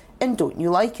hammocks, and don't you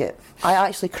like it? I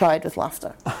actually cried with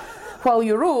laughter. While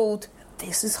you're old,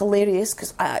 this is hilarious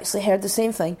because I actually heard the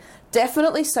same thing,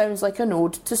 definitely sounds like an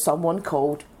ode to someone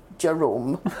called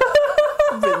Jerome.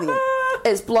 Brilliant.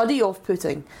 It's bloody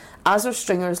off-putting, as are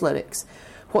Stringer's lyrics.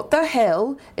 What the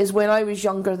hell is when I was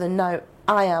younger than now?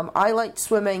 I liked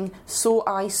swimming, so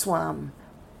I swam.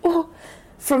 Oh,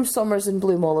 from Summers in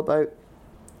Bloom all about.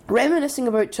 Reminiscing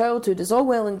about childhood is all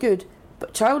well and good,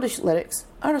 but childish lyrics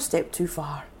are a step too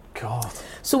far. God.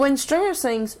 So when Stringer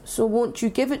sings, so won't you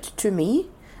give it to me,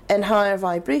 in higher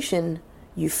vibration,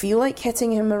 you feel like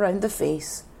hitting him around the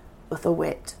face with a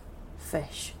wet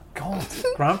fish. God.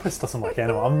 Grampus doesn't like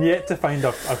anyone. I'm yet to find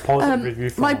a positive review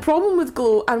from My him. problem with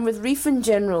Glow and with Reef in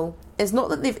general is not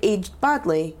that they've aged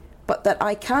badly, but that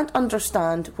I can't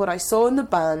understand what I saw in the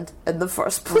band in the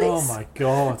first place. Oh my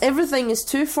God. Everything is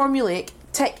too formulaic.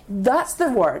 That's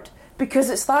the word.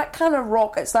 Because it's that kind of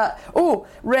rock, it's that,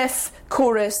 riff,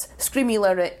 chorus, screamy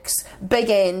lyrics, big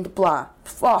end, blah.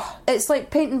 Oh, it's like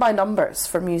painting by numbers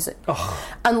for music.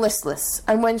 And listless.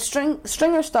 And when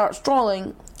Stringer starts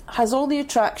drawing, has all the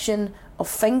attraction of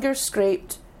fingers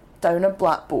scraped down a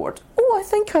blackboard. Oh, I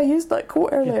think I used that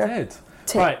quote You earlier. did.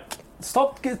 Tick. Right.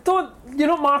 Stop. You're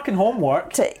not marking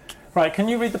homework. Tick. Right, can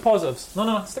you read the positives?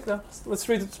 No, stick there. Let's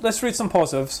read some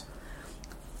positives.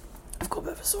 I've got a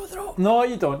bit of a sore throat. No,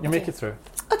 you don't. You make it through.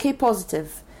 Okay,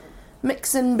 positive.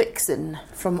 Mixin' Bixin'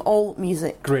 from All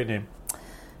Music. Great name.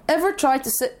 Ever try to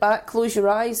sit back, close your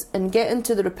eyes, and get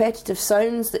into the repetitive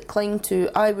sounds that cling to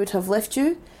I Would Have Left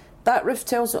You? That riff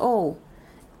tells it all.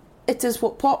 It is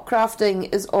what pop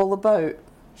crafting is all about.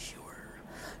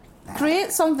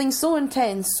 Create something so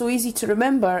intense, so easy to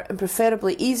remember, and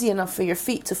preferably easy enough for your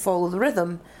feet to follow the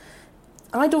rhythm.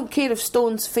 I don't care if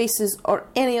Stones, Faces, or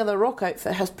any other rock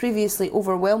outfit has previously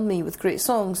overwhelmed me with great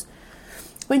songs.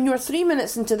 When you're 3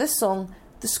 minutes into this song,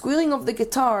 the squealing of the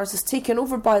guitars is taken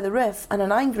over by the riff, and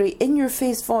an angry,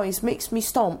 in-your-face voice makes me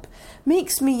stomp,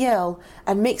 makes me yell,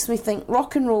 and makes me think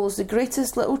rock and roll is the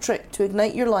greatest little trick to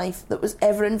ignite your life that was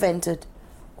ever invented.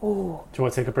 Oh. Do you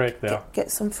want to take a break there?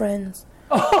 Get some friends.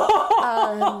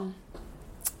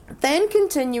 Then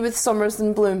continue with Summers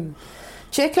in Bloom.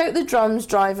 Check out the drums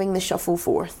driving the shuffle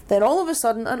forth. Then all of a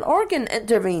sudden an organ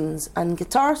intervenes, and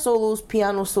guitar solos,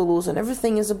 piano solos, and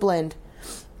everything is a blend.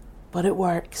 But it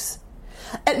works.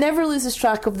 It never loses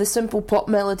track of the simple pop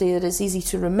melody that is easy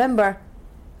to remember,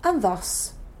 and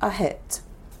thus a hit.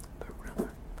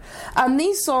 And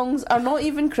these songs are not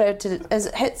even credited as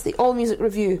it hits the AllMusic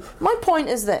review. My point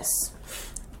is this.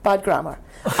 Bad grammar.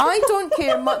 I don't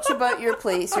care much about your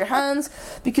place, your hands,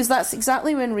 because that's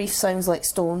exactly when Reef sounds like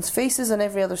Stones, Faces, and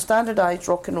every other standardised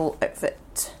rock and roll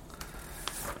outfit.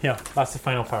 Yeah, that's the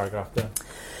final paragraph there.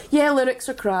 Yeah, lyrics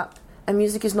are crap, and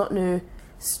music is not new.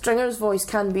 Stringer's voice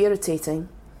can be irritating,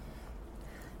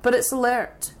 but it's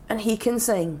alert, and he can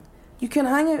sing. You can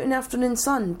hang out in afternoon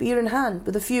sun, beer in hand,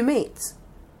 with a few mates.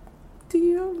 Do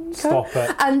you? Stop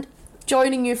it. And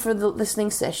joining you for the listening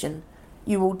session,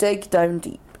 you will dig down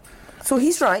deep. So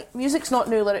he's right. Music's not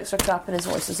new, lyrics are crap, and his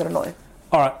voices are annoying.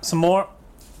 Alright, some more.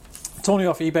 Tony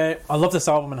off eBay. I love this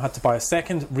album and had to buy a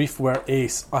second. Reef were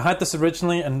ace. I had this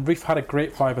originally, and Reef had a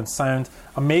great vibe and sound.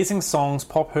 Amazing songs,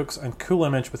 pop hooks, and cool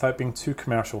image without being too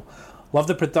commercial. Love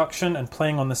the production and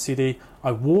playing on the CD.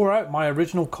 I wore out my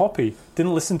original copy.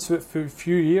 Didn't listen to it for a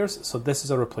few years, so this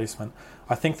is a replacement.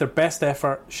 I think their best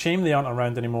effort. Shame they aren't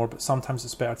around anymore, but sometimes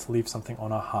it's better to leave something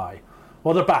on a high.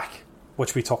 Well, they're back,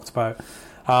 which we talked about.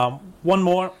 One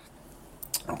more.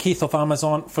 Keith of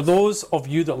Amazon. For those of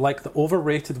you that like the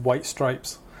overrated White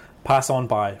Stripes, pass on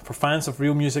by. For fans of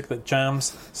real music that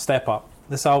jams, step up.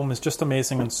 This album is just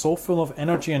amazing and so full of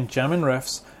energy and jamming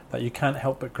riffs that you can't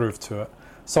help but groove to it.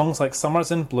 Songs like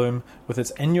Summers in Bloom, with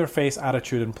its in-your-face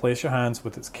attitude, and Place Your Hands,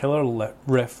 with its killer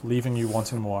riff leaving you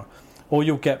wanting more. Oh,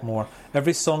 you'll get more.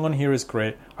 Every song on here is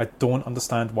great. I don't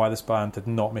understand why this band did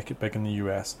not make it big in the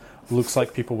US. Looks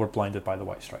like people were blinded by the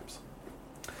White Stripes.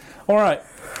 Alright.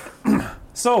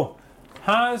 So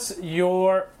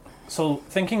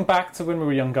thinking back to when we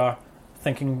were younger,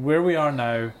 thinking where we are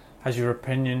now, has your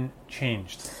opinion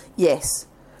changed? Yes.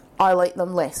 I like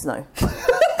them less now.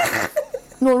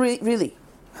 No, really.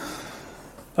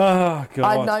 Oh, God.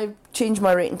 I've now changed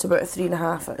my rating to about a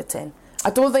 3.5 out of 10. I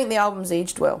don't think the album's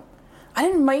aged well. I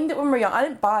didn't mind it when we were young. I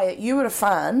didn't buy it. You were a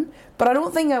fan, but I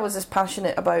don't think I was as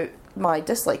passionate about my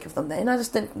dislike of them then. I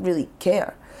just didn't really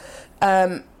care.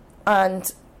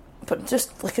 But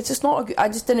just like, it's just not a good. I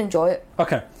just didn't enjoy it.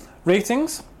 Okay,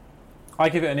 ratings. I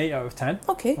give it an 8 out of 10.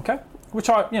 Okay, which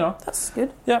are that's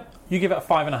good. Yeah, you give it a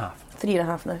 5.5.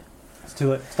 3.5 now. It's too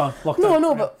late. It's done. Locked No, down.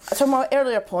 no, but to my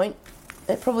earlier point,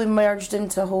 it probably merged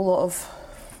into a whole lot of.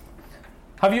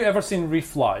 Have you ever seen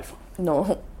Reef live?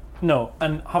 No. No,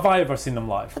 and have I ever seen them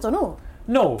live? I don't know.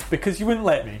 No, because you wouldn't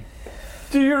let me.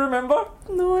 Do you remember?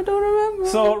 No, I don't remember.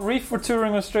 So Reef were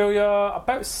touring Australia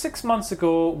about 6 months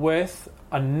ago with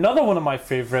another one of my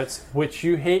favourites, which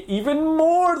you hate even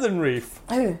more than Reef.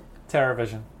 Who?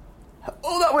 TerrorVision.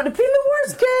 Oh, that would have been the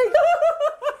worst gig.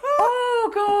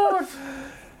 Oh, God.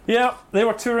 Yeah, they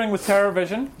were touring with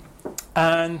TerrorVision,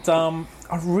 and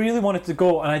I really wanted to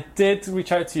go, and I did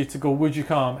reach out to you to go, would you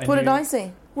come? And what did I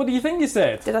say? What do you think you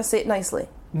said? Did I say it nicely?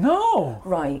 No.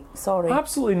 Right, sorry.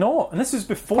 Absolutely not. And this was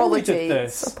before we did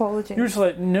this. Apologies. You were just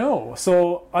like, no.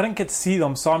 So I didn't get to see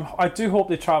them, so I do hope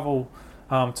they travel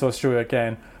to Australia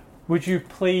again. Would you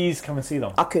please come and see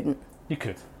them? I couldn't. You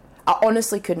could. I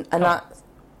honestly couldn't, and I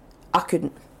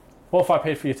couldn't. What if I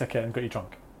paid for your ticket and got you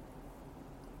drunk?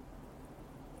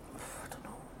 I don't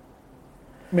know.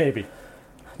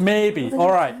 Maybe.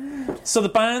 All right. So the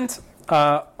band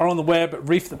are on the web at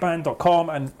reeftheband.com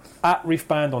and at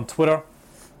reefband on Twitter.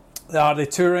 Are they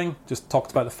touring? Just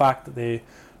talked about the fact that they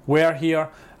were here.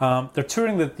 They're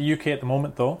touring the UK at the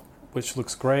moment, though, which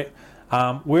looks great.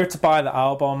 Where to buy the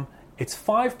album? It's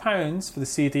 £5 for the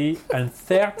CD and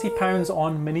 £30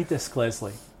 on mini disc,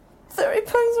 Leslie.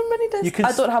 £30 on mini disc?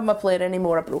 I don't have my player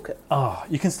anymore, I broke it. Oh,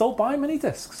 you can still buy mini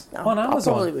discs on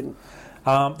Amazon. I probably wouldn't.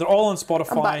 They're all on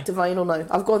Spotify. I'm back to vinyl now.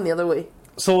 I've gone the other way.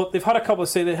 So they've had a couple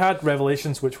of they had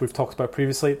Revelations, which we've talked about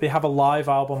previously. They have a live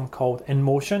album called In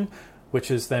Motion,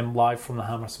 which is them live from the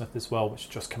Hammersmith as well, which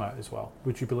just came out as well.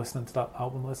 Would you be listening to that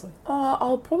album, Leslie?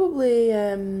 I'll probably,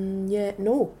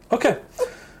 no. Okay.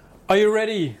 Are you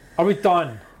ready? Are we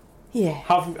done? Yeah.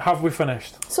 Have we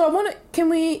finished? So can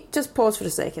we just pause for a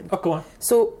second? Oh, go on.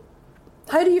 So,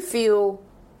 how do you feel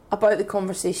about the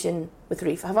conversation with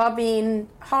Reef? Have I been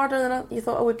harder than you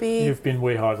thought I would be? You've been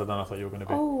way harder than I thought you were going to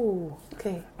be. Oh,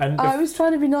 okay. And I was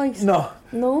trying to be nice. No.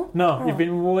 No? No, You've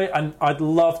been way... And I'd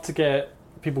love to get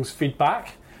people's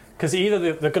feedback, because either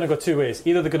they're going to go two ways.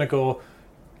 Either they're going to go,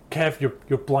 Kev,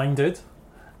 you're blinded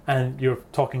and you're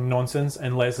talking nonsense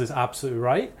and Leslie's absolutely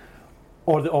right,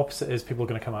 or the opposite is people are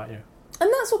going to come at you.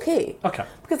 And that's okay. Okay.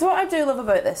 Because what I do love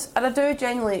about this, and I do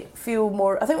genuinely feel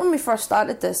more... I think when we first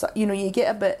started this, you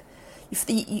get a bit...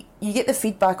 You get the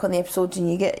feedback on the episodes and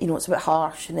you get, it's a bit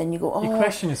harsh, and then you go, oh... You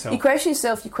question yourself. You question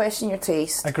yourself, you question your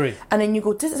taste. Agree. And then you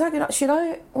go, is that good? Should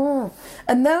I? Oh.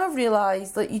 And now I've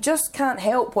realised that you just can't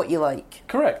help what you like.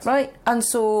 Correct. Right? And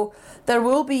so there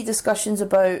will be discussions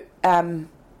about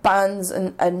bands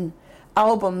and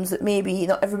albums that maybe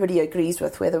not everybody agrees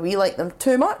with, whether we like them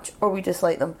too much or we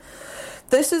dislike them.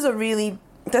 This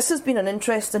has been an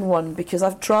interesting one, because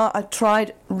I've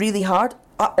tried really hard.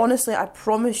 Honestly, I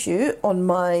promise you, on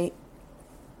my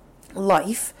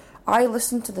life, I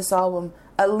listened to this album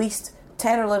at least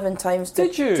 10 or 11 times to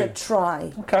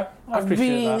try. Okay, I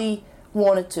appreciate that. I really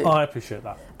wanted to. Oh, I appreciate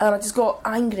that. And I just got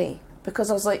angry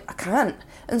because I was like, I can't.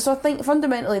 And so I think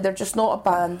fundamentally they're just not a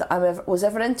band that I was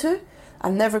ever into.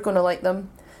 I'm never going to like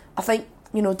them. I think,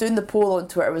 doing the poll on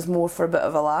Twitter was more for a bit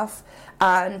of a laugh.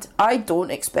 And I don't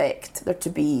expect there to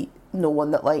be no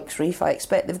one that likes Reef. I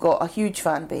expect they've got a huge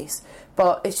fan base.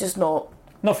 But it's just not...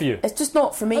 Not for you. It's just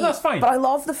not for me. Oh, that's fine. But I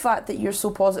love the fact that you're so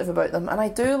positive about them. And I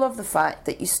do love the fact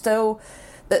that you still...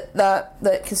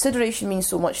 That consideration means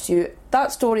so much to you.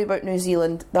 That story about New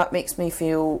Zealand, that makes me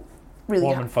feel really...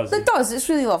 warm and fuzzy. It does. It's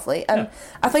really lovely. And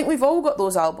I think we've all got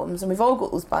those albums and we've all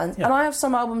got those bands. Yeah. And I have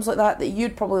some albums like that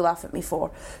you'd probably laugh at me for.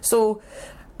 So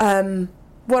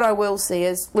what I will say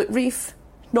is, look, Reef,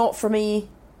 not for me.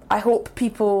 I hope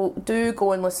people do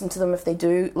go and listen to them if they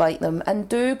do like them, and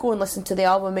do go and listen to the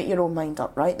album, make your own mind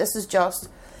up, right? This is just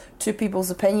two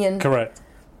people's opinion. Correct.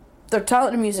 They're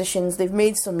talented musicians, they've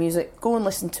made some music, go and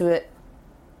listen to it.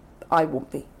 I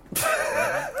won't be.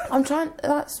 I'm trying,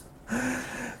 that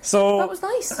was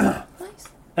nice. Nice.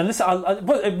 And this,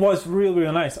 it was really,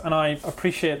 really nice, and I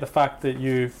appreciate the fact that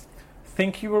you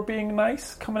think you were being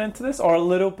nice coming into this, or a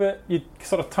little bit. You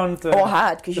sort of turned the volume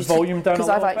down a little bit. Because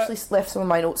I've actually left some of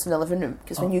my notes in the living room.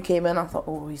 Because when you came in, I thought,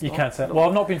 he's not. You can't say it. Well,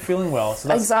 I've not been feeling well.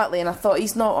 So exactly, and I thought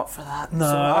he's not up for that. No,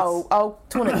 so I'll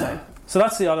tone it down. So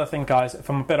that's the other thing, guys. If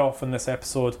I'm a bit off in this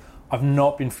episode, I've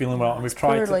not been feeling well, and we've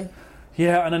tried to.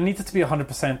 Yeah, and I needed to be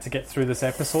 100% to get through this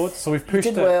episode, so we've pushed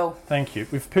it. Well. Thank you.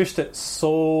 We've pushed it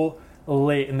so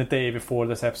late in the day before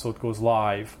this episode goes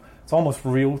live. It's almost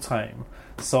real time.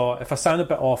 So if I sound a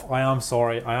bit off, I am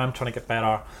sorry. I am trying to get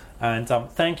better. And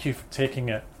thank you for taking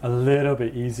it a little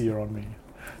bit easier on me.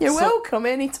 You're welcome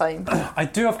anytime. I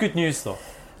do have good news, though.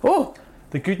 Oh!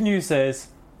 The good news is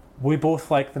we both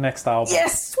like the next album.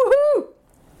 Yes! Woohoo!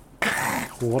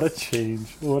 What a change.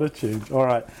 What a change. All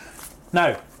right.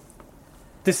 Now,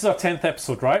 this is our 10th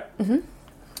episode, right?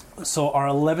 Mm-hmm. So our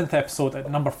 11th episode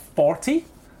at number 40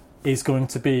 is going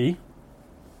to be...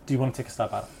 Do you want to take a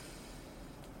stab at it?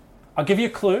 I'll give you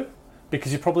a clue,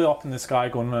 because you're probably up in the sky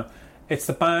going, it's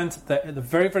the band that at the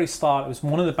very, very start, it was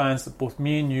one of the bands that both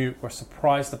me and you were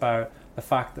surprised about the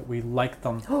fact that we liked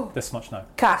them this much now.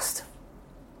 Cast.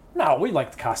 No, we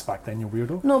liked Cast back then, you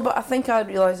weirdo. No, but I think I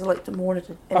realised I liked them more.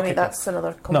 Anyway, that's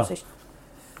another conversation.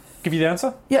 No. Give you the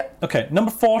answer? Yeah. Okay, number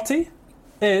 40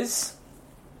 is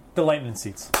The Lightning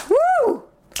Seeds. Woo!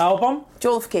 Album?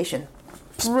 Jollification.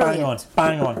 Brilliant.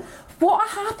 Bang on. What a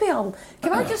happy album.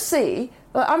 Can I just say,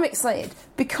 I'm excited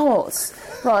because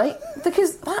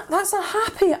that's a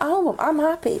happy album. I'm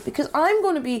happy because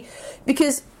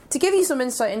to give you some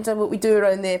insight into what we do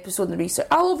around the episode and the research,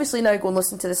 I'll obviously now go and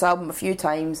listen to this album a few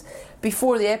times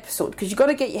before the episode, because you've got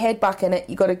to get your head back in it.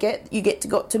 You get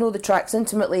to know the tracks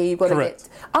intimately.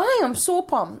 I am so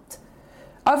pumped.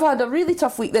 I've had a really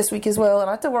tough week this week as well, and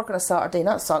I had to work on a Saturday, and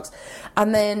that sucks.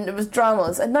 And then it was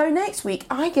dramas, and now next week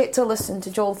I get to listen to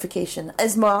Jollification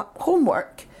as my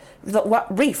homework.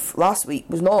 What Reef last week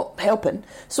was not helping.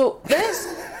 So this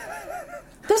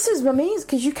is amazing,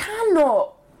 because you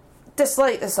cannot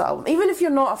dislike this album, even if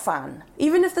you're not a fan,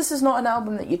 even if this is not an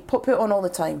album that you'd put on all the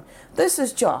time. This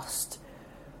is just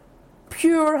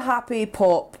pure happy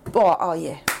pop. Oh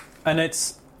yeah. And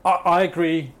I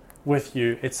agree with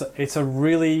you. It's a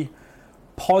really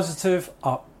positive,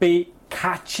 upbeat,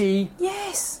 catchy.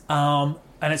 Yes. And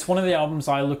it's one of the albums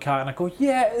I look at and I go,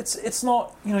 yeah, it's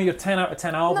not, your 10 out of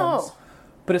 10 albums. No.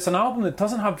 But it's an album that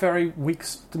doesn't have very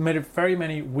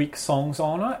many weak songs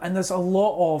on it, and there's a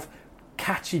lot of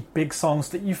catchy big songs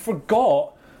that you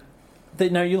forgot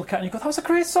that now you look at and you go, that was a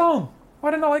great song.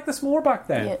 Why didn't I like this more back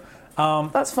then? Yeah.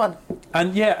 That's fun.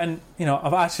 And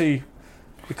I've actually,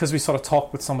 because we sort of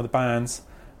talked with some of the bands,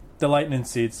 the Lightning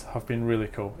Seeds have been really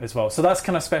cool as well. So that's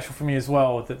kind of special for me as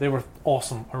well, that they were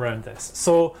awesome around this.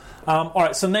 So, all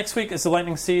right, so next week is the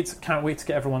Lightning Seeds. Can't wait to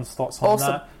get everyone's thoughts on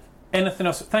that. Anything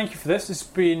else? Thank you for this. It's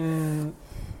been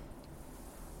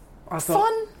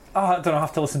fun. I don't know. I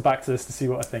have to listen back to this to see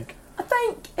what I think. I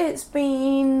think it's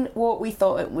been what we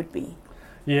thought it would be.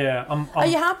 Yeah. Are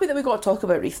you happy that we got to talk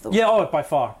about Reef though? Yeah. By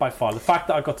far. The fact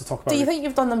that I got to talk about. Do you think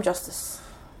you've done them justice?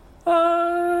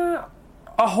 I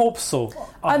hope so.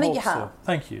 I think you have.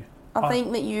 Thank you. I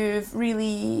think that you've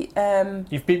really.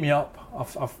 You've beat me up.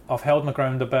 I've held my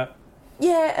ground a bit.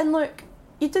 Yeah, and look,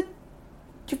 you've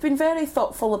been very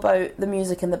thoughtful about the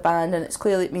music and the band, and it's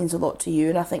clearly it means a lot to you,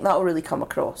 and I think that will really come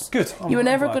across. Good. You were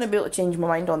never going to be able to change my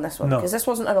mind on this one, because this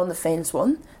wasn't an on the fence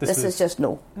one. This is just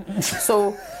no.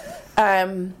 So,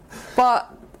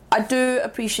 but I do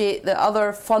appreciate the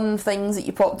other fun things that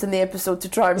you popped in the episode to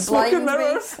try and blind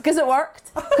me, because it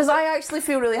worked. Because I actually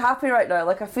feel really happy right now.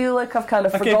 Like I feel like I've kind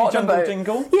of forgotten about.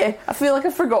 Jingle. Yeah, I feel like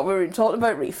I forgot we were talking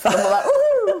about Reef, and I'm like,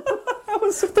 ooh,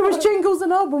 there was jingles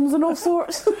and albums and all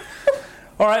sorts.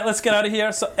 All right, let's get out of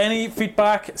here. So any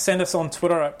feedback, send us on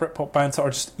Twitter at BritpopBanter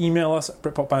or just email us at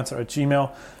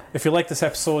BritpopBanter@gmail.com. If you like this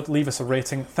episode, leave us a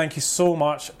rating. Thank you so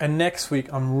much. And next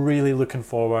week, I'm really looking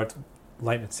forward.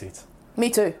 Lightning Seeds. Me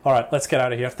too. All right, let's get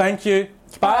out of here. Thank you.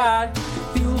 Bye.